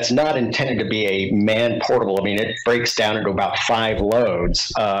that's not intended to be a man portable. I mean, it breaks down into about 5 loads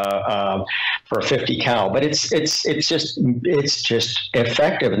for a 50 cal, but it's just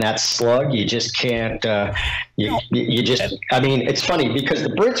effective. And that slug, you just can't. You just. I mean, it's funny because the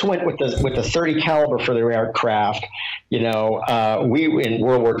Brits went with the 30 caliber for their aircraft. We in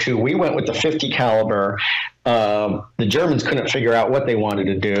World War II we went with the 50 caliber. The Germans couldn't figure out what they wanted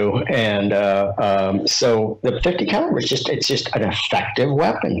to do, and so the 50 caliber is just an effective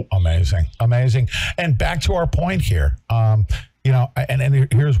weapon. Amazing. And back to our point here, and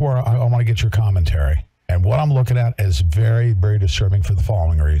here's where I want to get your commentary. And what I'm looking at is very, very disturbing for the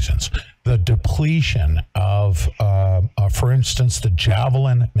following reasons: the depletion of, for instance, the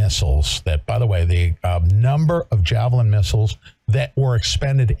Javelin missiles. That, by the way, the number of Javelin missiles that were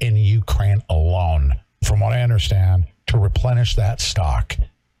expended in Ukraine alone, from what I understand, to replenish that stock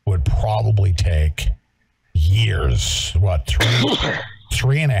would probably take years. What,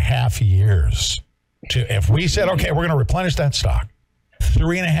 3.5 years? If we said, okay, we're going to replenish that stock,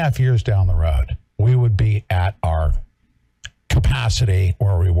 3.5 years down the road, we would be at our capacity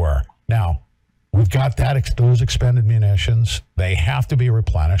where we were. Now, we've got those expended munitions. They have to be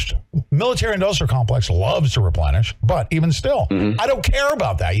replenished. Military industrial complex loves to replenish, but even still, I don't care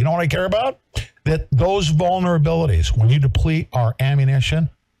about that. You know what I care about? That those vulnerabilities, when you deplete our ammunition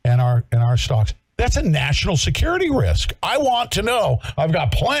and our stocks, that's a national security risk. I want to know I've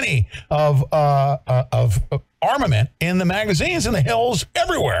got plenty of armament in the magazines, in the hills,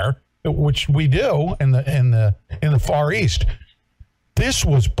 everywhere, which we do in the Far East. This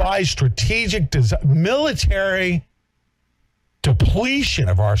was by strategic military depletion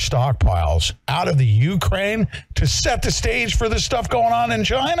of our stockpiles out of the Ukraine to set the stage for this stuff going on in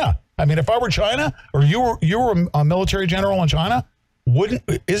China. I mean, if I were China, or you were a military general in China,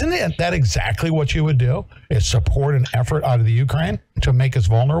 isn't it that exactly what you would do? Is support an effort out of the Ukraine to make us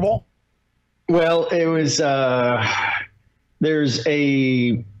vulnerable? Well, it was there's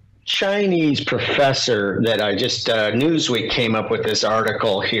a Chinese professor that I just Newsweek came up with this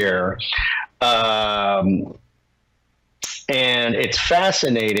article here, and it's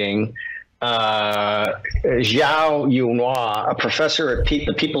fascinating. Zhao Yunhua, a professor at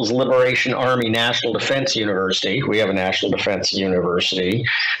the People's Liberation Army National Defense University. We have a National Defense University.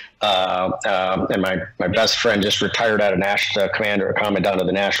 And my best friend just retired out of commandant of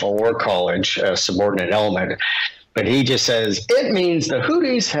the National War College, subordinate element. But he just says, it means the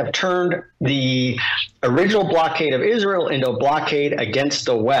Houthis have turned the original blockade of Israel into a blockade against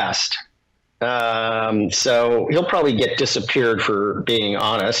the West. So he'll probably get disappeared for being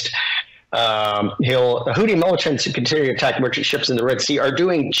honest. The Houthi militants who continue to attack merchant ships in the Red Sea are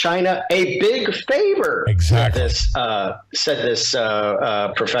doing China a big favor. Exactly. Said this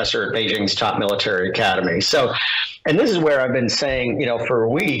professor at Beijing's top military academy. So, and this is where I've been saying, for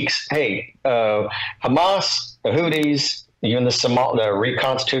weeks, hey, Hamas, the Houthis, even the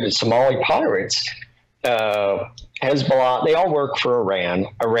reconstituted Somali pirates, Hezbollah, they all work for Iran.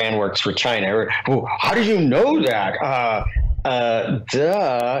 Iran works for China. Well, how do you know that?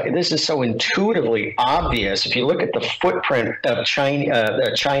 This is so intuitively obvious. If you look at the footprint of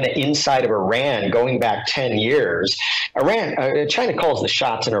China inside of Iran going back 10 years, China calls the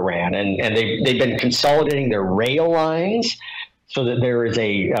shots in Iran, and they've been consolidating their rail lines so that there is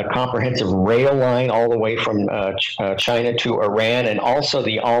a comprehensive rail line all the way from China to Iran, and also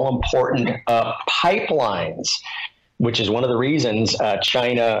the all-important pipelines, which is one of the reasons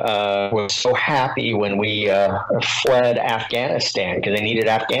China was so happy when we fled Afghanistan, because they needed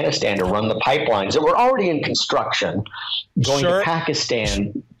Afghanistan to run the pipelines that were already in construction going to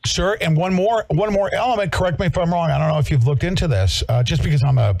Pakistan. Sure. And one more element, correct me if I'm wrong, I don't know if you've looked into this, just because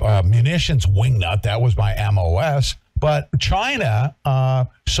I'm a munitions wingnut, that was my MOS, but China,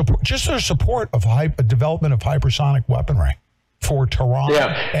 just their support of development of hypersonic weaponry for Tehran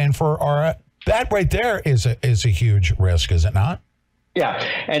and for our... That right there is a huge risk, is it not? Yeah,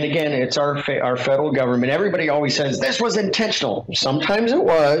 and again, it's our federal government. Everybody always says this was intentional. Sometimes it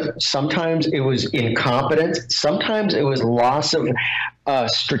was. Sometimes it was incompetence. Sometimes it was loss of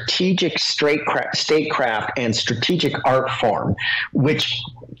strategic statecraft and strategic art form, which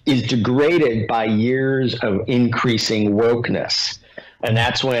is degraded by years of increasing wokeness. And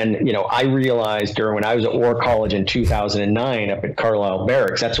that's when, I realized when I was at War College in 2009 up at Carlisle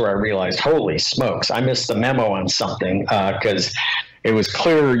Barracks, that's where I realized, holy smokes, I missed the memo on something, because it was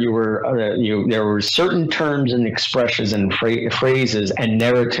clear there were certain terms and expressions and phrases and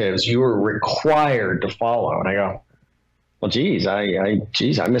narratives you were required to follow. And I go, well, geez, I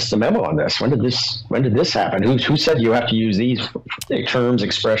missed the memo on this. When did this happen? Who said you have to use these terms,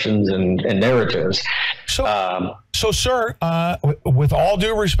 expressions, and narratives? So, sir, with all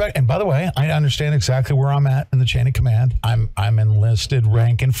due respect, and by the way, I understand exactly where I'm at in the chain of command. I'm enlisted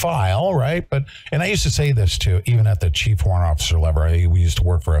rank and file, right? And I used to say this too, even at the chief warrant officer level. We used to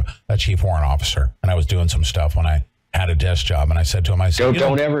work for a chief warrant officer, and I was doing some stuff when I had a desk job, and I said to him,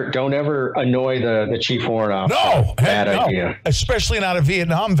 don't ever annoy the chief warrant officer. No, bad idea. Especially not a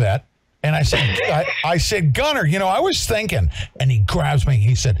Vietnam vet. And I said, Gunner, I was thinking, and he grabs me.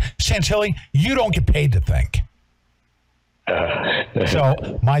 He said, Santilli, you don't get paid to think.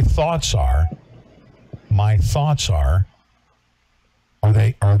 So my thoughts are, are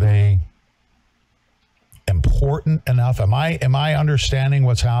they important enough? Am I understanding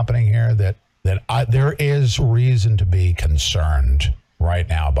what's happening here that there is reason to be concerned right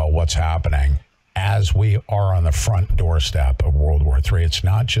now about what's happening as we are on the front doorstep of World War III? It's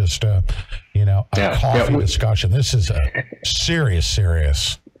not just a coffee discussion. This is a serious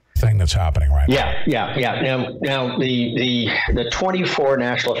thing that's happening right now. Now the 24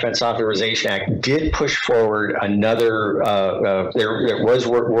 National Defense Authorization Act did push forward another. There was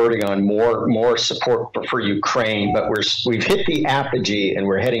wording on more support for Ukraine, but we've hit the apogee and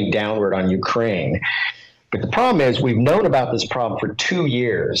we're heading downward on Ukraine. But the problem is we've known about this problem for 2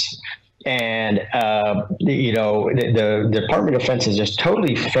 years. And, the Department of Defense has just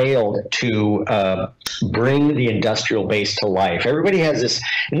totally failed to bring the industrial base to life. Everybody has this,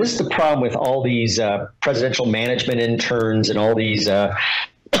 and this is the problem with all these presidential management interns and all these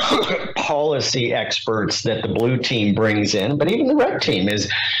policy experts that the blue team brings in, but even the red team is,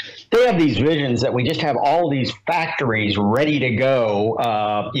 they have these visions that we just have all these factories ready to go.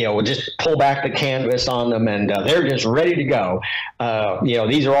 We'll just pull back the canvas on them, and they're just ready to go.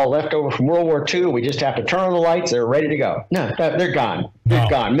 These are all left over from World War II. We just have to turn on the lights. They're ready to go. No, they're gone. They're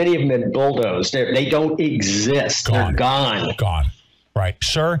gone. Many of them have been bulldozed. They don't exist. They're gone. Gone. Right.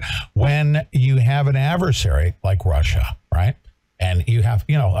 Sir, when you have an adversary like Russia, right? And you have,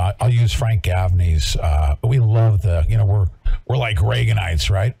 I'll use Frank Gaffney's, we love we're like Reaganites,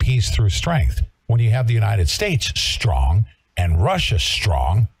 right? Peace through strength. When you have the United States strong and Russia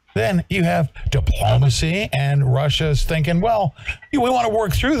strong, then you have diplomacy, and Russia's thinking, well, we want to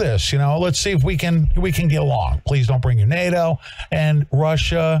work through this. Let's see if we can get along. Please don't bring your NATO. And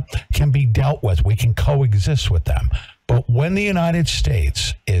Russia can be dealt with. We can coexist with them. But when the United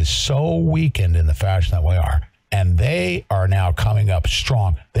States is so weakened in the fashion that we are, and they are now coming up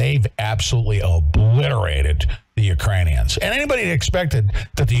strong, they've absolutely obliterated the Ukrainians. And anybody expected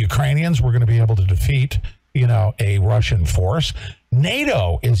that the Ukrainians were going to be able to defeat a Russian force.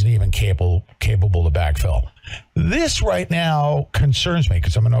 NATO isn't even capable to backfill. This right now concerns me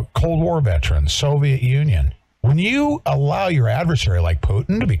because I'm a Cold War veteran, Soviet Union. When you allow your adversary like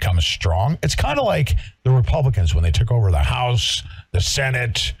Putin to become strong, it's kind of like the Republicans when they took over the House, the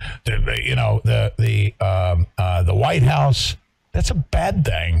Senate, the White House. That's a bad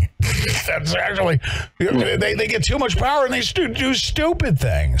thing. That's actually, they get too much power and they do stupid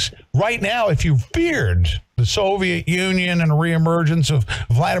things. Right now, if you feared the Soviet Union and the reemergence of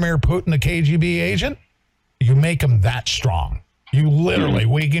Vladimir Putin, the KGB agent, you make him that strong. You literally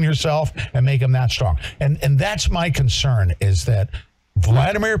weaken yourself and make him that strong. And that's my concern, is that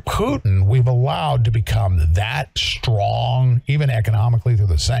Vladimir Putin, we've allowed to become that strong, even economically through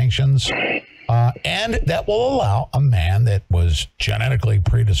the sanctions. And that will allow a man that was genetically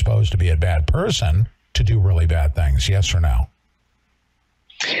predisposed to be a bad person to do really bad things. Yes or no?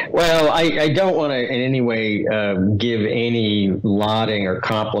 Well, I don't want to in any way give any lauding or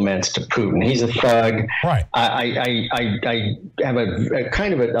compliments to Putin. He's a thug. Right. I have a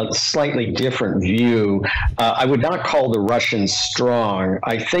kind of a slightly different view. I would not call the Russians strong.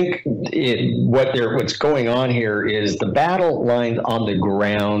 I think what's going on here is the battle lines on the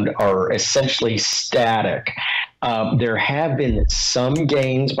ground are essentially static. There have been some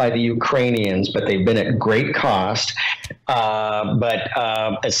gains by the Ukrainians, but they've been at great cost. But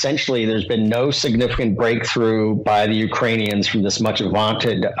essentially, there's been no significant breakthrough by the Ukrainians from this much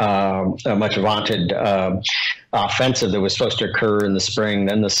vaunted offensive that was supposed to occur in the spring,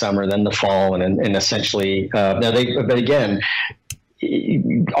 then the summer, then the fall, and essentially, but again,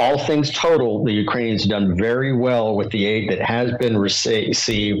 all things total, the Ukrainians have done very well with the aid that has been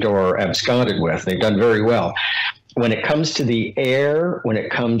received or absconded with. They've done very well. When it comes to the air, when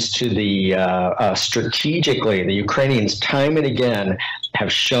it comes to the strategically, the Ukrainians time and again have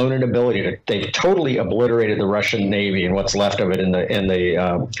shown an ability to. They've totally obliterated the Russian Navy and what's left of it in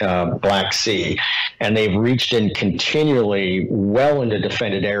the Black Sea, and they've reached in continually well into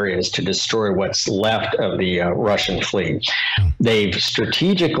defended areas to destroy what's left of the Russian fleet. They've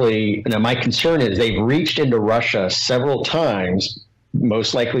strategically. Now, my concern is they've reached into Russia several times,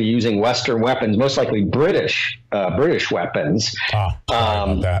 most likely using Western weapons, most likely British weapons. Sorry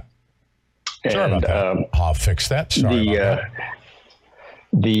about that. I'll fix that. Sorry about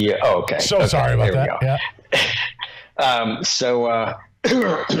that. Okay. Sorry about that. Yeah.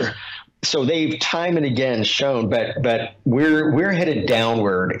 So they've time and again shown, but we're headed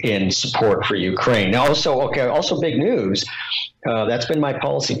downward in support for Ukraine. Now, also big news. That's been my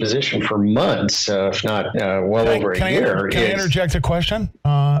policy position for months, if not over a year. Can I interject a question?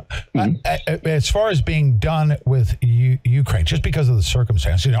 As far as being done with Ukraine, just because of the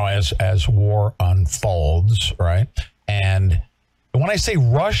circumstance, as war unfolds, right? And when I say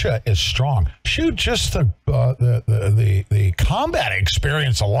Russia is strong, shoot, just the combat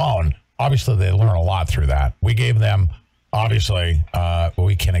experience alone. Obviously, they learn a lot through that. We gave them, obviously,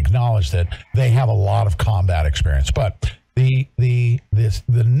 we can acknowledge that they have a lot of combat experience. But the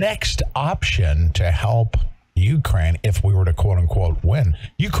next option to help Ukraine, if we were to quote unquote win,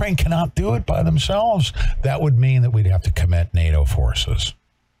 Ukraine cannot do it by themselves. That would mean that we'd have to commit NATO forces.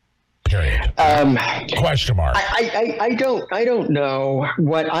 Period. Question mark. I don't know.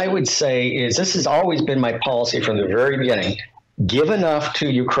 What I would say is this has always been my policy from the very beginning. Give enough to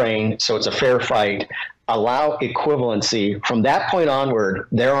Ukraine so it's a fair fight. Allow equivalency. From that point onward,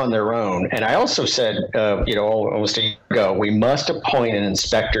 they're on their own. And I also said, almost a year ago, we must appoint an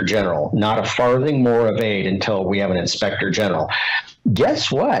inspector general, not a farthing more of aid until we have an inspector general.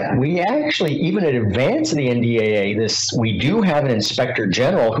 Guess what? We actually, even in advance of the NDAA, we do have an inspector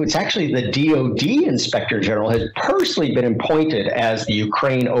general who's actually the DOD inspector general, has personally been appointed as the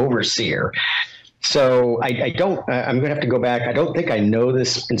Ukraine overseer. So I'm going to have to go back. I don't think I know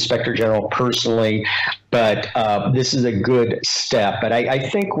this inspector general personally, but this is a good step. But I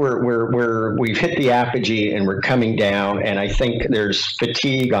think we've hit the apogee and we're coming down. And I think there's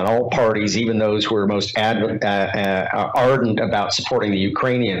fatigue on all parties, even those who are most ardent about supporting the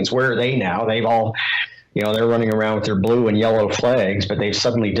Ukrainians. Where are they now? They've all, they're running around with their blue and yellow flags, but they've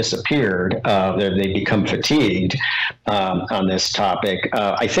suddenly disappeared. They've become fatigued on this topic.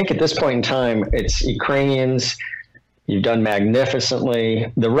 I think at this point in time, it's Ukrainians. You've done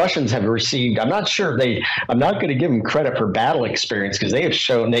magnificently. The Russians have received, I'm not going to give them credit for battle experience, because they have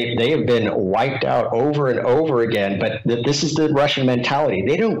shown they have been wiped out over and over again. But this is the Russian mentality.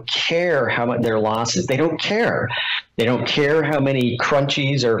 They don't care how much their losses. They don't care. They don't care how many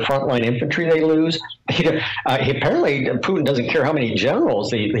crunchies or frontline infantry they lose. Apparently, Putin doesn't care how many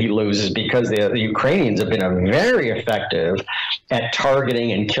generals he loses, because the Ukrainians have been very effective at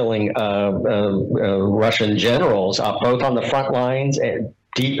targeting and killing Russian generals, both on the front lines and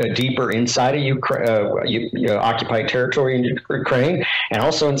deeper inside of occupied territory in Ukraine, and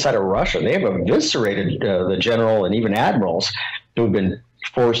also inside of Russia. They have eviscerated the general and even admirals who have been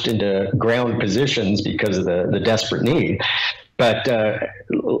forced into ground positions because of the desperate need. But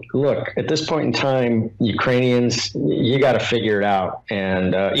look, at this point in time, Ukrainians, you got to figure it out.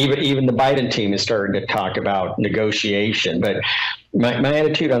 And even the Biden team is starting to talk about negotiation. But my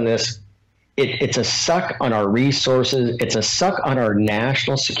attitude on this, it's a suck on our resources. It's a suck on our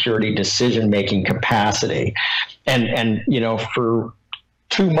national security decision-making capacity. And for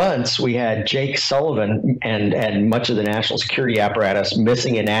 2 months, we had Jake Sullivan and much of the national security apparatus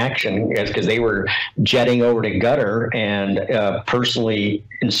missing in action because they were jetting over to Qatar and personally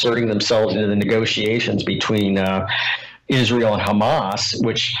inserting themselves into the negotiations between Israel and Hamas,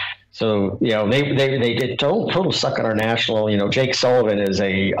 which, so, they did total suck on our national. Jake Sullivan is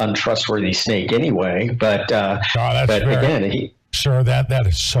a untrustworthy snake anyway, but again, sir, that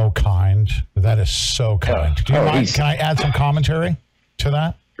is so kind. That is so kind. Do you mind? Can I add some commentary to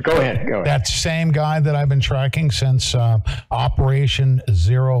that? Go ahead. That same guy that I've been tracking since Operation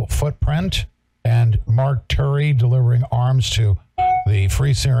Zero Footprint, and Mark Turi delivering arms to the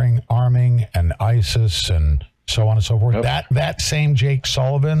Free Syrian Army and ISIS and so on and so forth. Yep. That same Jake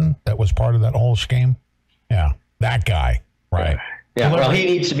Sullivan that was part of that whole scheme. Yeah, that guy, right? Yeah, well, he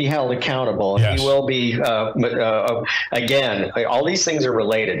needs to be held accountable. And He will be, again, all these things are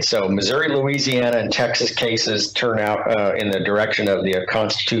related. So Missouri, Louisiana, and Texas cases turn out in the direction of the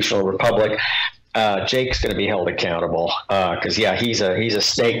constitutional republic. Jake's going to be held accountable because, he's a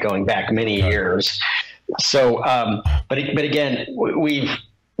snake going back many years. So, but again,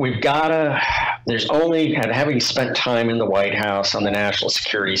 we've got to, there's only, and having spent time in the White House on the national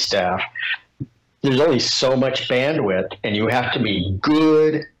security staff, there's only so much bandwidth, and you have to be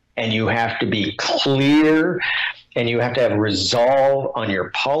good, and you have to be clear, and you have to have resolve on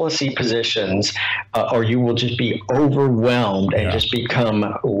your policy positions, or you will just be overwhelmed and just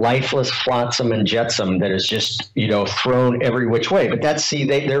become lifeless flotsam and jetsam that is just, thrown every which way. But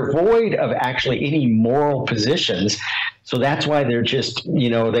they're void of actually any moral positions. So that's why they're just,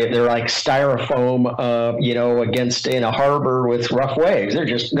 they're like styrofoam, against in a harbor with rough waves.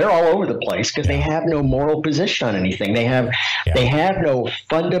 They're all over the place because they have no moral position on anything. They have no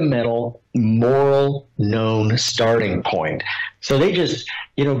fundamental moral known starting point. So they just,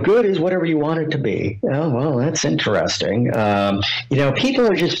 good is whatever you want it to be. Oh, well, that's interesting. People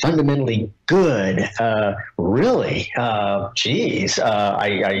are just fundamentally good. Really? Geez.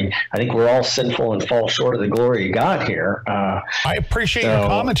 I think we're all sinful and fall short of the glory of God here. I appreciate your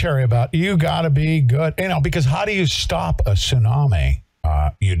commentary about you got to be good, because how do you stop a tsunami?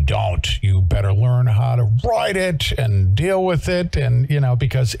 You don't. You better learn how to ride it and deal with it, and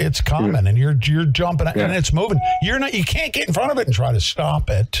because it's coming and you're jumping and it's moving. You can't get in front of it and try to stop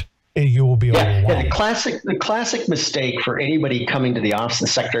it. You will be overwhelmed. Yeah, the classic mistake for anybody coming to the Office of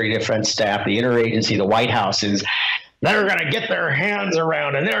the Secretary of Defense staff, the interagency, the White House, is they're going to get their hands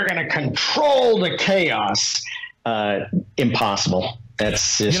around and they're going to control the chaos. Impossible.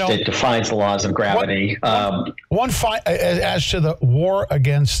 That's just, it defies the laws of gravity. As to the war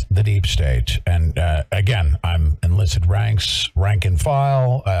against the deep state, and again, I'm enlisted rank and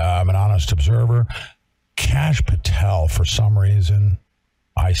file. I'm an honest observer. Kash Patel, for some reason,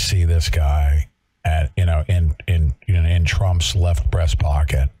 I see this guy in Trump's left breast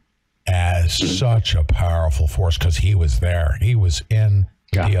pocket as such a powerful force because he was there. He was in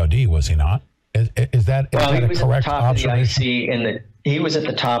DOD, was he not? Is that a correct observation? He was at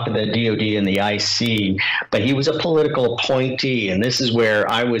the top of the DOD and the IC, but he was a political appointee, and this is where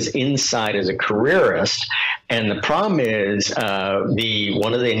I was inside as a careerist. And the problem is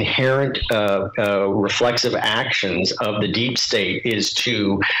one of the inherent reflexive actions of the deep state is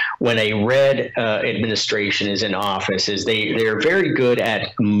to, when a red administration is in office, is they're very good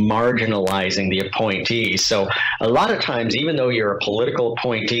at marginalizing the appointees. So a lot of times, even though you're a political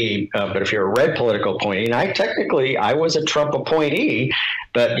appointee, but if you're a red political appointee, and I was a Trump appointee,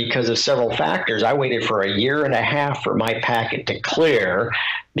 but because of several factors, I waited for 1.5 years for my packet to clear.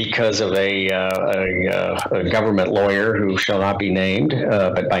 because of a government lawyer who shall not be named,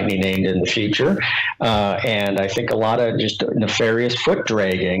 but might be named in the future. And I think a lot of just nefarious foot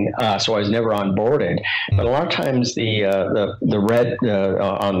dragging. So I was never onboarded. But a lot of times the red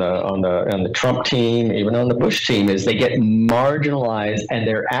on the Trump team, even on the Bush team, is they get marginalized, and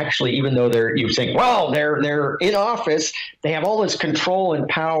they're actually, even though you think, well, they're in office, they have all this control and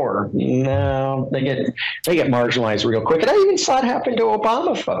power. No, they get marginalized real quick. And I even saw it happen to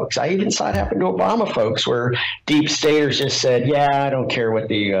Obama folks. Where deep staters just said, yeah, I don't care what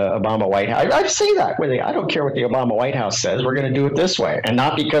the Obama White House. I've seen that. I don't care what the Obama White House says. We're going to do it this way. And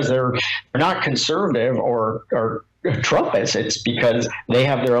not because they're not conservative or Trumpists. It's because they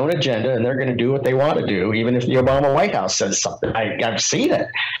have their own agenda and they're going to do what they want to do, even if the Obama White House says something. I've seen it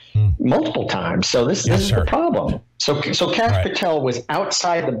multiple times. So this is the problem. So Kash Patel was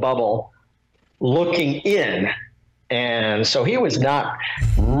outside the bubble looking in. And so he was not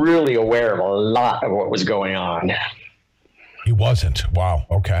really aware of a lot of what was going on. He wasn't. Wow.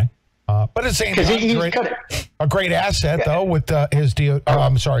 Okay. But at the same time, a great asset, though, with his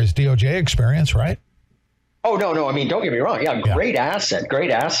DOJ experience, right? Oh, no. I mean, don't get me wrong. Yeah, great asset.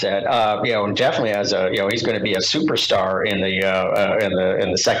 And definitely as he's going to be a superstar in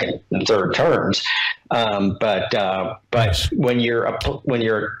the second and third terms. But when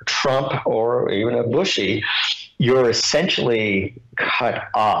you're Trump or even a Bushy, you're essentially cut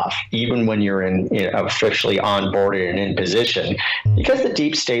off, even when you're officially onboarded and in position, because the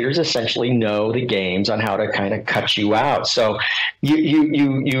deep staters essentially know the games on how to kind of cut you out. So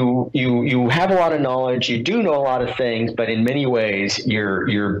you have a lot of knowledge, you do know a lot of things, but in many ways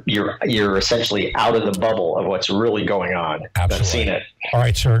you're essentially out of the bubble of what's really going on. Absolutely. I've seen it. All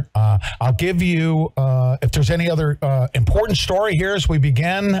right, sir. I'll give you if there's any other important story here as we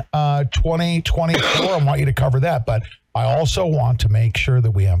begin 2024. I want you to cover that, but I also want to make sure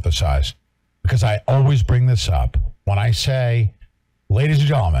that we emphasize, because I always bring this up when I say, ladies and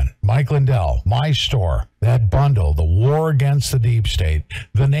gentlemen, Mike Lindell, my store, that bundle, the war against the deep state,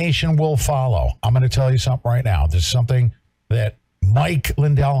 the nation will follow. I'm going to tell you something right now. This is something that Mike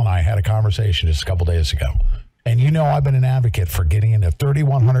Lindell and I had a conversation just a couple days ago. And I've been an advocate for getting into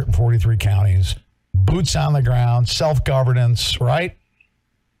 3,143 counties, boots on the ground, self-governance, right?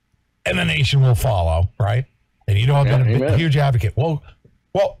 And the nation will follow, right? And I've been a huge advocate. Well,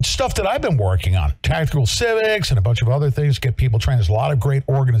 stuff that I've been working on, tactical civics and a bunch of other things, get people trained. There's a lot of great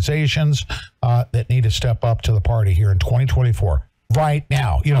organizations that need to step up to the party here in 2024. Right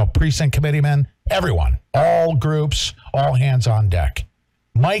now, precinct committeemen, everyone, all groups, all hands on deck.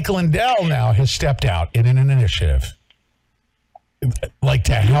 Mike Lindell now has stepped out in an initiative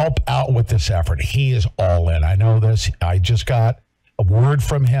to help out with this effort. He is all in. I know this. I just got a word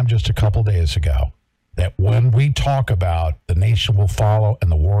from him just a couple days ago that when we talk about the nation will follow and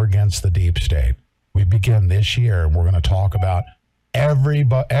the war against the deep state, we begin this year and we're going to talk about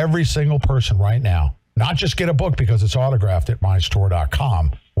every single person right now, not just get a book because it's autographed at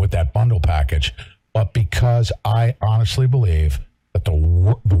mystore.com with that bundle package, but because I honestly believe that the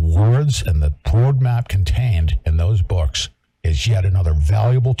words and the roadmap contained in those books is yet another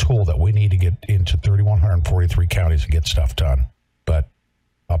valuable tool that we need to get into 3,143 counties and get stuff done. But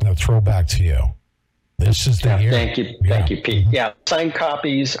I'm going to throw back to you. This is the year. Thank you, Pete. Yeah, sign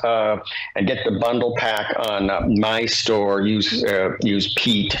copies and get the bundle pack on my store. Use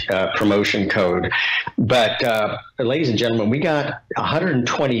Pete promotion code. But ladies and gentlemen, we got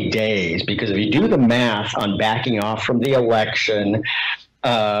 120 days, because if you do the math on backing off from the election,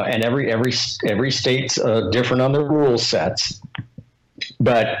 and every state's different on the rule sets,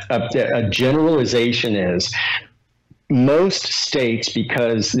 but a generalization is, most states,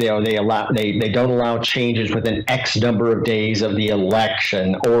 because they don't allow changes within X number of days of the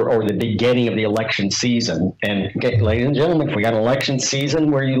election or the beginning of the election season. And ladies and gentlemen, if we got an election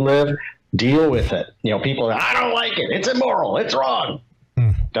season where you live, deal with it. People, I don't like it. It's immoral. It's wrong.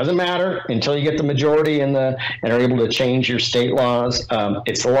 Doesn't matter until you get the majority and are able to change your state laws.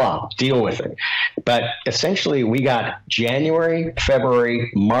 It's the law. Deal with it. But essentially, we got January, February,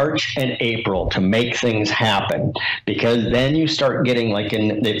 March, and April to make things happen, because then you start getting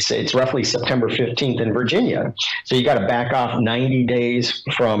it's roughly September 15th in Virginia. So you got to back off 90 days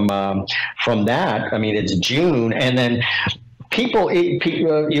from that. I mean, it's June, and then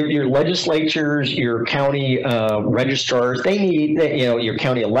your legislatures, your county registrars, they need, your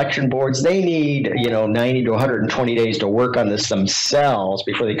county election boards, they need, 90 to 120 days to work on this themselves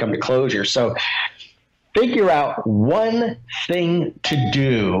before they come to closure. So figure out one thing to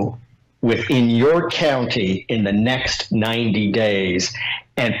do within your county in the next 90 days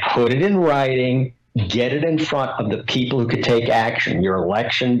and put it in writing get it in front of the people who could take action, your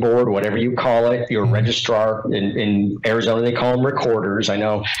election board, whatever you call it, your registrar. In Arizona, they call them recorders. I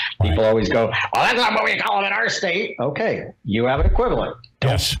know people always go, oh, that's not what we call them in our state. Okay, you have an equivalent.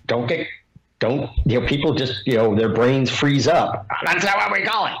 People just, their brains freeze up. That's not what we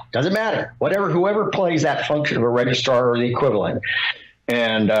call it. Doesn't matter. Whoever plays that function of a registrar or the equivalent.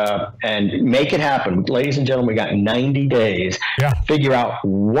 And make it happen. Ladies and gentlemen, we got 90 days. Figure out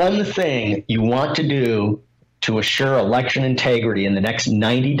one thing you want to do to assure election integrity in the next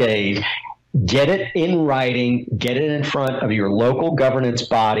 90 days. Get it in writing, get it in front of your local governance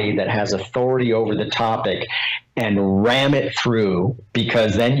body that has authority over the topic, and ram it through,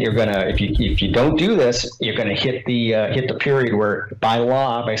 because then you're gonna, if you don't do this, you're gonna hit the period where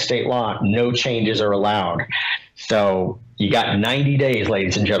by state law, no changes are allowed. So you got 90 days,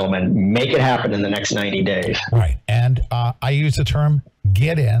 ladies and gentlemen. Make it happen in the next 90 days. Right. And I use the term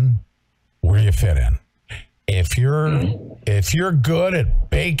get in where you fit in. If you're good at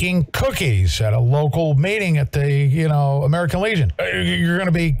baking cookies at a local meeting at the American Legion, you're going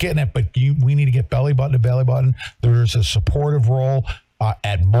to be getting it. But we need to get belly button to belly button. There's a supportive role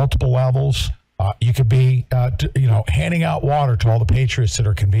at multiple levels. You could be, handing out water to all the patriots that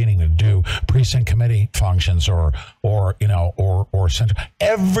are convening to do precinct committee functions or central.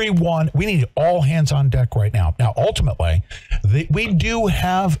 Everyone, we need all hands on deck right now. Now, ultimately, we do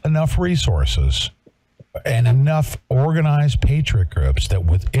have enough resources and enough organized patriot groups that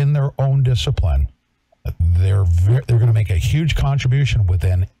within their own discipline, they're going to make a huge contribution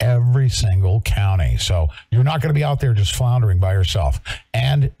within every single county. So you're not going to be out there just floundering by yourself.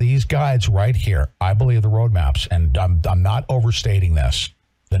 And these guides right here, I believe the roadmaps, and I'm not overstating this,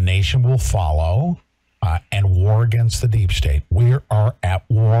 the nation will follow and war against the deep state. We are at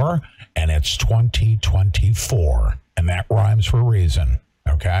war, and it's 2024, and that rhymes for a reason,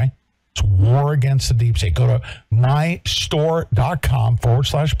 okay? It's war against the deep state. Go to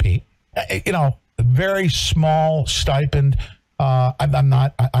mystore.com/Pete. Very small stipend.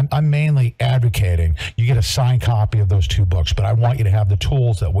 I'm mainly advocating you get a signed copy of those 2 books, but I want you to have the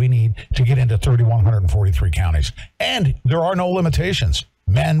tools that we need to get into 3,143 counties. And there are no limitations.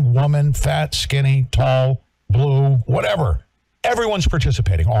 Men, woman, fat, skinny, tall, blue, whatever. Everyone's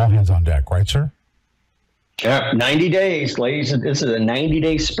participating. All hands on deck, right, sir? Yeah, 90 days, ladies. This is a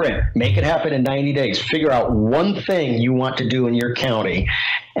 90-day sprint. Make it happen in 90 days. Figure out one thing you want to do in your county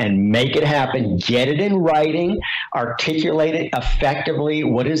and make it happen. Get it in writing, articulate it effectively.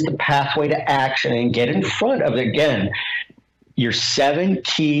 What is the pathway to action? And get in front of it. Again, your 7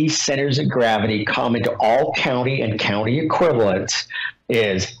 key centers of gravity common to all county and county equivalents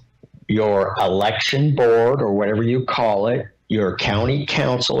is your election board, or whatever you call it, your county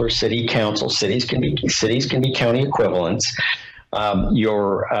council or city council. Cities can be county equivalents.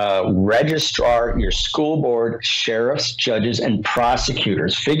 Your registrar, your school board, sheriffs, judges, and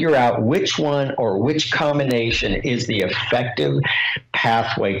prosecutors. Figure out which one or which combination is the effective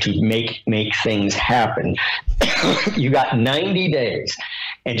pathway to make things happen. You got 90 days,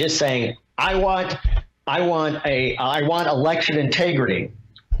 and just saying, I want election integrity.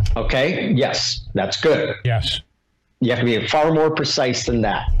 Okay, yes, that's good. Yes. You have to be far more precise than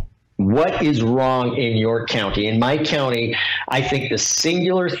that. What is wrong in your county? In my county, I think the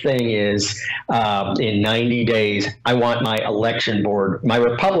singular thing is in 90 days, I want my election board, my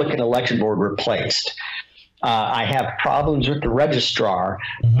Republican election board replaced. I have problems with the registrar,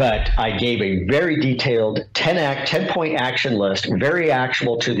 but I gave a very detailed 10-point action list, very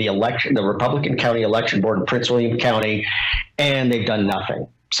actionable to the Republican County Election Board in Prince William County, and they've done nothing.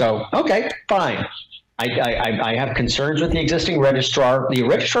 So, okay, fine. I have concerns with the existing registrar. The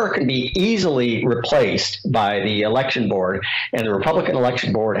registrar can be easily replaced by the election board, and the Republican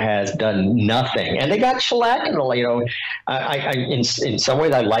election board has done nothing. And they got shellacked. In some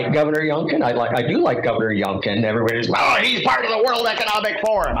ways, I like Governor Youngkin. I do like Governor Youngkin. Everybody's, he's part of the World Economic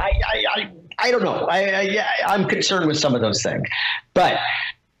Forum. I don't know. I'm concerned with some of those things, but.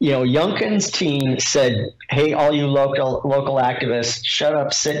 Youngkin's team said, hey, all you local activists, shut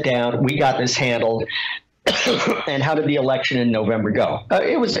up, sit down. We got this handled. And how did the election in November go?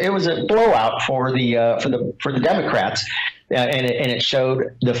 It was a blowout for the Democrats. And it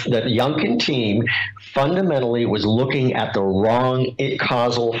showed the Youngkin team fundamentally was looking at the wrong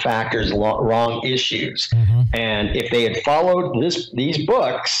causal factors, wrong issues. Mm-hmm. And if they had followed these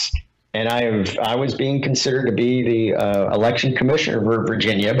books, and I was being considered to be the election commissioner for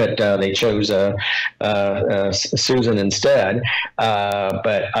Virginia, but they chose Susan instead.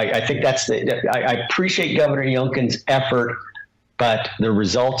 But I think I appreciate Governor Youngkin's effort but the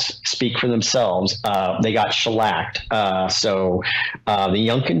results speak for themselves. They got shellacked. So the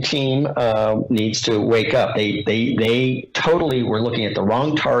Youngkin team needs to wake up. They totally were looking at the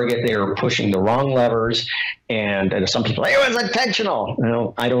wrong target. They were pushing the wrong levers. And some people, it was intentional.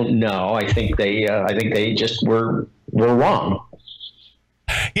 Well, I don't know. I think they just were wrong.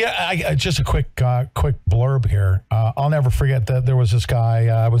 Yeah, just a quick blurb here. I'll never forget that there was this guy.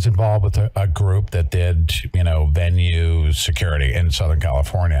 I was involved with a group that did, venue security in Southern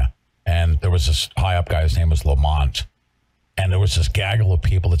California, and there was this high up guy. His name was Lamont, and there was this gaggle of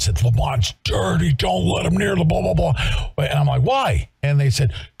people that said Lamont's dirty. Don't let him near the blah blah blah. And I'm like, why? And they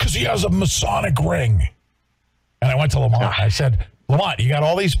said because he has a Masonic ring. And I went to Lamont. I said, Lamont, you got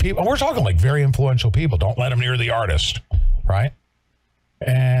all these people. And we're talking like very influential people. Don't let him near the artist, right?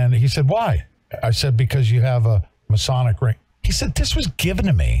 And he said, why? I said, because you have a Masonic ring. He said, this was given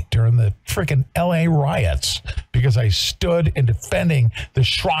to me during the freaking LA riots because I stood in defending the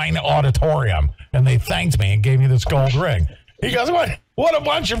Shrine Auditorium, and they thanked me and gave me this gold ring. He goes, what a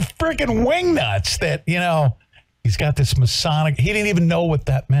bunch of freaking wingnuts that, he's got this Masonic. He didn't even know what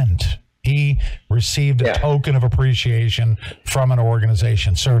that meant. He received a token of appreciation from an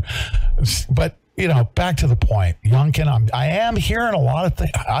organization. So, but back to the point, Youngkin, I am hearing a lot of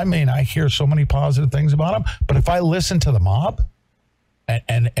things. I mean, I hear so many positive things about him, but if I listen to the mob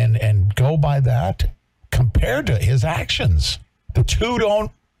and go by that compared to his actions, the two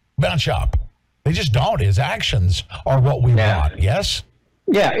don't match up. They just don't. His actions are what we want. Yes?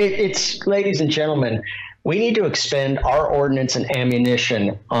 Yeah, it's ladies and gentlemen, we need to expend our ordnance and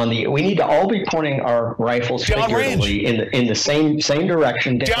ammunition we need to all be pointing our rifles figuratively in the same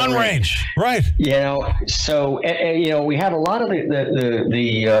direction. Downrange, right. So, we have a lot of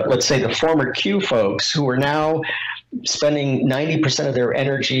the let's say the former Q folks who are now spending 90% of their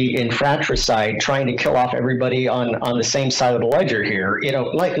energy in fratricide trying to kill off everybody on the same side of the ledger here.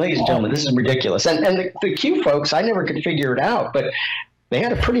 Ladies and gentlemen, this is ridiculous. And the Q folks, I never could figure it out, but they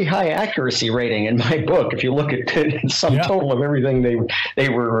had a pretty high accuracy rating in my book. If you look at the sum total of everything they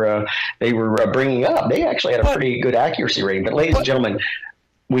were bringing up, they actually had a pretty good accuracy rating. But ladies and gentlemen,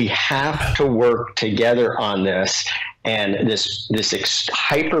 we have to work together on this. And this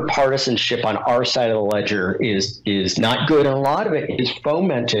hyper partisanship on our side of the ledger is not good, and a lot of it is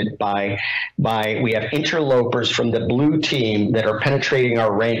fomented by we have interlopers from the blue team that are penetrating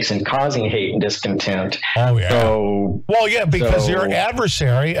our ranks and causing hate and discontent. Oh yeah, because your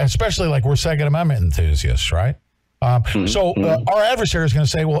adversary, especially like we're Second Amendment enthusiasts, right? Our adversary is going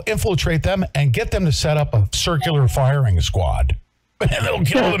to say, "Well, infiltrate them and get them to set up a circular firing squad, and they'll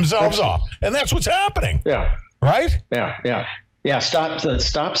kill themselves off." And that's what's happening. Yeah. Right? Yeah.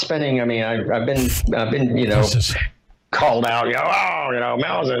 Stop spending. I mean, I've been called out.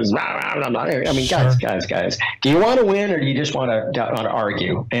 Moses. I mean, guys. Do you want to win, or do you just want to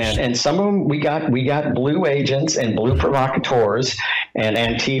argue? And some of them we got blue agents and blue provocateurs and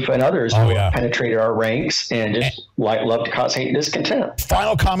Antifa and others who have penetrated our ranks and just love to cause hate and discontent.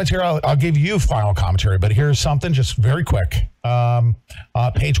 Final commentary. I'll give you final commentary, but here's something just very quick.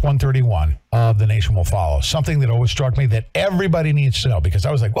 Page 131 of The Nation Will Follow. Something that always struck me that everybody needs to know, because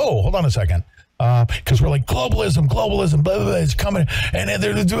I was like, whoa, hold on a second. Because we're like, globalism, blah, blah, blah, is coming. And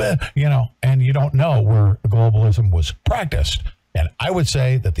and you don't know where globalism was practiced. And I would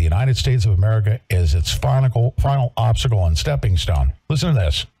say that the United States of America is its final obstacle and stepping stone. Listen to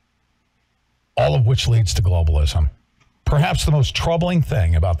this. All of which leads to globalism. Perhaps the most troubling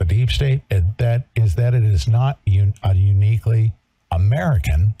thing about the deep state is that it is not a uniquely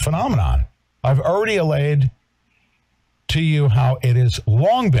American phenomenon. I've already allayed to you how it has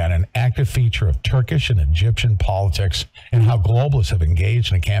long been an active feature of Turkish and Egyptian politics, and how globalists have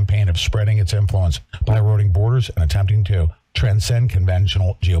engaged in a campaign of spreading its influence by eroding borders and attempting to transcend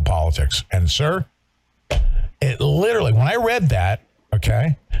conventional geopolitics. And sir, it literally, when I read that,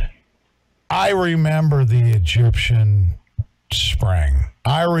 I remember the Egyptian Spring.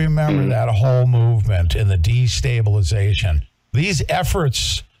 I remember that whole movement and the destabilization. These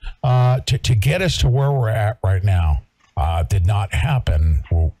efforts to get us to where we're at right now did not happen,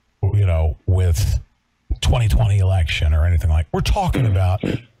 with 2020 election or anything like. We're talking about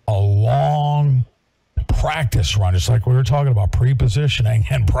a long practice run. It's like we were talking about pre-positioning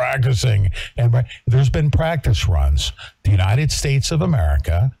and practicing, and there's been practice runs. The United States of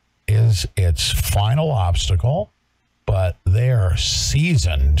America is its final obstacle, but they are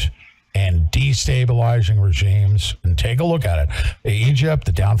seasoned and destabilizing regimes. And take a look at it. Egypt,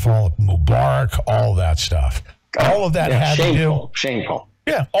 the downfall of Mubarak, all of that stuff. All of that had to do. Shameful.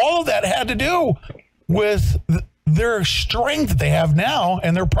 Yeah, all of that had to do with their strength that they have now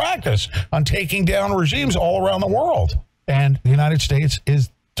and their practice on taking down regimes all around the world. And the United States is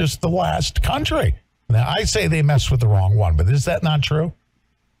just the last country. Now, I say they messed with the wrong one, but is that not true?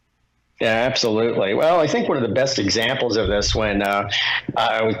 Yeah, absolutely. Well, I think one of the best examples of this when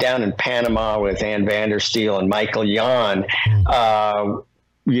I was down in Panama with Ann Vandersteel and Michael Yon,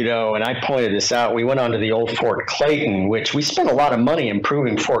 and I pointed this out. We went on to the old Fort Clayton, which we spent a lot of money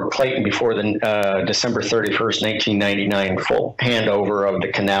improving Fort Clayton before the December 31st, 1999 full handover of the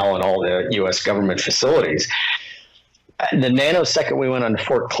canal and all the U.S. government facilities. The nanosecond we went on to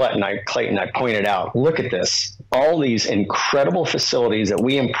Fort Clayton, I pointed out, look at this, all these incredible facilities that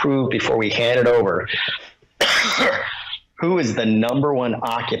we improved before we handed over. Who is the number one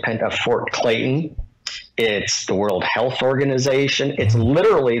occupant of Fort Clayton? It's the World Health Organization. It's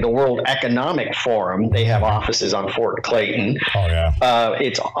literally the World Economic Forum. They have offices on Fort Clayton. Oh, yeah.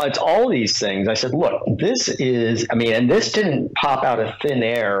 It's all these things. I said, look, this is, and this didn't pop out of thin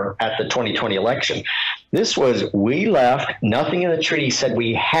air at the 2020 election. This was, we left, nothing in the treaty said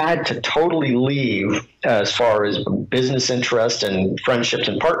we had to totally leave as far as business interest and friendships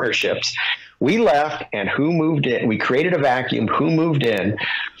and partnerships. We left, and who moved in? We created a vacuum. Who moved in?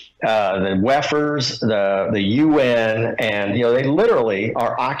 The WEFers, the UN, and they literally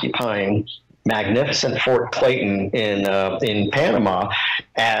are occupying magnificent Fort Clayton in Panama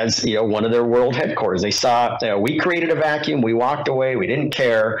as one of their world headquarters. They saw we created a vacuum, we walked away, we didn't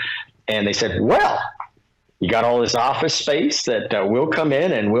care, and they said, well, you got all this office space that we'll come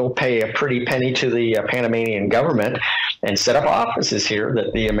in and we'll pay a pretty penny to the Panamanian government and set up offices here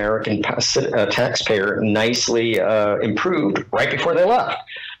that the American taxpayer nicely improved right before they left.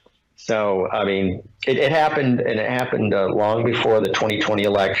 So, it happened, and it happened long before the 2020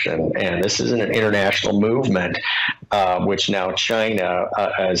 election. And this is an international movement, which now China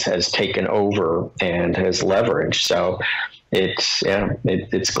has taken over and has leveraged. So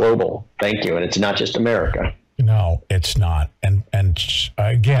it's global. Thank you. And it's not just America. No, it's not. And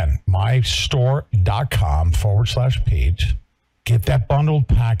again, mystore.com/Pete. Get that bundled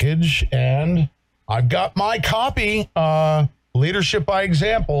package. And I've got my copy, Leadership by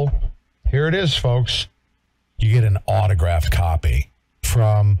Example. Here it is, folks. You get an autographed copy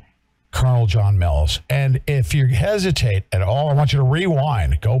from Colonel John Mills. And if you hesitate at all, I want you to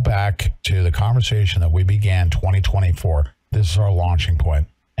rewind. Go back to the conversation that we began 2024. This is our launching point.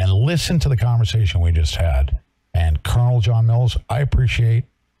 And listen to the conversation we just had. And Colonel John Mills, I appreciate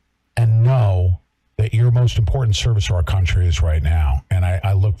and know that your most important service to our country is right now. And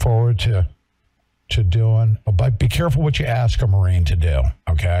I look forward to doing, but be careful what you ask a Marine to do,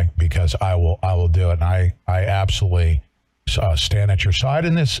 okay? Because I will do it. And I absolutely stand at your side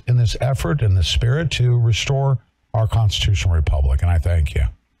in this effort, in this spirit to restore our constitutional republic. And I thank you.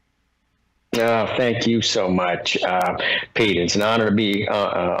 Thank you so much, Pete. It's an honor to be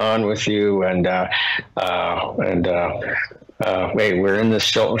on with you. And we're in this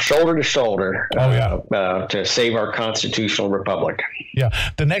shoulder to shoulder to save our constitutional republic. Yeah.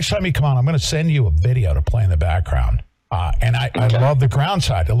 The next time you come on, I'm going to send you a video to play in the background. And I love the ground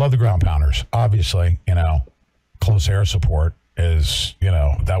side. I love the ground pounders. Obviously, close air support is,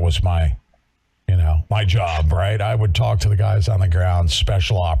 that was my job, right? I would talk to the guys on the ground,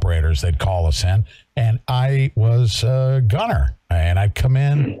 special operators. They'd call us in, and I was a gunner. And I'd come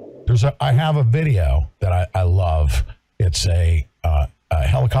in. I have a video that I love. It's a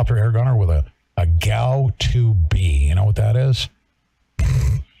helicopter air gunner with a GAU-2B. You know what that is?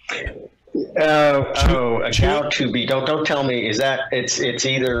 A GAU-2B. Don't tell me. Is that it's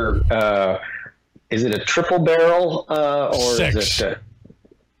either is it a triple barrel or Six. Is it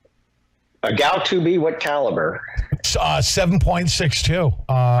a GAU-2B? What caliber? 7.62.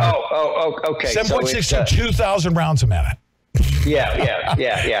 Okay. 7.62, 2,000 rounds a minute.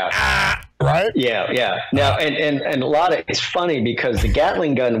 Yeah. Right? Yeah. Now, and a lot of, it's funny because the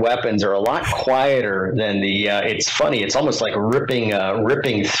Gatling gun weapons are a lot quieter than the, it's funny. It's almost like ripping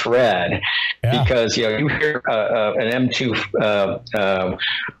thread because, you hear an M2,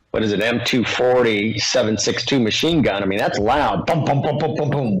 what is it? M240 7.62 machine gun. That's loud. Boom, boom, boom, boom, boom,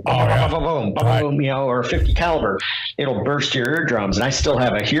 boom, boom, boom, or a 50 caliber. It'll burst your eardrums. And I still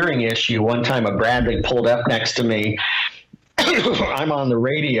have a hearing issue. One time a Bradley pulled up next to me. I'm on the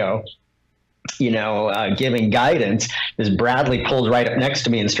radio, giving guidance. This Bradley pulls right up next to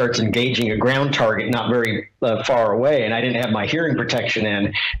me and starts engaging a ground target not very far away. And I didn't have my hearing protection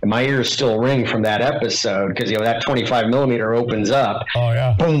in, and my ears still ring from that episode because, that 25 millimeter opens up. Oh,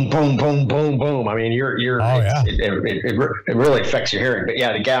 yeah. Boom, boom, boom, boom, boom. It really affects your hearing. But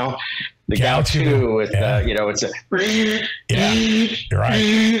yeah, the The Gal 2 with it's a you're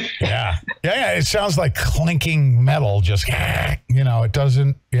right. Yeah. It sounds like clinking metal. Just it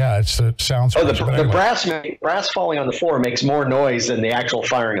doesn't. Yeah, it sounds. Oh, the brass falling on the floor makes more noise than the actual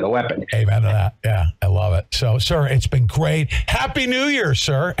firing of the weapon. Amen to that. Yeah, I love it. So, sir, it's been great. Happy New Year,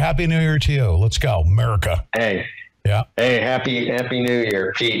 sir. Happy New Year to you. Let's go, America. Hey. Yeah. Hey, happy New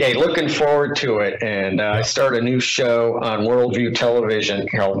Year, Pete. Hey, looking forward to it. And I start a new show on Worldview Television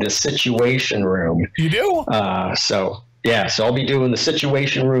called The Situation Room. You do? So I'll be doing The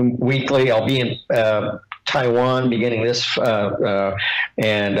Situation Room weekly. I'll be in Taiwan beginning this,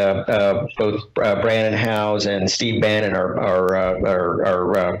 and both Brandon Howes and Steve Bannon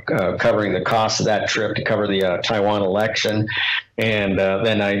are covering the cost of that trip to cover the Taiwan election. And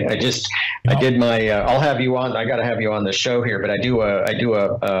then I did my. I'll have you on. I got to have you on the show here, but I do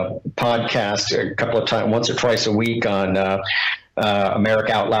a podcast a couple of times, once or twice a week on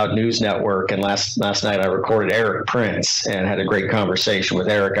America Out Loud News Network. And last night I recorded Eric Prince and had a great conversation with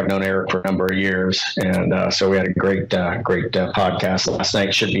Eric. I've known Eric for a number of years, and so we had a great podcast last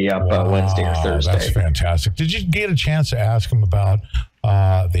night. Should be up Wednesday or Thursday. That's fantastic. Did you get a chance to ask him about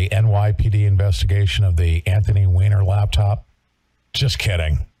the NYPD investigation of the Anthony Weiner laptop? Just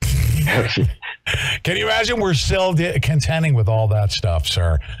kidding. Can you imagine? We're still contending with all that stuff,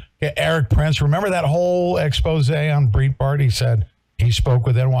 sir. Eric Prince, remember that whole expose on Breitbart? He said he spoke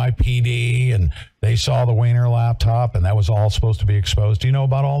with NYPD and they saw the Weiner laptop and that was all supposed to be exposed. Do you know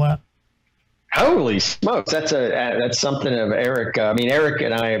about all that? Holy smokes. That's something of Eric. I mean, Eric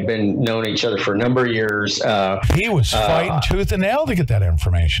and I have been known each other for a number of years. He was fighting tooth and nail to get that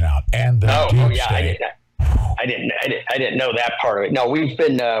information out. And I didn't know that part of it. No, we've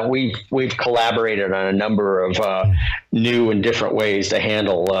been we've collaborated on a number of new and different ways to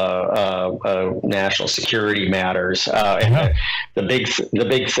handle national security matters. And the big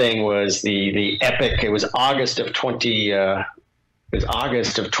thing was the epic. It was August of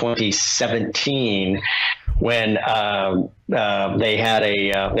 2017 when they had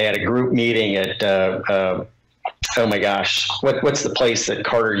a group meeting at. Oh my gosh! What's the place that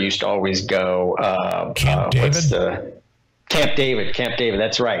Carter used to always go? Camp David. Camp David.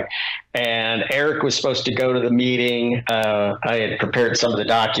 That's right. And Eric was supposed to go to the meeting. I had prepared some of the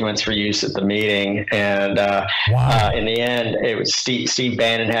documents for use at the meeting, and in the end, it was Steve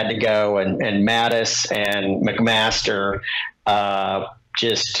Bannon had to go, and Mattis and McMaster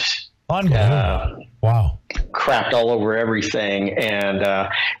just unbelievable. Wow. Crapped all over everything, and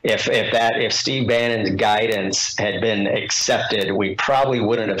if Steve Bannon's guidance had been accepted, we probably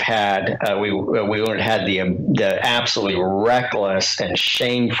wouldn't have had we wouldn't have had the absolutely reckless and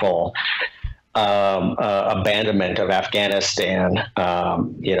shameful abandonment of Afghanistan.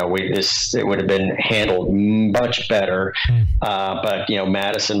 It would have been handled much better. But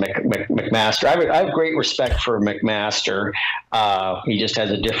Mattis and McMaster, I have great respect for McMaster. He just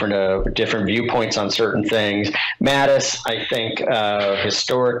has a different viewpoints on certain things. Mattis, I think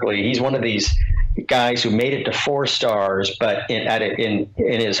historically, he's one of these guys who made it to 4 stars, but in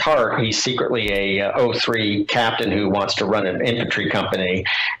his heart, he's secretly a 03 captain who wants to run an infantry company.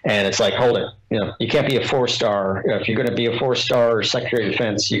 And it's like, hold it. You can't be a 4-star. If you're going to be a 4-star Secretary of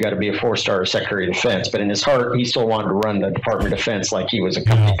Defense, you got to be a 4-star Secretary of Defense. But in his heart, he still wanted to run the Department of Defense like he was a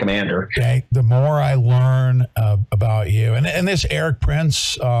company commander. Okay. The more I learn about you, and this Eric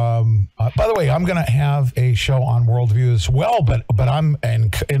Prince, by the way, I'm going to have a show on Worldview as well, but I'm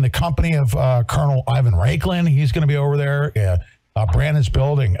in the company of Colonel Ivan Raiklan. He's going to be over there. Brandon's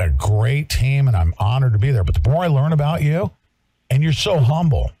building a great team, and I'm honored to be there. But the more I learn about you, and you're so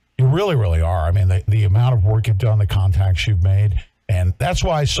humble. You really, really are. I mean, the amount of work you've done, the contacts you've made, and that's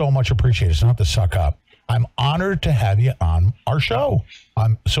why I so much appreciate it. It's not to suck up. I'm honored to have you on our show.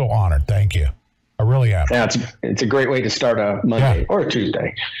 I'm so honored. Thank you. I really am. Yeah, it's a great way to start a Monday or a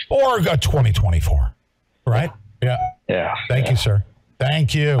Tuesday. Or a 2024, right? Yeah. Yeah. Thank you, sir.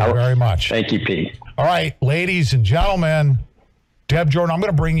 Thank you very much. Thank you, Pete. All right, ladies and gentlemen, Deb Jordan, I'm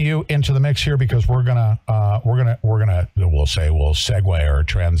going to bring you into the mix here because we'll segue or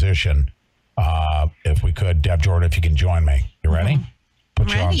transition if we could. Deb Jordan, if you can join me. You ready?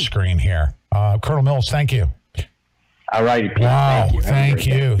 Put you on screen here. Colonel Mills, thank you. All right. Wow. Thank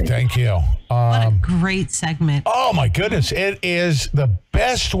you. What a great segment. Oh, my goodness. It is the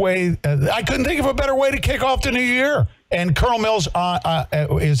best way. I couldn't think of a better way to kick off the new year. And Colonel Mills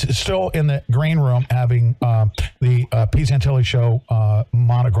is still in the green room having the Pete Santilli Show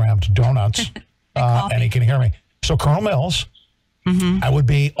monogrammed donuts, and he can hear me. So, Colonel Mills, I would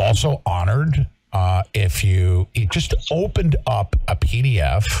be also honored if you just opened up a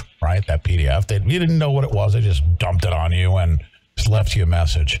PDF, right? That PDF. You didn't know what it was. They just dumped it on you and just left you a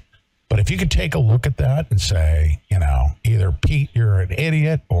message. But if you could take a look at that and say, either Pete, you're an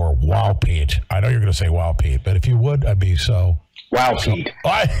idiot, or wow, Pete. I know you're going to say wow, Pete, but if you would, I'd be so. Wow, Pete.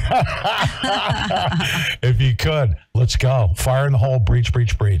 If you could, let's go. Fire in the hole, breach,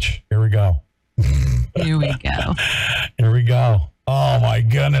 breach, breach. Here we go. Here we go. Here we go. Oh, my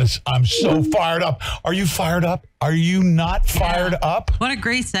goodness. I'm so fired up. Are you fired up? Are you not fired up? What a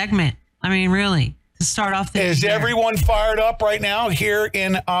great segment. I mean, really, to start off the Is everyone fired up right now here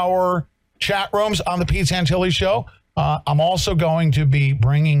in our chat rooms on the Pete Santilli Show? I'm also going to be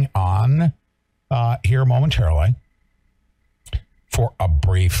bringing on here momentarily for a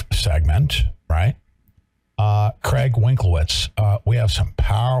brief segment, right? Craig Winklowitz. We have some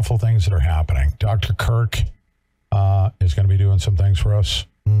powerful things that are happening. Dr. Kirk is going to be doing some things for us.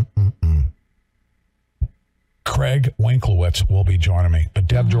 Craig Winklowitz will be joining me. But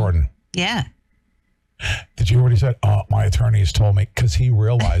Deb Jordan. Yeah. Did you hear what he said? My attorneys told me, because he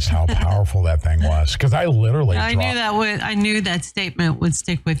realized how powerful that thing was. Because I literally I knew that statement would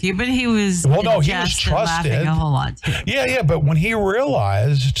stick with you, but he was he was trusted laughing a whole lot too. Yeah, but when he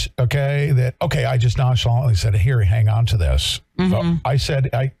realized, I just nonchalantly said, here, hang on to this. So I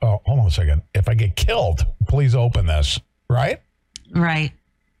said, hold on a second. If I get killed, please open this, right? Right.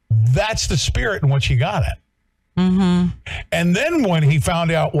 That's the spirit in which he got it. And then when he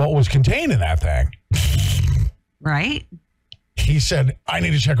found out what was contained in that thing, right, he said, I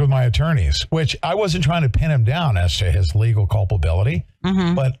need to check with my attorneys, which I wasn't trying to pin him down as to his legal culpability.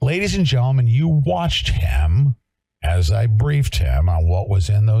 But ladies and gentlemen, you watched him as I briefed him on what was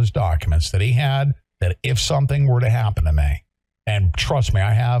in those documents that he had, that if something were to happen to me, and trust me,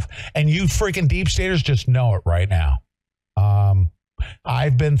 I have, and you freaking deep staters just know it right now.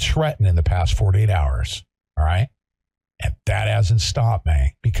 I've been threatened in the past 48 hours. All right. And that hasn't stopped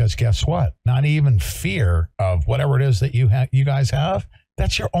me, because guess what? Not even fear of whatever it is that you guys have.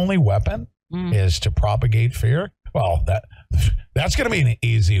 That's your only weapon, is to propagate fear. Well, that's going to be an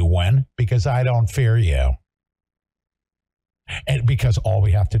easy win, because I don't fear you. And because all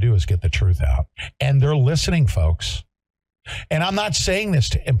we have to do is get the truth out. And they're listening, folks. And I'm not saying this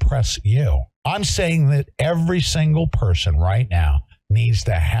to impress you. I'm saying that every single person right now needs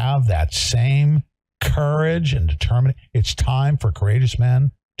to have that same courage and determination. It's time for courageous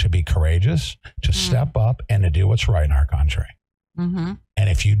men to be courageous, to step up, and to do what's right in our country. And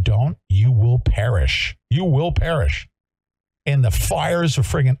if you don't, you will perish. You will perish in the fires of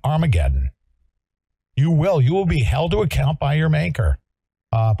friggin' Armageddon. You will be held to account by your maker.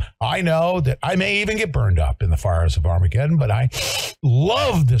 I know that I may even get burned up in the fires of Armageddon, but I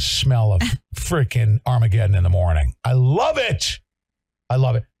love the smell of freaking Armageddon in the morning. I love it. I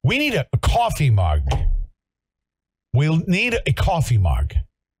love it. We need a coffee mug. We'll need a coffee mug.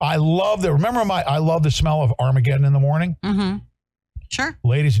 I love the, I love the smell of Armageddon in the morning. Sure.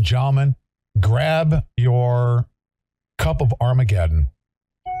 Ladies and gentlemen, grab your cup of Armageddon.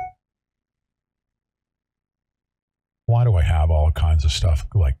 Why do I have all kinds of stuff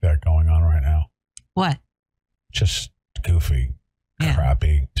like that going on right now? What? Just goofy,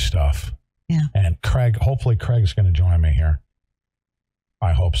 crappy stuff. Yeah. And hopefully Craig's going to join me here.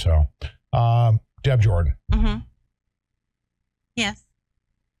 I hope so. Deb Jordan. Yes.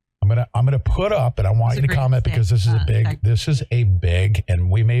 I'm gonna put up, and I want you to comment, because this is a big, and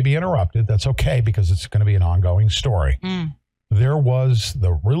we may be interrupted. That's okay, because it's going to be an ongoing story. There was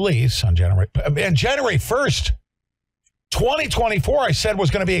the release on January 1st, 2024. I said was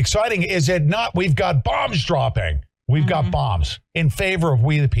going to be exciting. Is it not? We've got bombs dropping. We've got bombs in favor of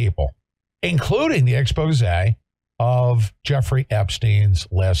we the people, including the expose of Jeffrey Epstein's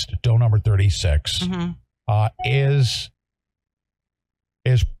list. Doe number 36 is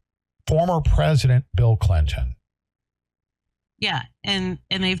former President Bill Clinton. Yeah, and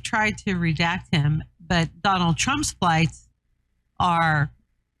they've tried to redact him, but Donald Trump's flights are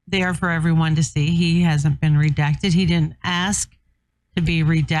there for everyone to see. He hasn't been redacted. He didn't ask to be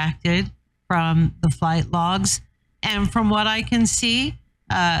redacted from the flight logs. And from what I can see,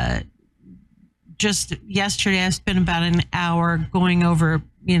 just yesterday I spent about an hour going over,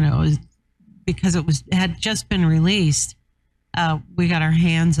 because it had just been released. We got our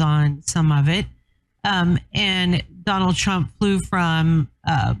hands on some of it. And Donald Trump flew from,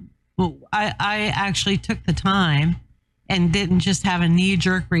 I actually took the time and didn't just have a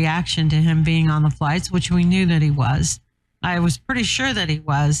knee-jerk reaction to him being on the flights, which we knew that he was. I was pretty sure that he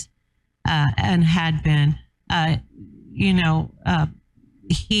was and had been.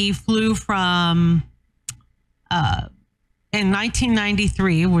 He flew from, in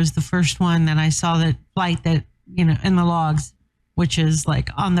 1993 was the first one that I saw, that flight that, in the logs, which is like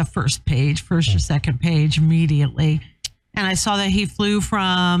on the first or second page immediately. And I saw that he flew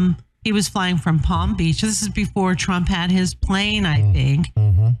from He was flying from Palm Beach. This is before Trump had his plane, I think.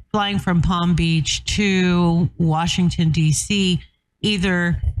 Flying from Palm Beach to Washington, D.C.,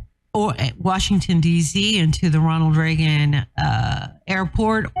 or Washington, D.C. into the Ronald Reagan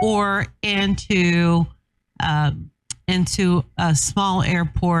airport, or into a small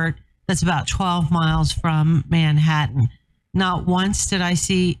airport that's about 12 miles from Manhattan. Not once did I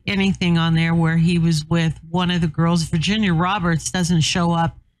see anything on there where he was with one of the girls. Virginia Roberts doesn't show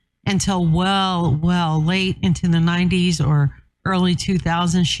up until well late into the 90s or early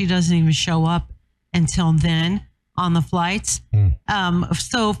 2000s. She doesn't even show up until then on the flights.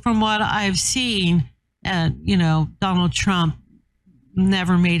 So from what I've seen, Donald Trump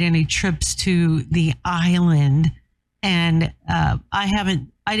never made any trips to the island. And I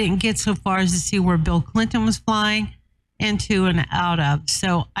didn't get so far as to see where Bill Clinton was flying into and out of.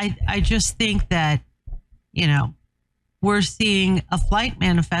 So I just think that, we're seeing a flight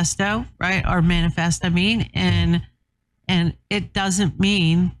manifesto, right? Or manifest, and it doesn't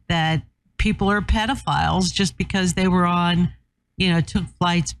mean that people are pedophiles just because they were on, took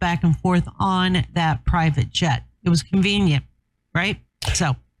flights back and forth on that private jet. It was convenient, right?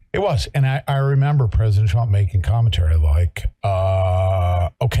 So it was. And I remember President Trump making commentary like,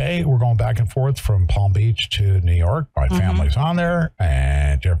 okay, we're going back and forth from Palm Beach to New York. My family's on there,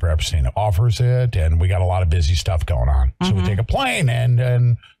 and Jeffrey Epstein offers it, and we got a lot of busy stuff going on. So we take a plane,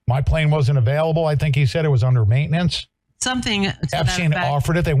 and my plane wasn't available. I think he said it was under maintenance. Something to Epstein that effect.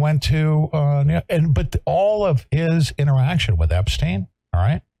 offered it. They went to, but all of his interaction with Epstein, all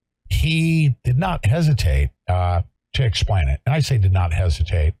right, he did not hesitate to explain it. And I say did not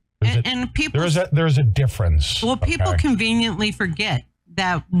hesitate. And people, there's a difference. Well, people conveniently forget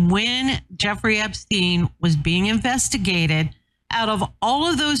that when Jeffrey Epstein was being investigated, out of all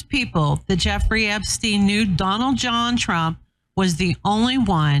of those people that Jeffrey Epstein knew, Donald John Trump was the only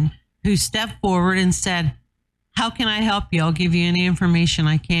one who stepped forward and said, how can I help you? I'll give you any information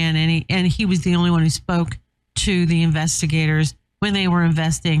I can. And he was the only one who spoke to the investigators when they were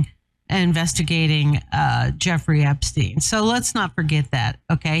investigating Jeffrey Epstein. So let's not forget that.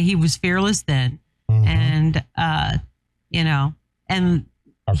 Okay. He was fearless then. And,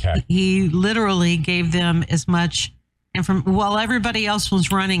 he literally gave them as much information while everybody else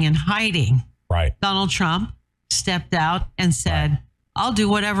was running and hiding. Right. Donald Trump stepped out and said, I'll do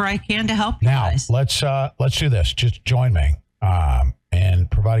whatever I can to help you guys. Let's do this. Just join me in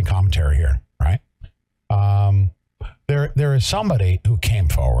providing commentary here. Right. There is somebody who came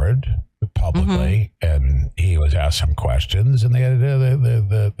forward publicly, and he was asked some questions, and they had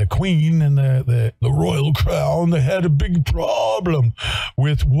the queen and the royal crown. They had a big problem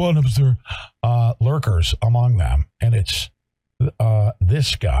with one of their lurkers among them, and it's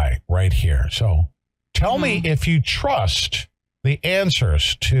this guy right here. So tell me if you trust the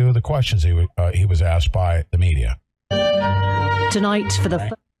answers to the questions he was asked by the media. Tonight for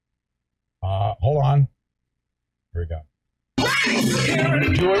the... hold on. Here we go.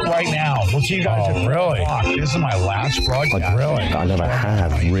 Do it right now. We'll see you guys at really? This is my last broadcast. Really? I never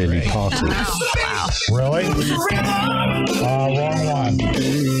have really partied. Really? Wrong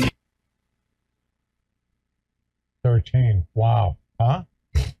one. 13. Wow. Huh?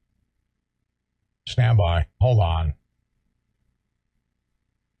 Stand by. Hold on.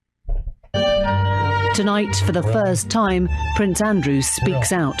 Tonight, for the first time, Prince Andrew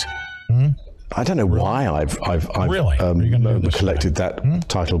speaks out. I don't know why I've collected that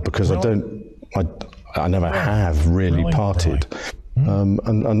title, because I never have really partied, and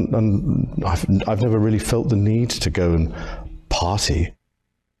I've never really felt the need to go and party.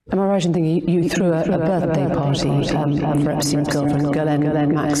 Am I right in thinking you threw a birthday party for Epstein's girlfriend,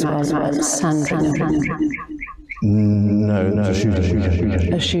 Ghislaine Maxwell, Sandra? No,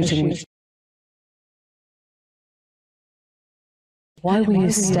 a shooting. Why were you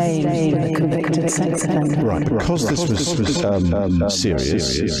staying with a convicted sex offender? Right, because this was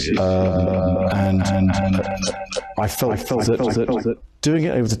serious, and I felt that doing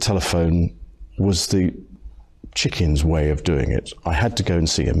it over the telephone was the chicken's way of doing it. I had to go and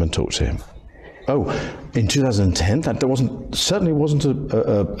see him and talk to him. Oh, in 2010, that certainly wasn't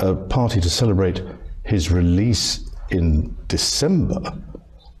a party to celebrate his release in December,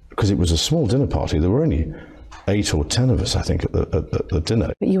 because it was a small dinner party. There were only 8 or 10 of us, I think, at the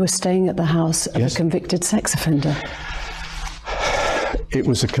dinner. But you were staying at the house of a convicted sex offender. It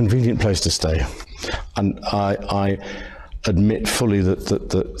was a convenient place to stay, and I admit fully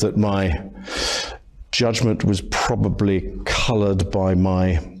that my judgment was probably coloured by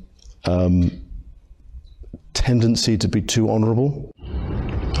my tendency to be too honourable.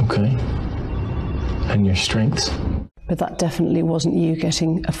 Okay. And your strengths? But that definitely wasn't you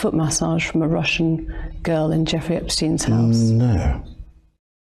getting a foot massage from a Russian girl in Jeffrey Epstein's house. No.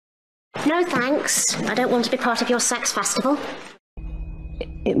 No thanks. I don't want to be part of your sex festival.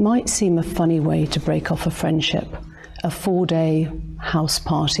 It might seem a funny way to break off a friendship, a 4-day house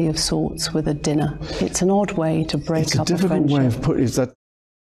party of sorts with a dinner. It's an odd way to break up a friendship. It's a difficult way of putting it. That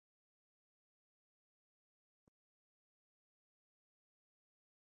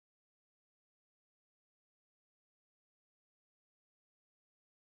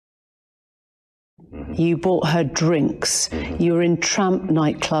You bought her drinks. You were in Tramp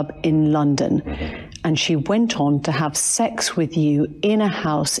nightclub in London. And she went on to have sex with you in a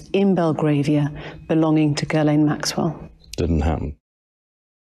house in Belgravia belonging to Ghislaine Maxwell. didn't happen.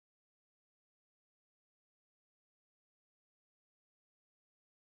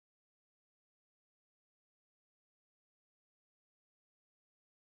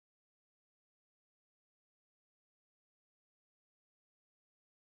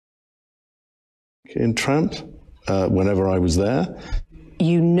 In Tramp, whenever I was there.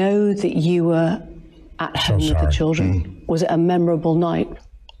 You know that you were at home with the children. Was it a memorable night?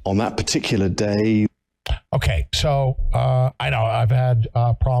 On that particular day. Okay, so I know I've had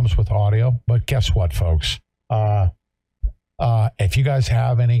problems with audio, but guess what, folks? If you guys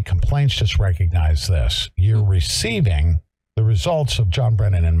have any complaints, just recognize this. You're receiving the results of John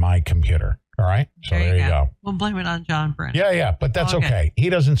Brennan in my computer. All right, so there you go. We'll blame it on John Brennan. Yeah, but that's okay. He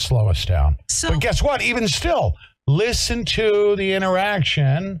doesn't slow us down. But guess what? Even still, listen to the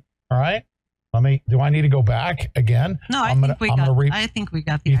interaction. All right. Do I need to go back again? No, I think we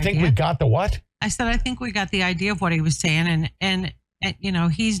got the idea. You think we got the what? I said, I think we got the idea of what he was saying. And you know,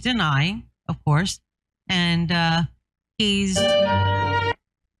 he's denying, of course. And he's.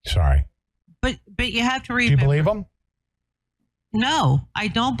 Sorry. But you have to remember. Do you believe him? No, I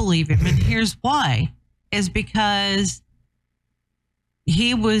don't believe him. And here's why. Is because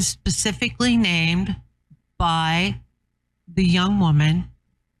he was specifically named by the young woman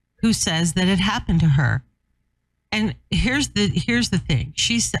who says that it happened to her. And here's the thing.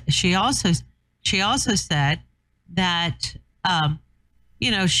 She also said that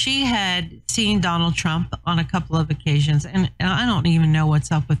you know, she had seen Donald Trump on a couple of occasions, and I don't even know what's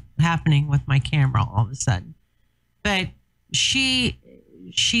happening with my camera all of a sudden. But she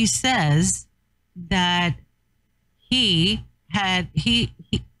says that he had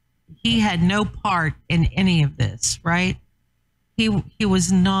no part in any of this, right? He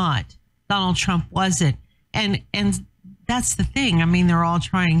was not. Donald Trump wasn't. And that's the thing. I mean, they're all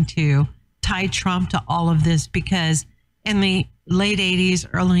trying to tie Trump to all of this because in the late 80s,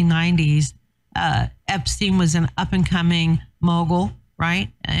 early 90s, Epstein was an up-and-coming mogul, right?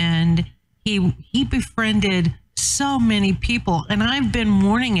 And he befriended so many people. And I've been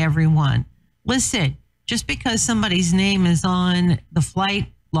warning everyone, listen, just because somebody's name is on the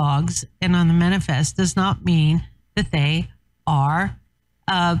flight logs and on the manifest does not mean that they are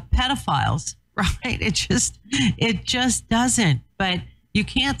pedophiles, right? It just doesn't. But you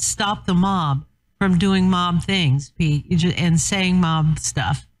can't stop the mob from doing mob things, Pete, and saying mob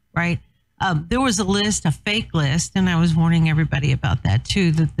stuff, right? There was a fake list, and I was warning everybody about that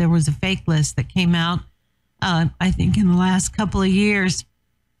too, that there was a fake list that came out, I think in the last couple of years,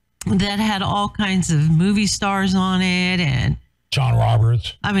 that had all kinds of movie stars on it and John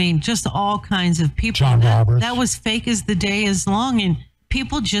Roberts. I mean, just all kinds of people. John Roberts. That was fake as the day is long, and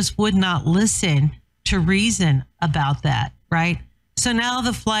people just would not listen to reason about that, right? So now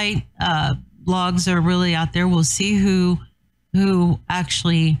the flight logs are really out there. We'll see who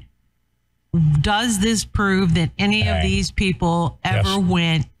actually does this prove that any of these people ever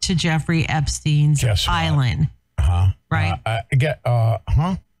went to Jeffrey Epstein's island. Right?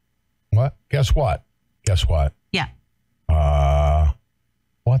 What? Guess what? Yeah.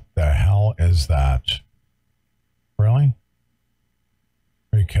 What the hell is that? Really?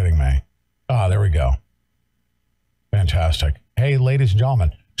 Are you kidding me? There we go. Fantastic. Hey, ladies and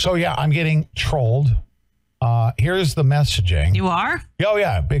gentlemen. So yeah, I'm getting trolled. Here's the messaging. You are? Oh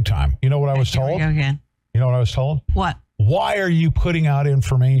yeah, big time. You know what I was told? Here we go again. You know what I was told? What? Why are you putting out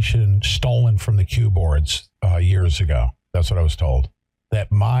information stolen from the Q boards years ago? That's what I was told.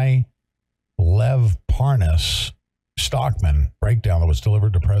 That my Lev Parnas Stockman breakdown that was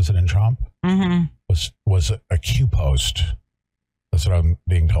delivered to President Trump was a Q post. That's what I'm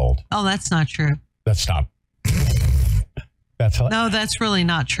being told. Oh, that's not true. That's not. No, that's really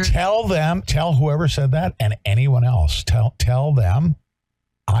not true. Tell whoever said that and anyone else, tell them,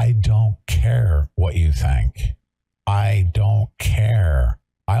 I don't care what you think. I don't care.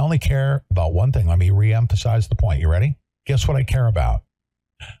 I only care about one thing. Let me reemphasize the point. You ready? Guess what I care about?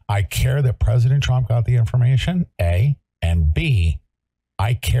 I care that President Trump got the information, A, And B,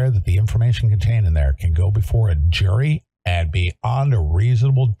 I care that the information contained in there can go before a jury and beyond a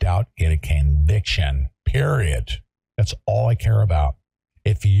reasonable doubt get a conviction, period. That's all I care about.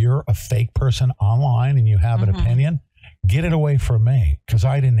 If you're a fake person online and you have an opinion, get it away from me because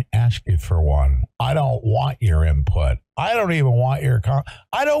I didn't ask you for one. I don't want your input. I don't even want your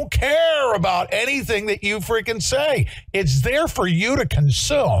I don't care about anything that you freaking say. It's there for you to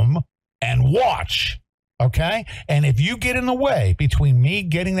consume and watch. Okay? And if you get in the way between me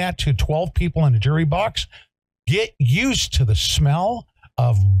getting that to 12 people in a jury box, get used to the smell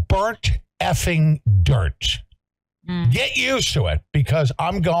of burnt effing dirt. Get used to it because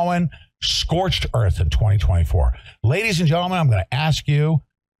I'm going scorched earth in 2024. Ladies and gentlemen, I'm going to ask you,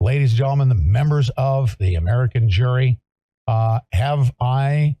 ladies and gentlemen, the members of the American jury, have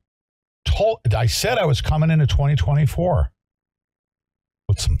I said I was coming into 2024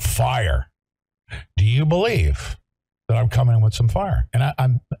 with some fire. Do you believe that I'm coming in with some fire?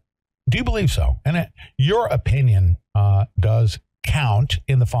 And do you believe so? And your opinion does count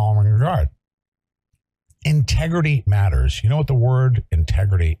in the following regard. Integrity matters. You know what the word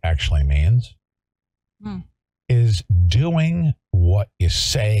integrity actually means? Is doing what you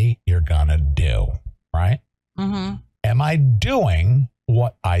say you're going to do, right? Am I doing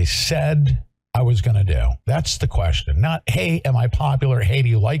what I said I was going to do? That's the question. Not, hey, am I popular? Hey, do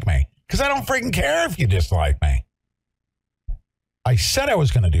you like me? Because I don't freaking care if you dislike me. I said I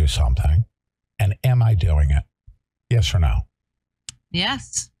was going to do something, and am I doing it? Yes or no?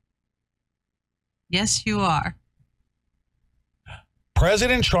 Yes. Yes, you are.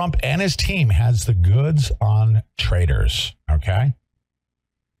 President Trump and his team has the goods on traitors, okay?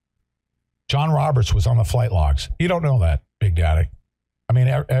 John Roberts was on the flight logs. You don't know that, Big Daddy. I mean,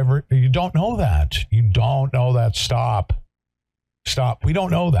 you don't know that. You don't know that. Stop. We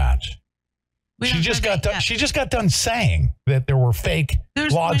don't know that. She just got done saying that there were fake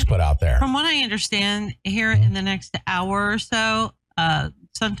logs put out there. From what I understand, here in the next hour or so,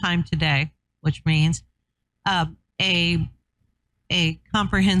 sometime today, which means a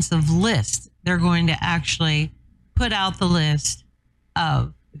comprehensive list. They're going to actually put out the list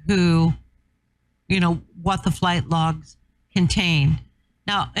of who, what the flight logs contain.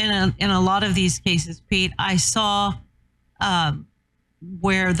 Now, in a lot of these cases, Pete, I saw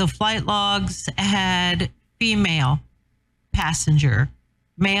where the flight logs had female passenger,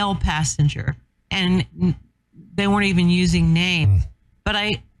 male passenger, and they weren't even using names. But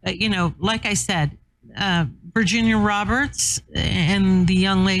like I said, Virginia Roberts and the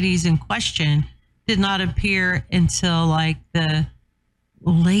young ladies in question did not appear until like the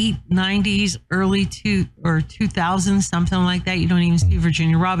late 90s, early 2000s, something like that. You don't even see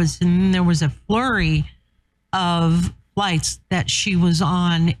Virginia Roberts. And then there was a flurry of flights that she was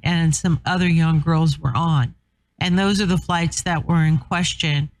on and some other young girls were on. And those are the flights that were in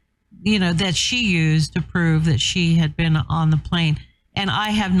question, that she used to prove that she had been on the plane. And I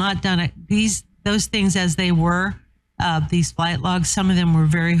have not done it. Those things as they were, these flight logs, some of them were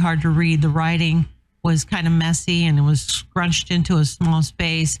very hard to read. The writing was kind of messy and it was scrunched into a small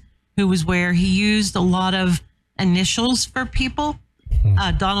space. Who was where? He used a lot of initials for people.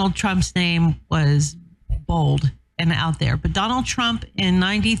 Donald Trump's name was bold and out there. But Donald Trump in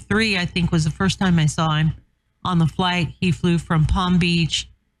 93, I think, was the first time I saw him on the flight. He flew from Palm Beach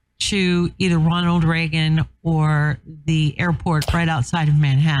to either Ronald Reagan or the airport right outside of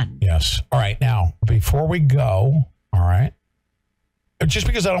Manhattan. Yes. All right. Now, before we go, all right, just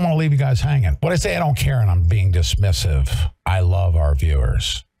because I don't want to leave you guys hanging, when I say I don't care and I'm being dismissive, I love our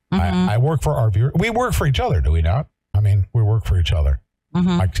viewers. I work for our viewers. We work for each other, do we not? I mean, we work for each other.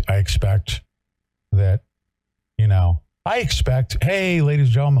 I expect that, hey, ladies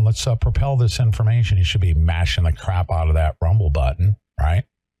and gentlemen, let's propel this information. You should be mashing the crap out of that Rumble button, right?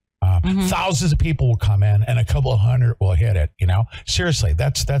 Thousands of people will come in and a couple of hundred will hit it. Seriously,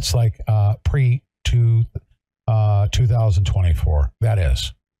 that's like pre-2024. That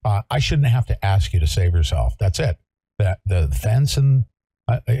is. I shouldn't have to ask you to save yourself. That's it. That the fence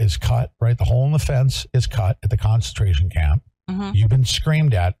is cut, right? The hole in the fence is cut at the concentration camp. You've been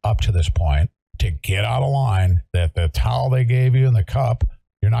screamed at up to this point to get out of line. That the towel they gave you and the cup,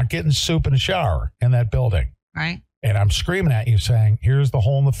 you're not getting soup in the shower in that building, right? And I'm screaming at you saying, here's the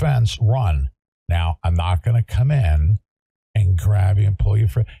hole in the fence, run. Now, I'm not going to come in and grab you and pull you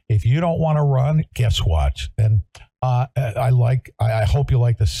for. If you don't want to run, guess what? Then I hope you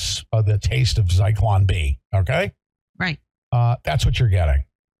like this, the taste of Zyklon B, okay? Right. That's what you're getting.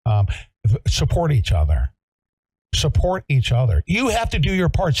 Support each other. Support each other. You have to do your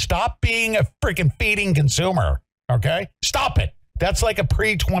part. Stop being a freaking feeding consumer, okay? Stop it. That's like a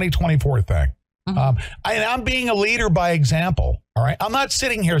pre-2024 thing. And I'm being a leader by example. All right. I'm not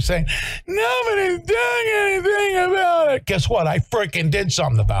sitting here saying nobody's doing anything about it. Guess what? I freaking did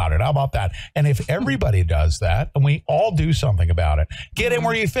something about it. How about that? And if everybody does that and we all do something about it, get in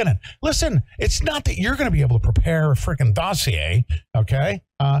where you fit in. Listen, it's not that you're going to be able to prepare a freaking dossier. Okay.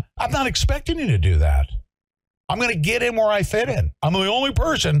 I'm not expecting you to do that. I'm going to get in where I fit in. I'm the only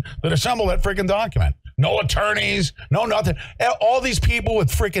person that assembled that freaking document. No attorneys, no nothing. All these people with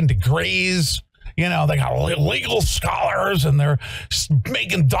freaking degrees, you know, they got legal scholars and they're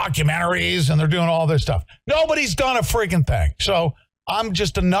making documentaries and they're doing all this stuff. Nobody's done a freaking thing. So I'm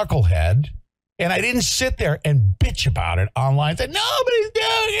just a knucklehead. And I didn't sit there and bitch about it online. Say, nobody's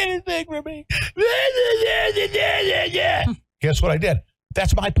doing anything for me. Guess what I did?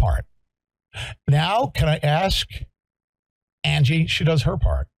 That's my part. Now, can I ask Angie? She does her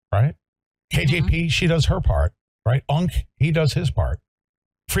part, right? KJP, she does her part, right? Unk, he does his part.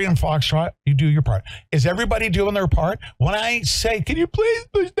 Freedom Foxtrot, you do your part. Is everybody doing their part? When I say, can you please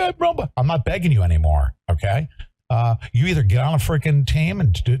push that rumble? I'm not begging you anymore, okay? You either get on a freaking team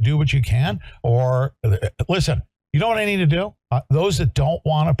and do what you can, or listen, you know what I need to do? Those that don't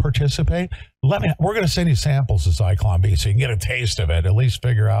want to participate, we're going to send you samples of Zyklon B so you can get a taste of it, at least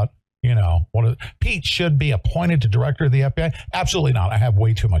figure out, you know, Pete should be appointed to director of the FBI. Absolutely not. I have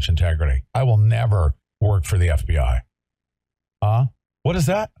way too much integrity. I will never work for the FBI. What is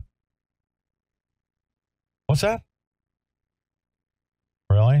that? What's that?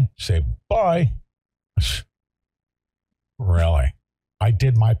 Really? Say bye. Really? I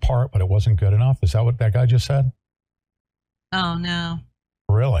did my part, but it wasn't good enough? Is that what that guy just said? Oh, no.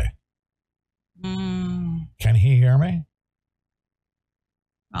 Really? Can he hear me?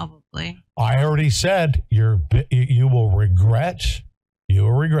 Probably. I already said you will regret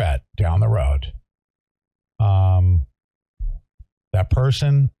down the road. That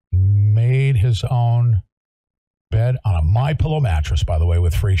person made his own bed on a MyPillow mattress, by the way,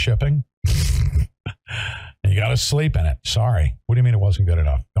 with free shipping. You got to sleep in it. Sorry. What do you mean it wasn't good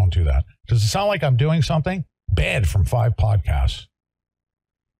enough? Don't do that. Does it sound like I'm doing something bad from 5 podcasts?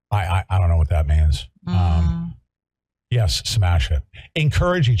 I don't know what that means. Yes, smash it.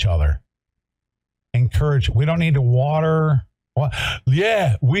 Encourage each other. Encourage. We don't need to water.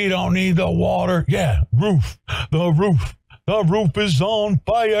 Yeah, we don't need the water. Yeah, roof. The roof is on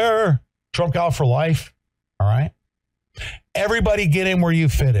fire. Trump out for life. All right. Everybody get in where you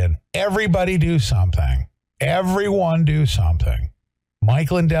fit in. Everybody do something. Everyone do something.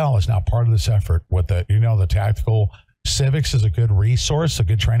 Mike Lindell is now part of this effort with the tactical civics is a good resource, a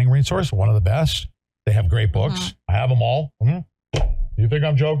good training resource, one of the best. They have great books. I have them all. You think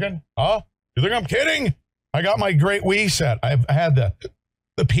I'm joking? Huh? You think I'm kidding? I got my Great Wii set. I had the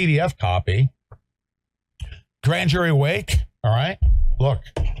PDF copy. Grand Jury Awake. All right. Look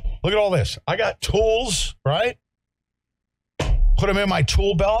at all this. I got tools, right? Put them in my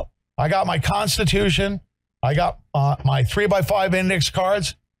tool belt. I got my Constitution. I got my 3x5 index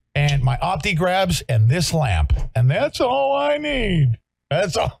cards and my OptiGrabs and this lamp. And that's all I need.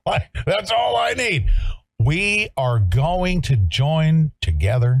 That's all I need. We are going to join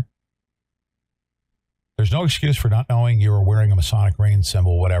together. There's no excuse for not knowing you were wearing a Masonic ring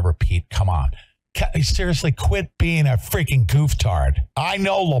symbol, whatever, Pete. Come on. Seriously, quit being a freaking gooftard. I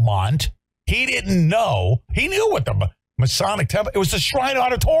know Lamont. He didn't know. He knew what the Masonic temple, it was the Shrine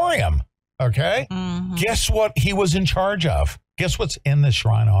Auditorium. Okay? Guess what he was in charge of? Guess what's in the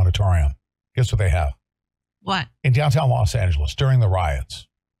Shrine Auditorium? Guess what they have? What? In downtown Los Angeles during the riots.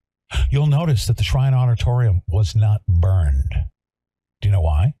 You'll notice that the Shrine Auditorium was not burned. Do you know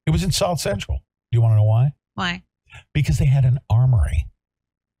why? It was in South Central. Do you want to know why? Why? Because they had an armory.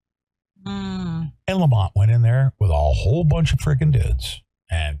 And Lamont went in there with a whole bunch of freaking dudes.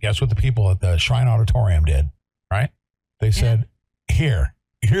 And guess what the people at the Shrine Auditorium did? Right? They said,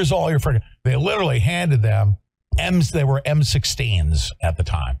 here's all your freaking... They literally handed them they were M16s at the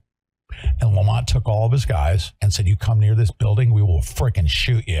time. And Lamont took all of his guys and said, you come near this building, we will freaking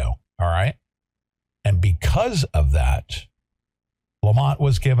shoot you. All right? And because of that, Lamont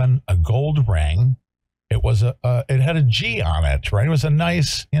was given a gold ring. It was it had a G on it, right? It was a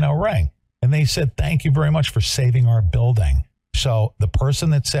nice, ring. And they said, thank you very much for saving our building. So the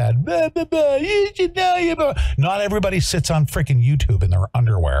person that said, bah, bah, bah, you should know, not everybody sits on freaking YouTube in their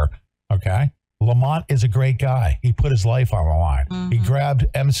underwear. Okay. Lamont is a great guy. He put his life on the line. He grabbed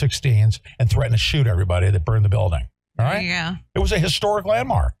M16s and threatened to shoot everybody that burned the building. All right. Yeah. It was a historic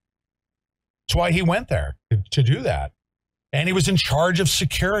landmark. That's why he went there to do that. And he was in charge of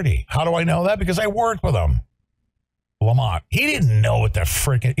security. How do I know that? Because I worked with him. Lamont. He didn't know what the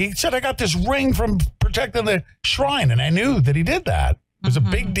freaking... He said, I got this ring from protecting the shrine, and I knew that he did that. It was a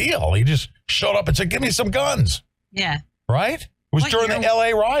big deal. He just showed up and said, "Give me some guns." Yeah. Right? It was during the LA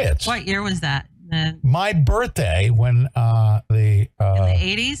riots. What year was that? My birthday, when in the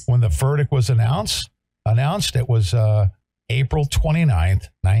 80s? When the verdict was announced, it was April 29th,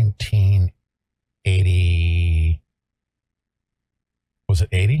 1980. Was it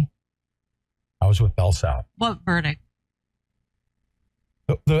 80? I was with Bell South. What verdict?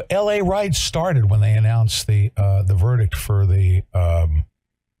 The LA riots started when they announced the verdict for the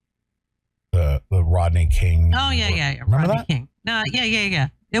Rodney King. Oh, yeah. Remember Rodney that? King. No, yeah.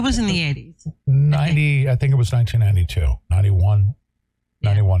 It was in the 80s. 90, I think it was 1992, 91,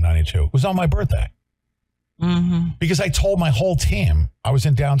 92. It was on my birthday. Mm-hmm. Because I told my whole team, I was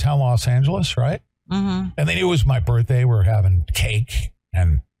in downtown Los Angeles, right? Mm-hmm. And they knew it was my birthday. We were having cake.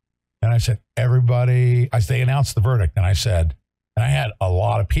 And I said, everybody, as they announced the verdict, and I said, and I had a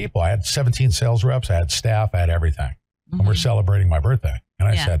lot of people. I had 17 sales reps. I had staff. I had everything. Mm-hmm. And we're celebrating my birthday. And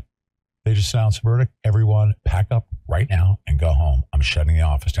I said, they just announced the verdict. Everyone pack up right now and go home. I'm shutting the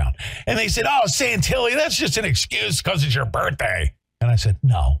office down. And they said, oh, Santilli, that's just an excuse because it's your birthday. And I said,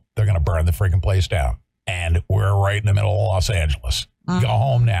 no, they're going to burn the freaking place down. And we're right in the middle of Los Angeles. Go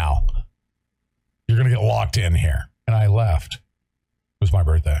home now. You're going to get locked in here. And I left. It was my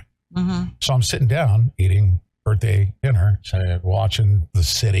birthday. Mm-hmm. So I'm sitting down eating birthday dinner, watching the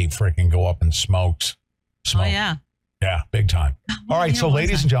city freaking go up in smokes. Oh, yeah. Yeah, big time. All right, so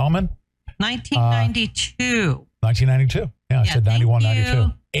ladies and gentlemen. 1992. 1992. Yeah, I said 91,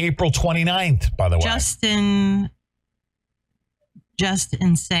 92. April 29th, by the way. Just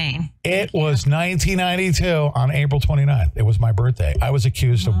insane. It was 1992 on April 29th. It was my birthday. I was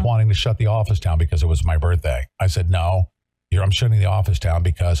accused of wanting to shut the office down because it was my birthday. I said, no, I'm shutting the office down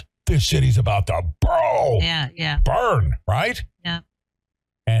because this city's about to burn, right? Yeah.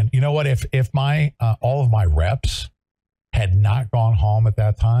 And you know what? If my all of my reps had not gone home at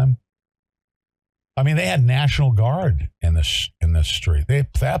that time, I mean, they had National Guard in this street.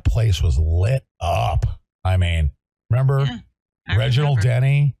 That place was lit up. I mean, remember Reginald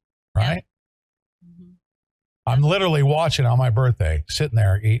Denny, right? Mm-hmm. I'm literally watching on my birthday, sitting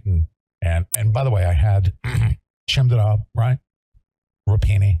there eating. And by the way, I had chimmed it up, right?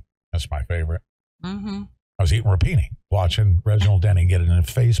 Rapini. That's my favorite. Mm-hmm. I was eating rapini, watching Reginald Denny get in his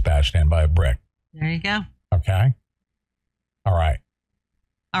face bashed in by a brick. There you go. Okay. All right.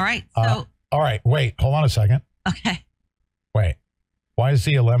 So. All right. Wait. Hold on a second. Okay. Wait. Why is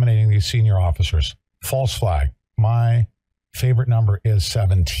he eliminating these senior officers? False flag. My favorite number is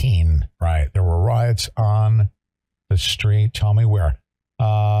 17. Right. There were riots on the street. Tell me where.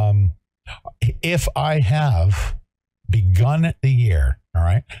 If I have begun the year, all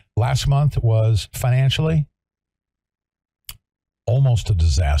right. Last month was financially almost a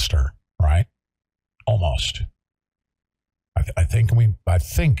disaster, right? Almost. I think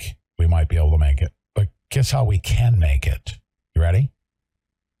we might be able to make it. But guess how we can make it? You ready?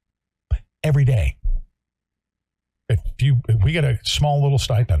 Every day. If we get a small little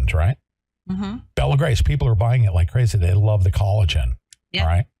stipend, right? Mm-hmm. Bella Grace, people are buying it like crazy. They love the collagen. Yeah. All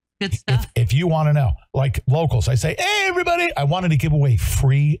right. Good stuff. If you want to know, like Locals, I say, hey, everybody, I wanted to give away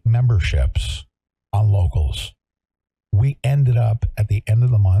free memberships on Locals. We ended up at the end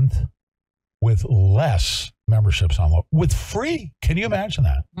of the month with less memberships on Locals. With free. Can you imagine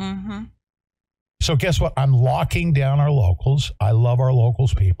that? Mm-hmm. So guess what? I'm locking down our Locals. I love our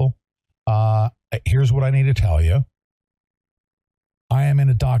Locals people. Here's what I need to tell you. I am in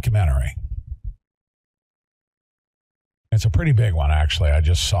a documentary. It's a pretty big one, actually. I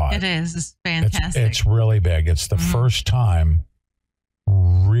just saw it. It is. It's fantastic. It's really big. It's the first time,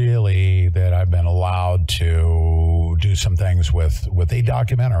 really, that I've been allowed to do some things with a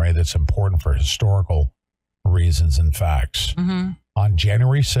documentary that's important for historical reasons and facts. Mm-hmm. On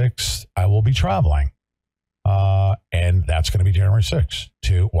January 6th, I will be traveling. And that's going to be January 6th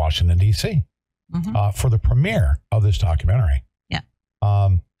to Washington, D.C. For the premiere of this documentary. Yeah.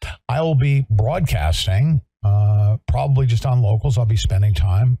 I will be broadcasting probably just on Locals. I'll be spending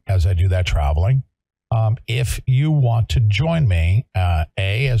time as I do that traveling. If you want to join me,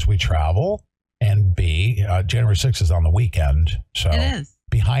 A, as we travel, and B, January 6th is on the weekend. So it is.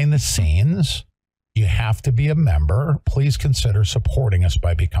 Behind the scenes, you have to be a member. Please consider supporting us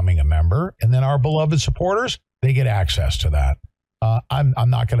by becoming a member. And then our beloved supporters, they get access to that. I'm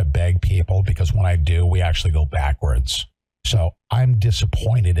not going to beg people because when I do, we actually go backwards. So I'm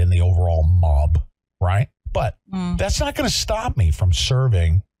disappointed in the overall mob, right? But that's not going to stop me from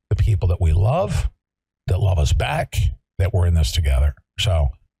serving the people that we love, that love us back, that we're in this together. So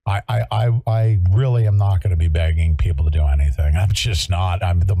I really am not going to be begging people to do anything. I'm just not.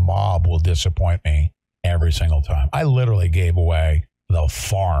 The mob will disappoint me every single time. I literally gave away the the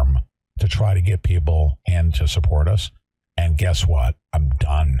farm to try to get people in to support us. And guess what? I'm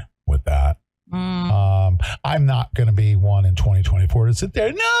done with that. I'm not going to be one in 2024 to sit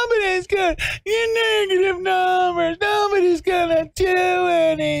there. Nobody's going to negative numbers. Nobody's going to do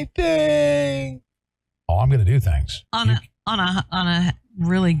anything. Oh, I'm going to do things. On a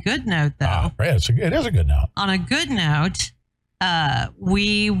really good note, though. It is a good note. On a good note,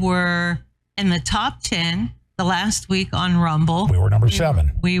 we were in the top 10 the last week on Rumble. We were number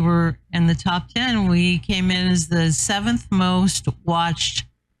 7. We were in the top 10. We came in as the 7th most watched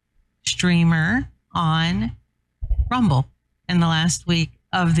streamer on Rumble in the last week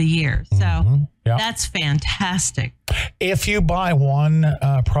of the year. So that's fantastic. If you buy one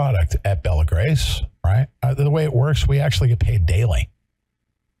product at Bella Grace, right, the way it works, we actually get paid daily.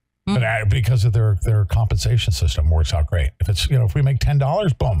 Because of their compensation system works out great. If it's, if we make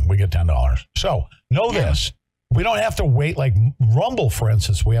 $10, boom, we get $10. So know this, we don't have to wait like Rumble, for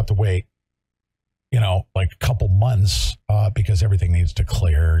instance, we have to wait, like a couple months because everything needs to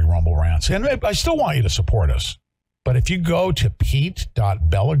clear, Rumble rants. And I still want you to support us. But if you go to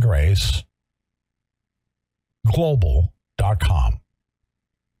pete.bellagraceglobal.com,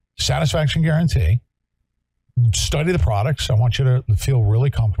 satisfaction guarantee, study the products. I want you to feel really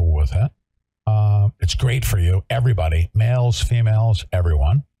comfortable with it. It's great for you, everybody, males, females,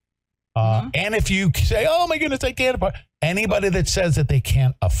 everyone. And if you say, oh my goodness, I can't afford, anybody that says that they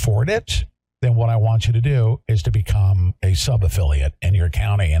can't afford it, then what I want you to do is to become a sub-affiliate in your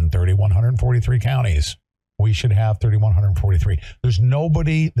county. In 3,143 counties, we should have 3,143. There's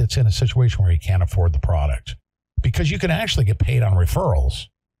nobody that's in a situation where you can't afford the product, because you can actually get paid on referrals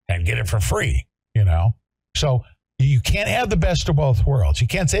and get it for free, So you can't have the best of both worlds. You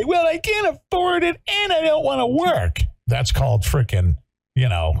can't say, well, I can't afford it and I don't want to work. That's called frickin',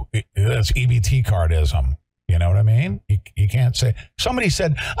 that's EBT cardism. You know what I mean? You can't say, somebody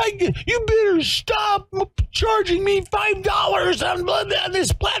said, you better stop charging me $5 on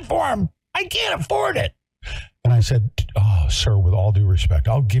this platform. I can't afford it. And I said, oh, sir, with all due respect,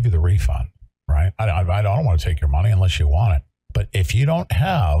 I'll give you the refund, right? I don't want to take your money unless you want it. But if you don't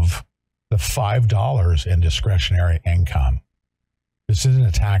have the $5 in discretionary income, this is an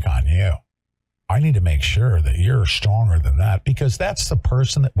attack on you. I need to make sure that you're stronger than that, because that's the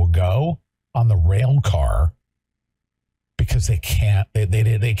person that will go on the rail car because they can't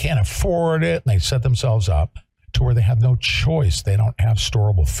afford it, and they set themselves up to where they have no choice. They don't have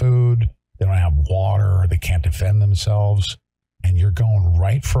storable food, they don't have water, they can't defend themselves, and you're going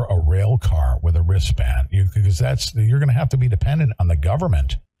right for a rail car with a wristband, because you're going to have to be dependent on the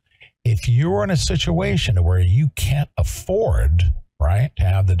government. If you're in a situation where you can't afford, right, to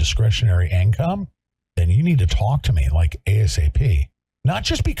have the discretionary income, then you need to talk to me like ASAP. Not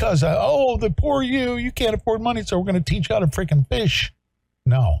just because, the poor you can't afford money, so we're going to teach you how to freaking fish.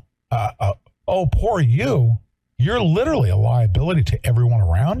 No. Poor you, you're literally a liability to everyone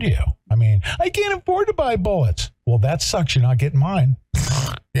around you. I mean, I can't afford to buy bullets. Well, that sucks. You're not getting mine.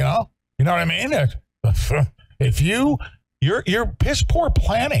 You know what I mean? If your piss poor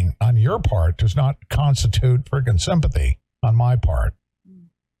planning on your part does not constitute freaking sympathy on my part.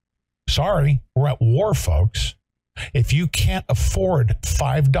 Sorry, we're at war, folks. If you can't afford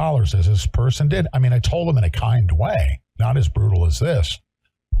 $5, as this person did, I mean, I told him in a kind way, not as brutal as this.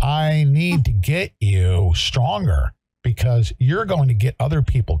 I need to get you stronger, because you're going to get other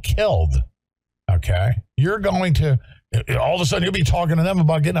people killed. Okay? You're going to, all of a sudden, you'll be talking to them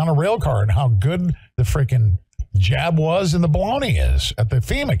about getting on a rail car and how good the freaking jab was and the baloney is at the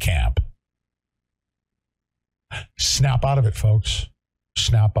FEMA camp. Snap out of it, folks.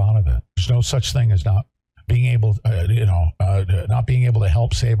 Snap out of it. There's no such thing as not being able, not being able to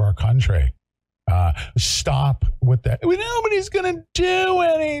help save our country. Stop with that. Nobody's going to do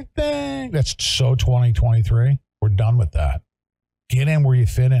anything. That's so 2023. We're done with that. Get in where you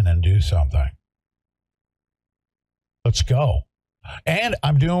fit in and do something. Let's go. And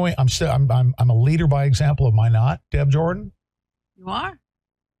I'm a leader by example, am I not, Deb Jordan? You are.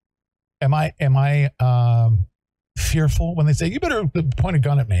 Am I fearful when they say, you better point a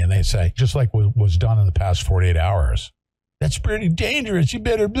gun at me, and they say, just like was done in the past 48 hours, that's pretty dangerous, you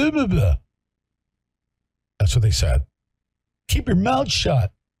better blah, blah, blah. That's what they said. Keep your mouth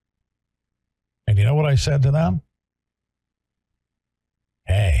shut. And you know what I said to them?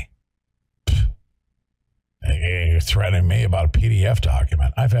 Hey, you're threatening me about a PDF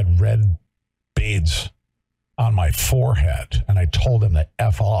document. I've had red beads on my forehead, and I told them to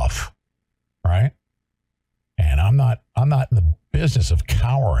F off, right? And I'm not in the business of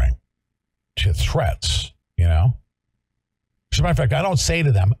cowering to threats, As a matter of fact, I don't say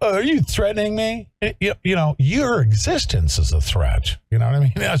to them, "Oh, are you threatening me?" You know, your existence is a threat. You know what I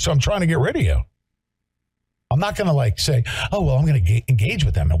mean? So I'm trying to get rid of you. I'm not going to like say, "Oh, well, I'm going to engage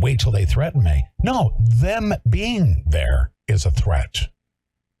with them and wait till they threaten me." No, them being there is a threat.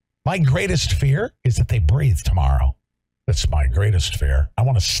 My greatest fear is that they breathe tomorrow. That's my greatest fear. I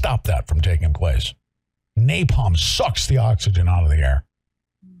want to stop that from taking place. Napalm sucks the oxygen out of the air.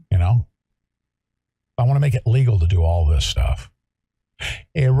 You know? I want to make it legal to do all this stuff.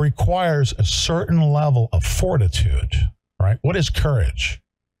 It requires a certain level of fortitude, right? What is courage?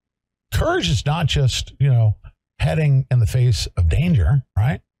 Courage is not just, you know, heading in the face of danger,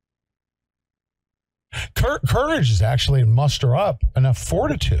 right? Courage is actually muster up enough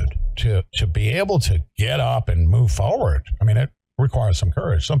fortitude to be able to get up and move forward. I mean, it requires some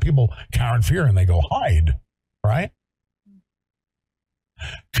courage. Some people cower in fear and they go hide, right?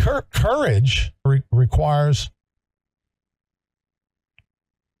 Courage requires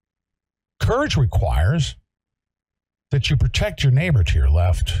that you protect your neighbor to your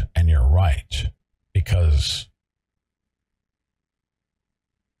left and your right because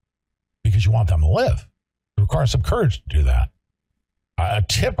you want them to live. It requires some courage to do that. A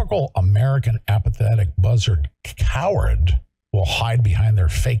typical American apathetic buzzard coward will hide behind their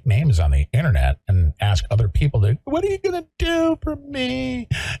fake names on the internet and ask other people, "What are you going to do for me?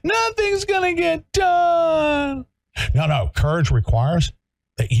 Nothing's going to get done." No. Courage requires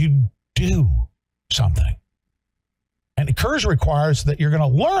that you do something. And courage requires that you're going to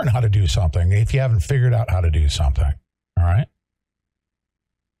learn how to do something if you haven't figured out how to do something. All right?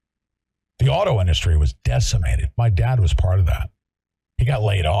 The auto industry was decimated. My dad was part of that. He got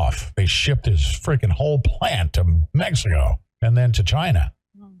laid off. They shipped his freaking whole plant to Mexico and then to China,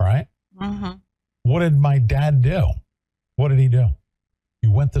 right? Mm-hmm. What did my dad do? What did he do? He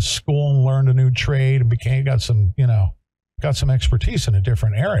went to school and learned a new trade and got some expertise in a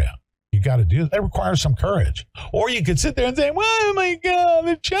different area. You got to do that. It requires some courage. Or you could sit there and say, "Oh my God,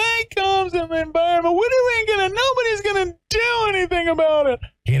 the change comes in the environment. Nobody's going to do anything about it."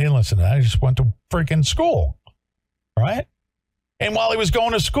 He didn't listen to that. He just went to freaking school, right? And while he was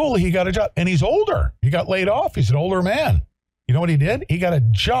going to school, he got a job. And he's older. He got laid off. He's an older man. You know what he did? He got a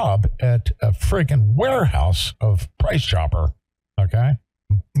job at a freaking warehouse of Price Chopper, okay?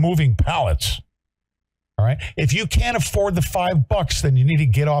 Moving pallets, all right? If you can't afford the $5, then you need to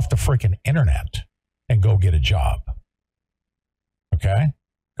get off the freaking internet and go get a job, okay?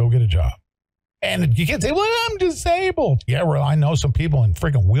 Go get a job. And you can't say, "Well, I'm disabled." Yeah, well, I know some people in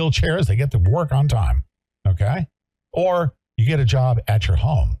freaking wheelchairs. They get to work on time, okay? Or you get a job at your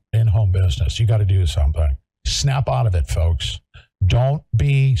home, in-home business. You got to do something. Snap out of it, folks. Don't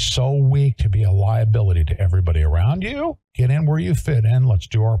be so weak to be a liability to everybody around you. Get in where you fit in. Let's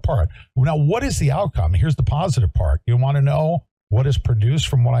do our part. Now, what is the outcome? Here's the positive part. You want to know what is produced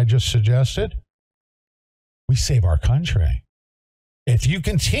from what I just suggested? We save our country. If you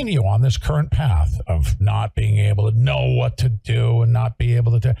continue on this current path of not being able to know what to do and not be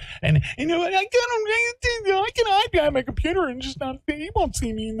able to, and you know, I can hide behind my computer and just not, he won't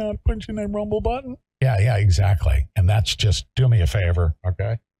see me not punching that rumble button. Yeah, exactly. And that's just, do me a favor,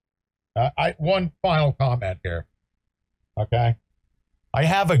 okay? One final comment here, okay? I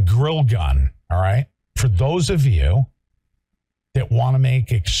have a grill gun, all right? For those of you that want to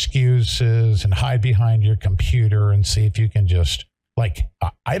make excuses and hide behind your computer and see if you can just, like,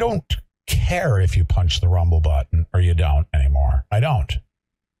 I don't care if you punch the rumble button or you don't anymore. I don't.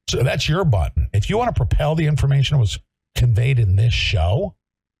 So that's your button. If you want to propel the information that was conveyed in this show,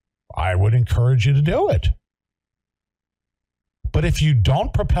 I would encourage you to do it. But if you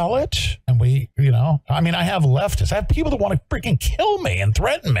don't propel it, and I have leftists. I have people that want to freaking kill me and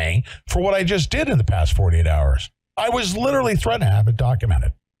threaten me for what I just did in the past 48 hours. I was literally threatened to have it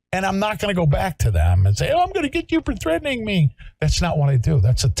documented. And I'm not going to go back to them and say, "Oh, I'm going to get you for threatening me." That's not what I do.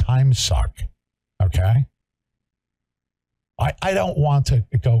 That's a time suck. Okay? I don't want to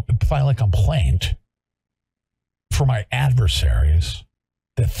go file a complaint for my adversaries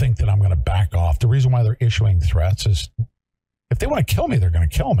that think that I'm going to back off. The reason why they're issuing threats is if they want to kill me, they're going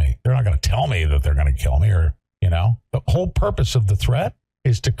to kill me. They're not going to tell me that they're going to kill me or, the whole purpose of the threat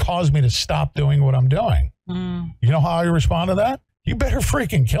is to cause me to stop doing what I'm doing. You know how I respond to that? You better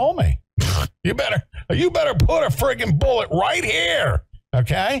freaking kill me. You better put a freaking bullet right here.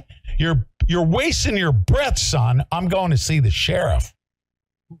 Okay? You're wasting your breath, son. I'm going to see the sheriff,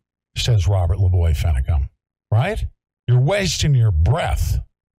 says Robert Lavoie Finicum. Right? You're wasting your breath.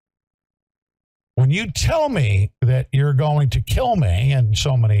 When you tell me that you're going to kill me, and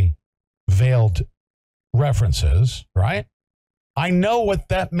so many veiled references, right? I know what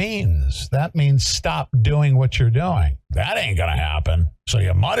that means. That means stop doing what you're doing. That ain't going to happen. So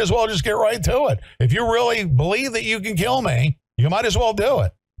you might as well just get right to it. If you really believe that you can kill me, you might as well do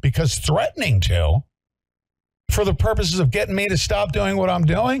it. Because threatening to, for the purposes of getting me to stop doing what I'm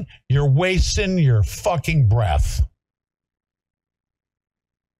doing, you're wasting your fucking breath.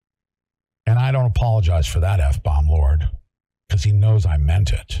 And I don't apologize for that F-bomb, Lord, because he knows I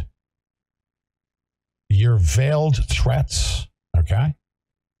meant it. Your veiled threats, okay?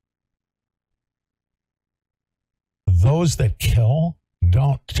 Those that kill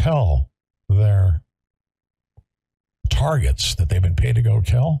don't tell their targets that they've been paid to go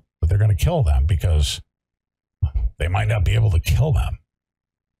kill, but they're going to kill them because they might not be able to kill them.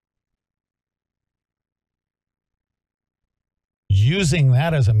 Using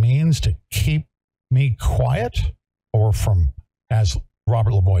that as a means to keep me quiet, or from, as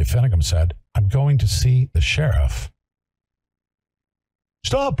Robert LeBoy Finnegan said, I'm going to see the sheriff.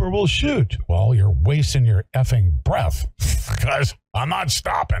 Stop or we'll shoot. Well, you're wasting your effing breath because I'm not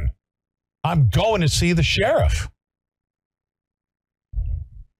stopping. I'm going to see the sheriff.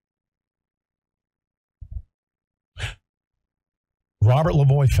 Robert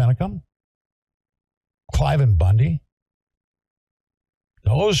LeBoy Finnegan, Clive Bundy,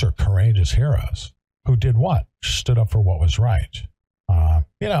 those are courageous heroes who did what? Stood up for what was right.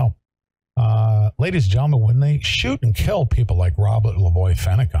 Ladies and gentlemen, when they shoot and kill people like Robert LeBoy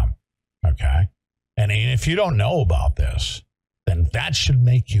Finnegan, okay, and if you don't know about this, then that should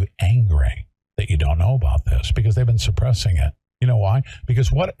make you angry that you don't know about this, because they've been suppressing it. You know why?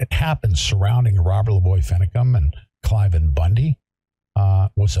 Because what happened surrounding Robert LeBoy Finnegan and Clive Bundy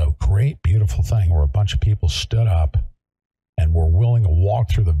was a great, beautiful thing where a bunch of people stood up and were willing to walk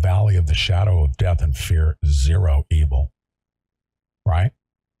through the valley of the shadow of death and fear zero evil. Right?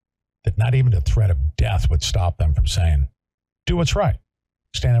 That not even the threat of death would stop them from saying, do what's right.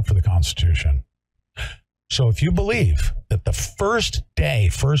 Stand up for the Constitution. So if you believe that the first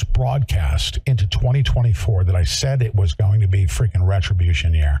broadcast into 2024 that I said it was going to be freaking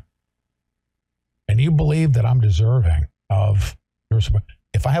retribution year, and you believe that I'm deserving of your support,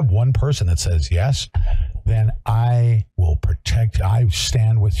 if I have one person that says yes, then I will protect. I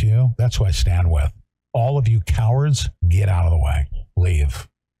stand with you. That's who I stand with. All of you cowards, get out of the way. Leave.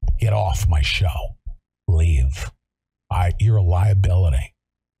 Get off my show. Leave. You're a liability.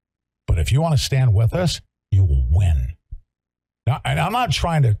 But if you want to stand with us, you will win. Now, and I'm not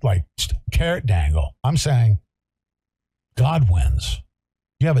trying to carrot dangle. I'm saying God wins.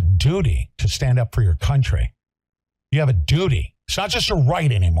 You have a duty to stand up for your country. You have a duty. It's not just a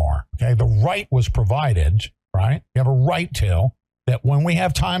right anymore. Okay, the right was provided, right? You have a right to that when we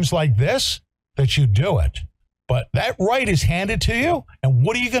have times like this, that you do it. But that right is handed to you, and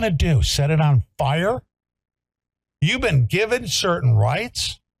what are you going to do? Set it on fire? You've been given certain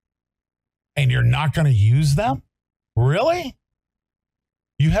rights, and you're not going to use them? Really?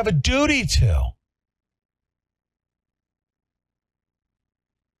 You have a duty to.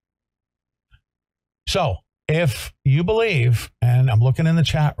 So, if you believe, and I'm looking in the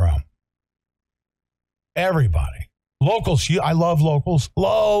chat room, everybody, locals, I love locals,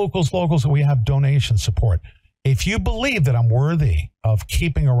 we have donation support. If you believe that I'm worthy of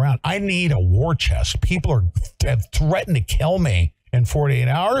keeping around, I need a war chest. People have threatened to kill me in 48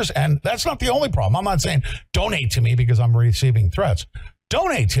 hours, and that's not the only problem. I'm not saying donate to me because I'm receiving threats.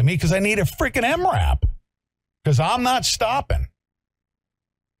 Donate to me because I need a freaking MRAP, because I'm not stopping.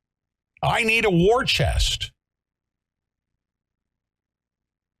 I need a war chest.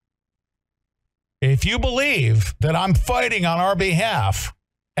 If you believe that I'm fighting on our behalf,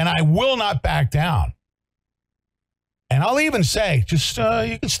 and I will not back down, and I'll even say, just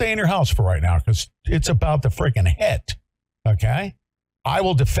you can stay in your house for right now because it's about to freaking hit, okay? I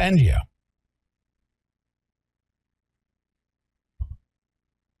will defend you.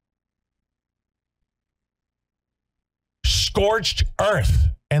 Scorched earth,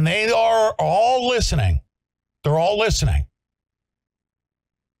 and they are all listening. They're all listening.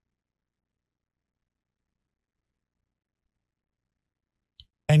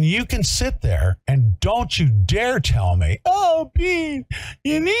 And you can sit there and don't you dare tell me, oh, Pete,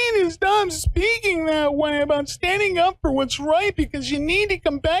 you need to stop speaking that way about standing up for what's right because you need to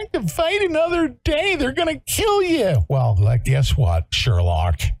come back to fight another day. They're going to kill you. Well, guess what,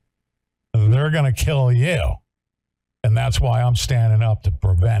 Sherlock? They're going to kill you. And that's why I'm standing up to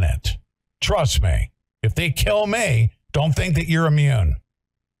prevent it. Trust me. If they kill me, don't think that you're immune.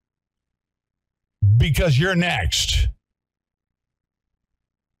 Because you're next.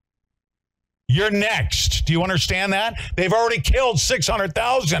 You're next. Do you understand that? They've already killed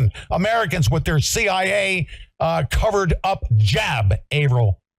 600,000 Americans with their CIA covered up jab,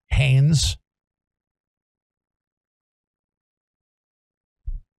 Avril Haines.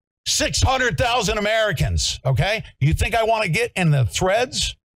 600,000 Americans, okay? You think I want to get in the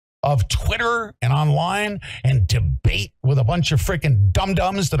threads of Twitter and online and debate with a bunch of freaking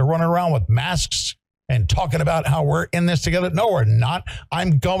dum-dums that are running around with masks and talking about how we're in this together? No, we're not.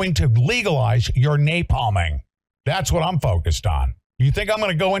 I'm going to legalize your napalming. That's what I'm focused on. You think I'm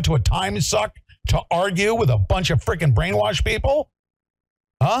going to go into a time suck to argue with a bunch of freaking brainwashed people?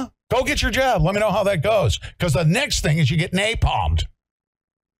 Huh? Go get your jab. Let me know how that goes. Because the next thing is you get napalmed.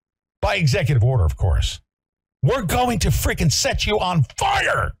 By executive order, of course. We're going to freaking set you on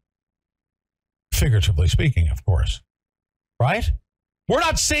fire. Figuratively speaking, of course. Right? We're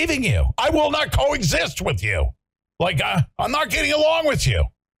not saving you. I will not coexist with you. Like, I'm not getting along with you.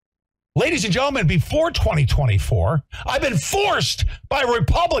 Ladies and gentlemen, before 2024, I've been forced by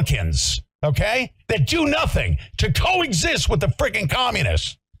Republicans, okay, that do nothing to coexist with the freaking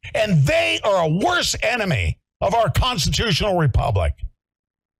communists. And they are a worse enemy of our constitutional republic.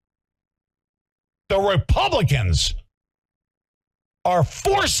 The Republicans are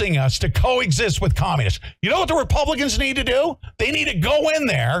forcing us to coexist with communists. You know what the Republicans need to do? They need to go in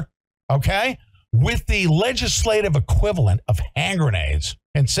there, okay, with the legislative equivalent of hand grenades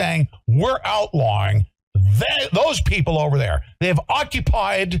and saying, we're outlawing those people over there. They have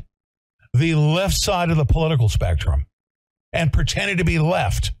occupied the left side of the political spectrum and pretended to be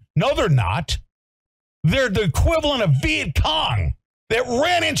left. No, they're not. They're the equivalent of Viet Cong that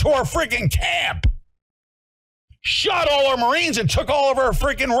ran into our freaking camp, shot all our Marines, and took all of our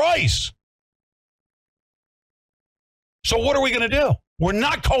freaking rice. So what are we going to do? We're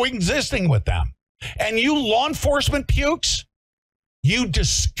not coexisting with them. And you law enforcement pukes, you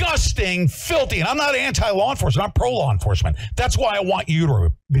disgusting, filthy, and I'm not anti-law enforcement, I'm pro-law enforcement. That's why I want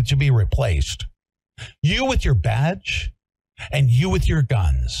you to be replaced. You with your badge and you with your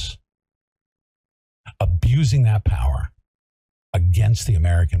guns, abusing that power against the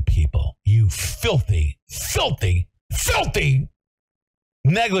American people. You filthy, filthy, filthy,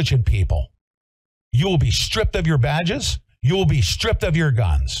 negligent people. You will be stripped of your badges. You will be stripped of your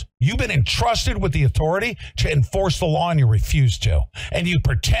guns. You've been entrusted with the authority to enforce the law and you refuse to. And you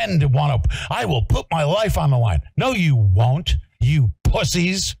pretend to want to, I will put my life on the line. No, you won't, you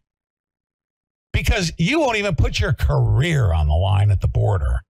pussies. Because you won't even put your career on the line at the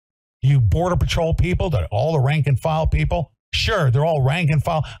border. You Border Patrol people, all the rank and file people, sure, they're all rank and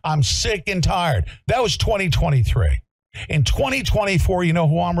file. I'm sick and tired. That was 2023. In 2024, you know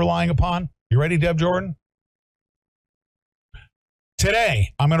who I'm relying upon? You ready, Deb Jordan?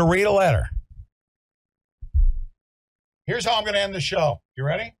 Today, I'm going to read a letter. Here's how I'm going to end the show. You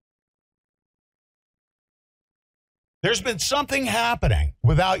ready? There's been something happening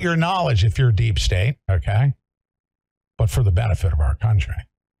without your knowledge if you're deep state, okay? But for the benefit of our country.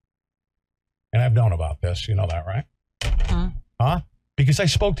 And I've known about this. You know that, right? Huh? Because I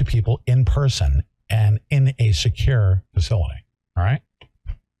spoke to people in person and in a secure facility. All right?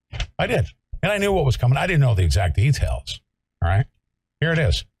 I did. And I knew what was coming. I didn't know the exact details. All right? Here it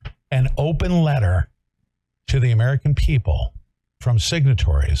is. An open letter to the American people from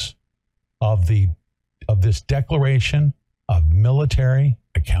signatories of this Declaration of Military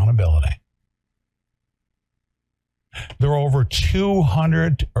Accountability. There are over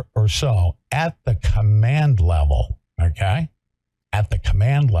 200 or so at the command level, okay? At the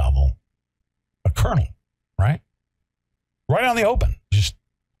command level, a colonel, right? Right on the open, just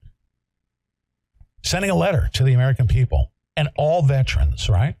sending a letter to the American people and all veterans,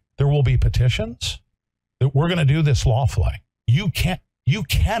 right? There will be petitions that we're going to do this lawfully. You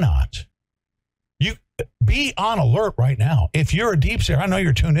cannot. You be on alert right now. If you're a deep state, I know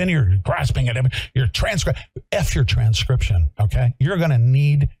you're tuned in, you're grasping at your your transcription, okay? You're going to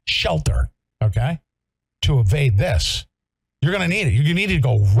need shelter, okay? To evade this. You're going to need it. You need to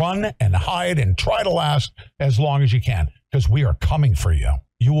go run and hide and try to last as long as you can because we are coming for you.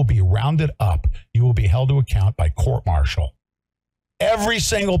 You will be rounded up. You will be held to account by court-martial. Every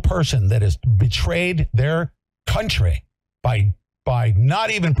single person that has betrayed their country by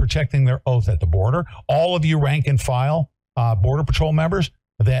not even protecting their oath at the border, all of you rank and file Border Patrol members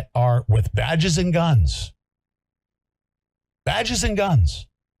that are with badges and guns,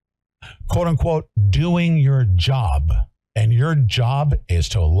 quote unquote, doing your job. And your job is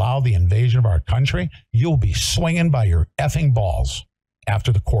to allow the invasion of our country. You'll be swinging by your effing balls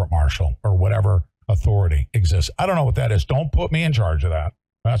after the court-martial or whatever authority exists. I don't know what that is. Don't put me in charge of that.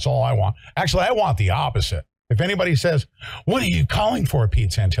 That's all I want. Actually, I want the opposite. If anybody says, what are you calling for,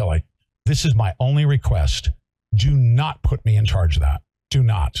 Pete Santilli? This is my only request. Do not put me in charge of that. Do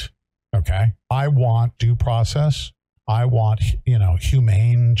not. Okay. I want due process. I want,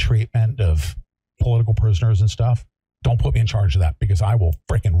 humane treatment of political prisoners and stuff. Don't put me in charge of that because I will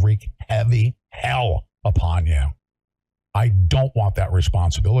freaking wreak heavy hell upon you. I don't want that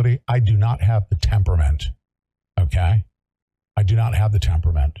responsibility. I do not have the temperament. Okay. I do not have the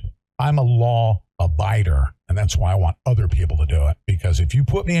temperament. I'm a law abider, and that's why I want other people to do it. Because if you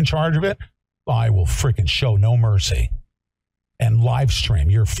put me in charge of it, I will freaking show no mercy and live stream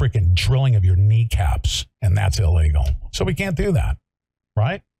your freaking drilling of your kneecaps, and that's illegal. So we can't do that,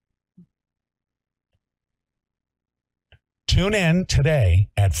 right? Tune in today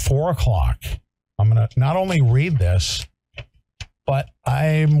at 4 o'clock. I'm going to not only read this, but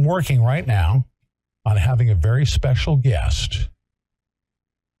I'm working right now on having a very special guest.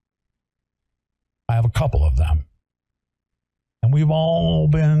 I have a couple of them. And we've all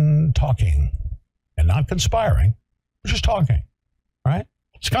been talking and not conspiring. We're just talking, right?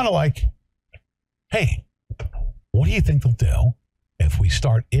 It's kind of like, hey, what do you think they'll do if we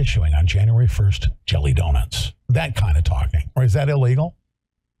start issuing on January 1st jelly donuts? That kind of talking. Or is that illegal?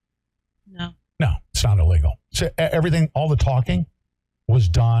 No. No, it's not illegal. So everything, all the talking was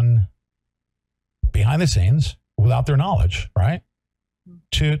done behind the scenes without their knowledge, right?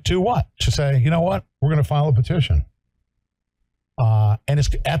 To what? To say, you know what? We're going to file a petition. And it's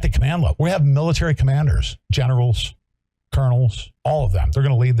at the command level. We have military commanders, generals, colonels, all of them. They're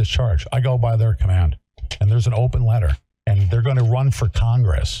going to lead this charge. I go by their command. And there's an open letter. And they're going to run for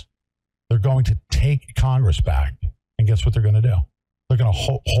Congress. They're going to take Congress back. And guess what they're going to do? They're going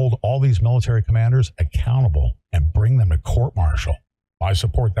to hold all these military commanders accountable and bring them to court-martial. I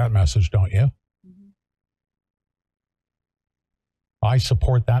support that message, don't you? I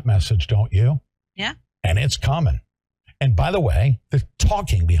support that message, don't you? Yeah. And it's coming. And by the way, the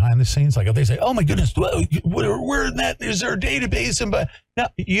talking behind the scenes, like if they say, oh my goodness, where in that, is there a database? But no,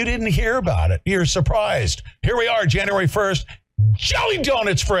 you didn't hear about it. You're surprised. Here we are, January 1st, jelly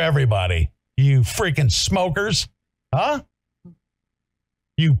donuts for everybody. You freaking smokers. Huh?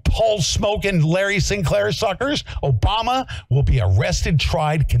 You pole-smoking Larry Sinclair suckers. Obama will be arrested,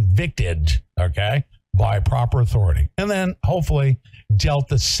 tried, convicted, okay, by proper authority. And then hopefully dealt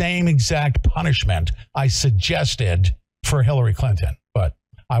the same exact punishment I suggested for Hillary Clinton. But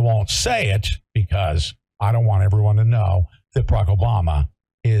I won't say it because I don't want everyone to know that Barack Obama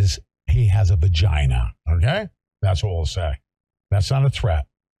he has a vagina, okay? That's what we'll say. That's not a threat.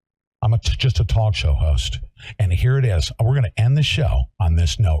 I'm just a talk show host. And here it is. We're going to end the show on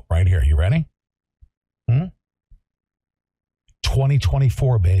this note right here. You ready?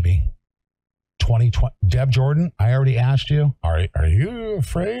 2024, baby. 2020. Deb Jordan, I already asked you, are you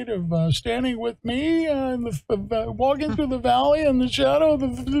afraid of standing with me walking through the valley in the shadow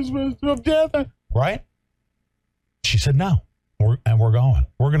of death? Right? She said no. We're going.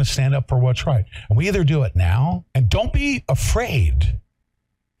 We're going to stand up for what's right. And we either do it now, and don't be afraid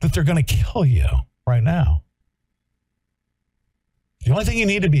that they're going to kill you right now. The only thing you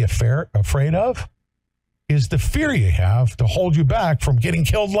need to be afraid of is the fear you have to hold you back from getting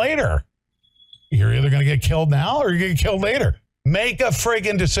killed later. You're either going to get killed now or you're going to get killed later. Make a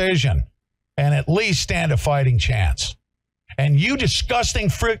friggin' decision and at least stand a fighting chance. And you disgusting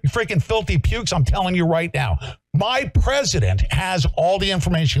freaking filthy pukes, I'm telling you right now, my president has all the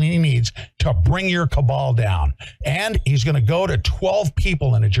information he needs to bring your cabal down. And he's going to go to 12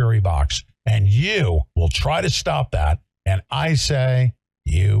 people in a jury box. And you will try to stop that. And I say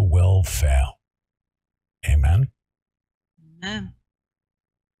you will fail. Amen. Amen.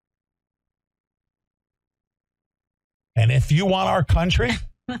 And if you want our country,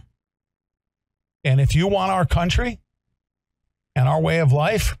 and our way of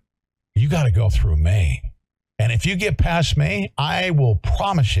life, you got to go through me. And if you get past me, I will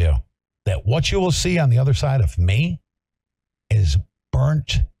promise you that what you will see on the other side of me is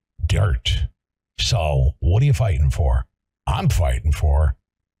burnt dirt. So what are you fighting for? I'm fighting for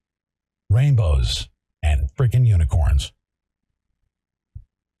rainbows and freaking unicorns.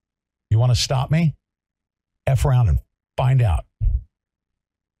 You want to stop me? F around and find out.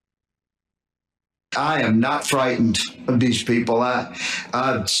 I am not frightened of these people.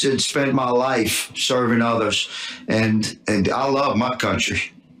 I've spent my life serving others, and I love my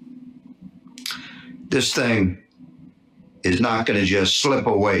country. This thing is not going to just slip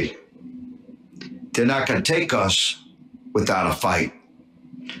away. They're not going to take us without a fight.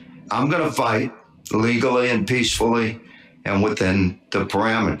 I'm going to fight legally and peacefully and within the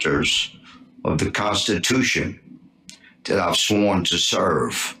parameters of the Constitution that I've sworn to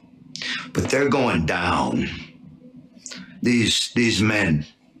serve. But they're going down. These men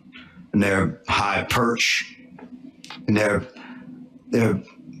and their high perch and their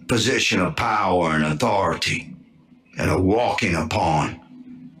position of power and authority and are walking upon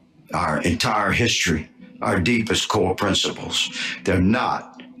our entire history, our deepest core principles. They're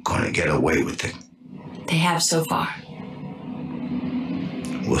not going to get away with it. They have so far.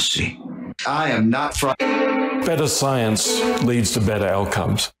 We'll see. I am not frightened. Better science leads to better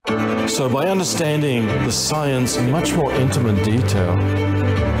outcomes. So by understanding the science in much more intimate detail,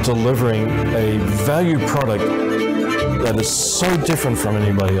 delivering a value product that is so different from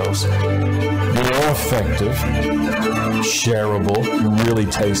anybody else, more effective, shareable, really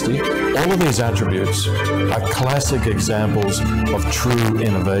tasty. All of these attributes are classic examples of true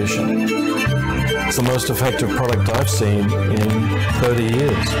innovation. It's the most effective product I've seen in 30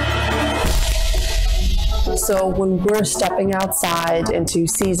 years. So when we're stepping outside into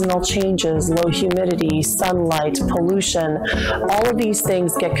seasonal changes, low humidity, sunlight, pollution, all of these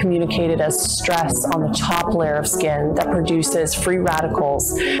things get communicated as stress on the top layer of skin that produces free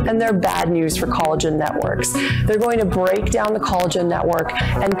radicals, and they're bad news for collagen networks. They're going to break down the collagen network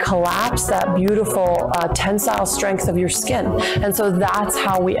and collapse that beautiful tensile strength of your skin. And so that's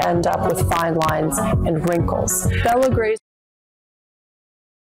how we end up with fine lines and wrinkles. Bella Grace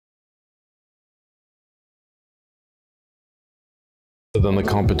than the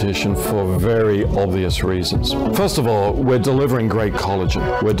competition for very obvious reasons. First of all, we're delivering great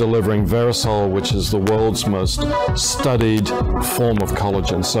collagen. We're delivering Verisol, which is the world's most studied form of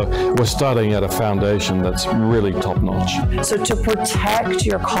collagen. So we're starting at a foundation that's really top-notch. So to protect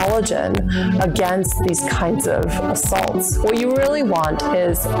your collagen against these kinds of assaults, what you really want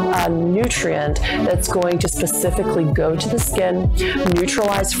is a nutrient that's going to specifically go to the skin,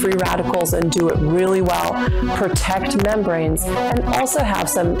 neutralize free radicals and do it really well, protect membranes, and also have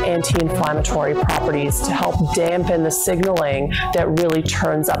some anti-inflammatory properties to help dampen the signaling that really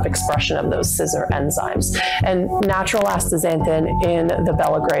turns up expression of those scissor enzymes. And natural astaxanthin in the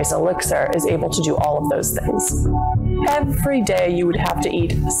Bella Grace elixir is able to do all of those things. Every day you would have to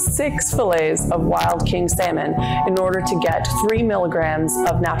eat 6 fillets of wild king salmon in order to get 3 milligrams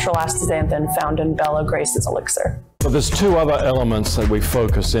of natural astaxanthin found in Bella Grace's elixir. But there's 2 other elements that we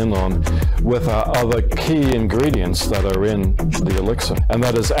focus in on with our other key ingredients that are in the elixir, and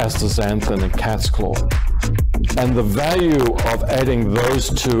that is astaxanthin and cat's claw. And the value of adding those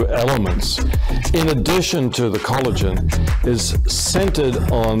 2 elements, in addition to the collagen, is centered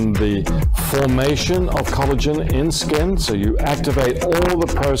on the formation of collagen in skin. So you activate all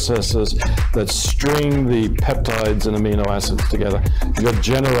the processes that string the peptides and amino acids together. You're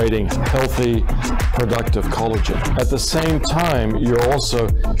generating healthy, productive collagen. At the same time, you're also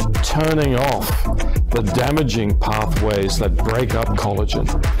turning off the damaging pathways that break up collagen.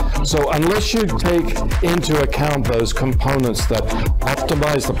 So unless you take into account those components that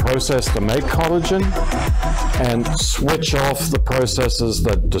optimize the process to make collagen and switch off the processes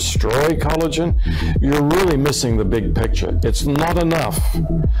that destroy collagen, you're really missing the big picture. It's not enough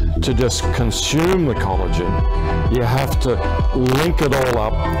to just consume the collagen. You have to link it all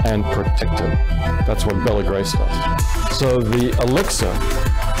up and protect it. That's what Bella Grace does. So the elixir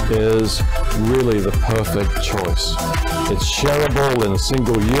is really the perfect choice. It's shareable in a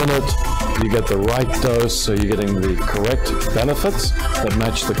single unit. You get the right dose, so you're getting the correct benefits that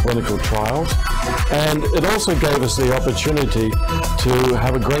match the clinical trials. And it also gave us the opportunity to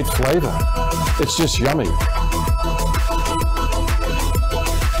have a great flavor. It's just yummy.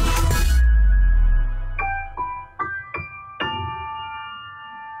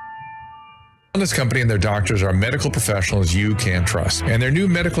 This company and their doctors are medical professionals you can trust. And their new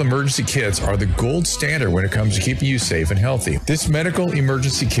medical emergency kits are the gold standard when it comes to keeping you safe and healthy. This medical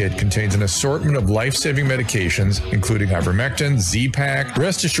emergency kit contains an assortment of life-saving medications, including ivermectin, Z-Pak.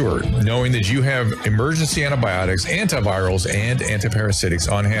 Rest assured, knowing that you have emergency antibiotics, antivirals, and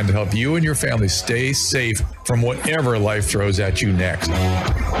antiparasitics on hand to help you and your family stay safe from whatever life throws at you next.